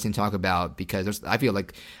interesting to talk about because I feel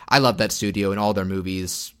like I love that studio and all their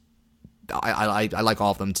movies. I like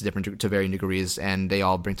all of them to varying degrees, and they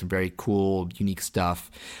all bring some very cool, unique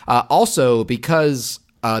stuff. Also, because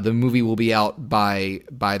the movie will be out by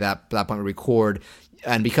that point we record,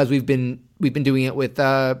 and because we've been doing it with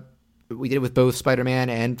we did it with both Spider-Man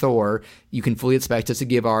and Thor, you can fully expect us to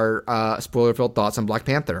give our spoiler-filled thoughts on Black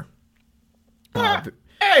Panther.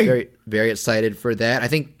 Very, very excited for that. I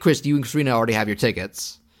think, Chris, you and Serena already have your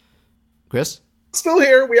tickets. Chris? Still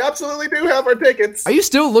here. We absolutely do have our tickets. Are you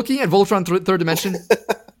still looking at Voltron Third Dimension?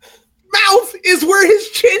 Mouth is where his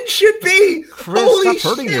chin should be. Chris, Holy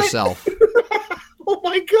stop hurting yourself. Oh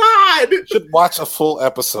my god. You should watch a full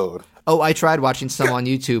episode. Oh, I tried watching some on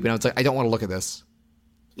YouTube, and I was like, I don't want to look at this.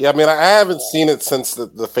 Yeah, I mean, I haven't seen it since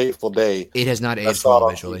the fateful day. It has not aged well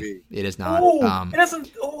visually. It is not. It doesn't.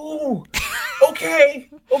 Oh, okay.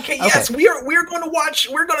 Okay, yes, we're going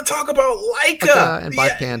to talk about Laika and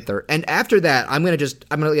Black Panther. And after that, I'm going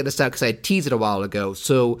to get this out because I teased it a while ago.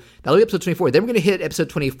 So that'll be episode 24. Then we're going to hit episode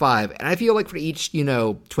 25. And I feel like for each,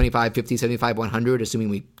 25, 50, 75, 100, assuming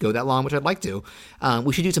we go that long, which I'd like to,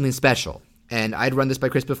 we should do something special. And I'd run this by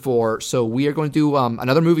Chris before. So we are going to do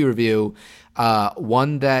another movie review,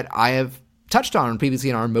 one that I have touched on previously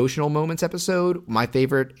in our Emotional Moments episode, my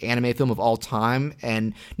favorite anime film of all time.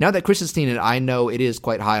 And now that Chris has seen it, I know it is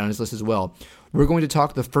quite high on his list as well. We're going to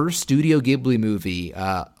talk the first Studio Ghibli movie,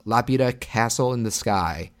 Laputa Castle in the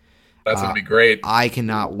Sky. That's going to be great. I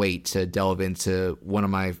cannot wait to delve into one of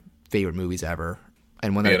my favorite movies ever,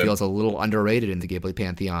 and one that feels a little underrated in the Ghibli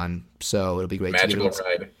pantheon. So it'll be great. It'll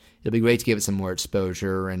be great to give it some more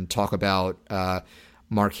exposure and talk about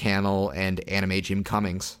Mark Hamill and anime Jim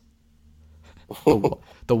Cummings.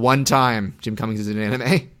 The one time Jim Cummings is in an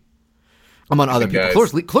anime. I'm on other people.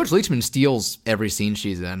 Cloris Leachman steals every scene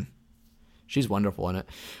she's in. She's wonderful in it.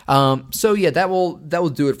 So yeah, that will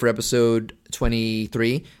do it for episode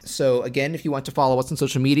 23. So again, if you want to follow us on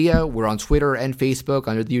social media, we're on Twitter and Facebook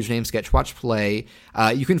under the username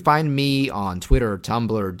SketchWatchPlay. You can find me on Twitter,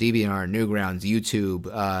 Tumblr, DeviantArt, Newgrounds,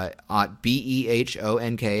 YouTube, at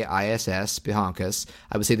BEHONKISS, Behonkus.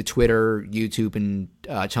 I would say the Twitter, YouTube, and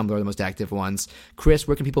Tumblr are the most active ones. Chris,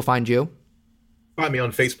 where can people find you? Find me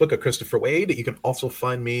on Facebook at Christopher Wade. You can also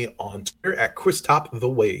find me on Twitter at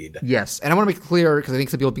ChrisTopTheWade. Yes, and I want to make it clear because I think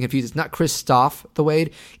some people will be confused. It's not Christoph the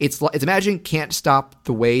Wade. It's imagine Can't Stop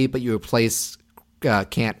the Wade, but you replace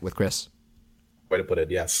Can't with Chris. Way to put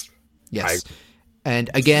it. Yes. And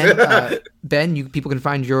again, Ben, people can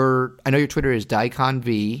find your. I know your Twitter is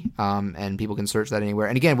DaikonV, and people can search that anywhere.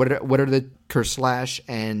 And again, what are the Kurslash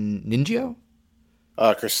and Ninja?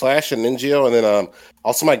 Kurslash and Ninja, and then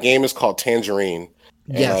also my game is called Tangerine.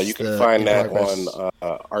 And, you can find that on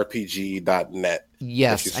rpg.net.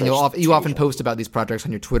 Yes, and you often post about these projects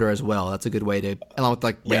on your Twitter as well. That's a good way to, along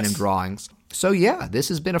with random drawings. So yeah, this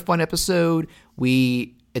has been a fun episode.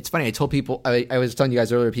 It's funny, I told people, I was telling you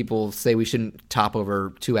guys earlier, people say we shouldn't top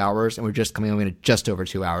over 2 hours, and we're just coming in at just over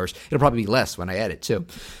 2 hours. It'll probably be less when I edit too.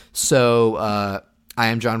 So I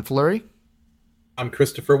am John Fleury. I'm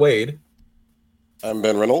Christopher Wade. I'm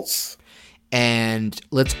Ben Reynolds. And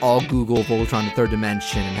let's all Google Voltron the Third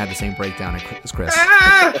Dimension and have the same breakdown as Chris.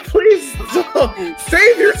 Please don't.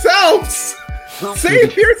 Save yourselves!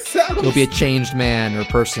 Save yourselves! You'll be a changed man or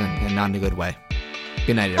person, and not in a good way.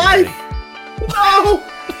 Good night, everybody. No!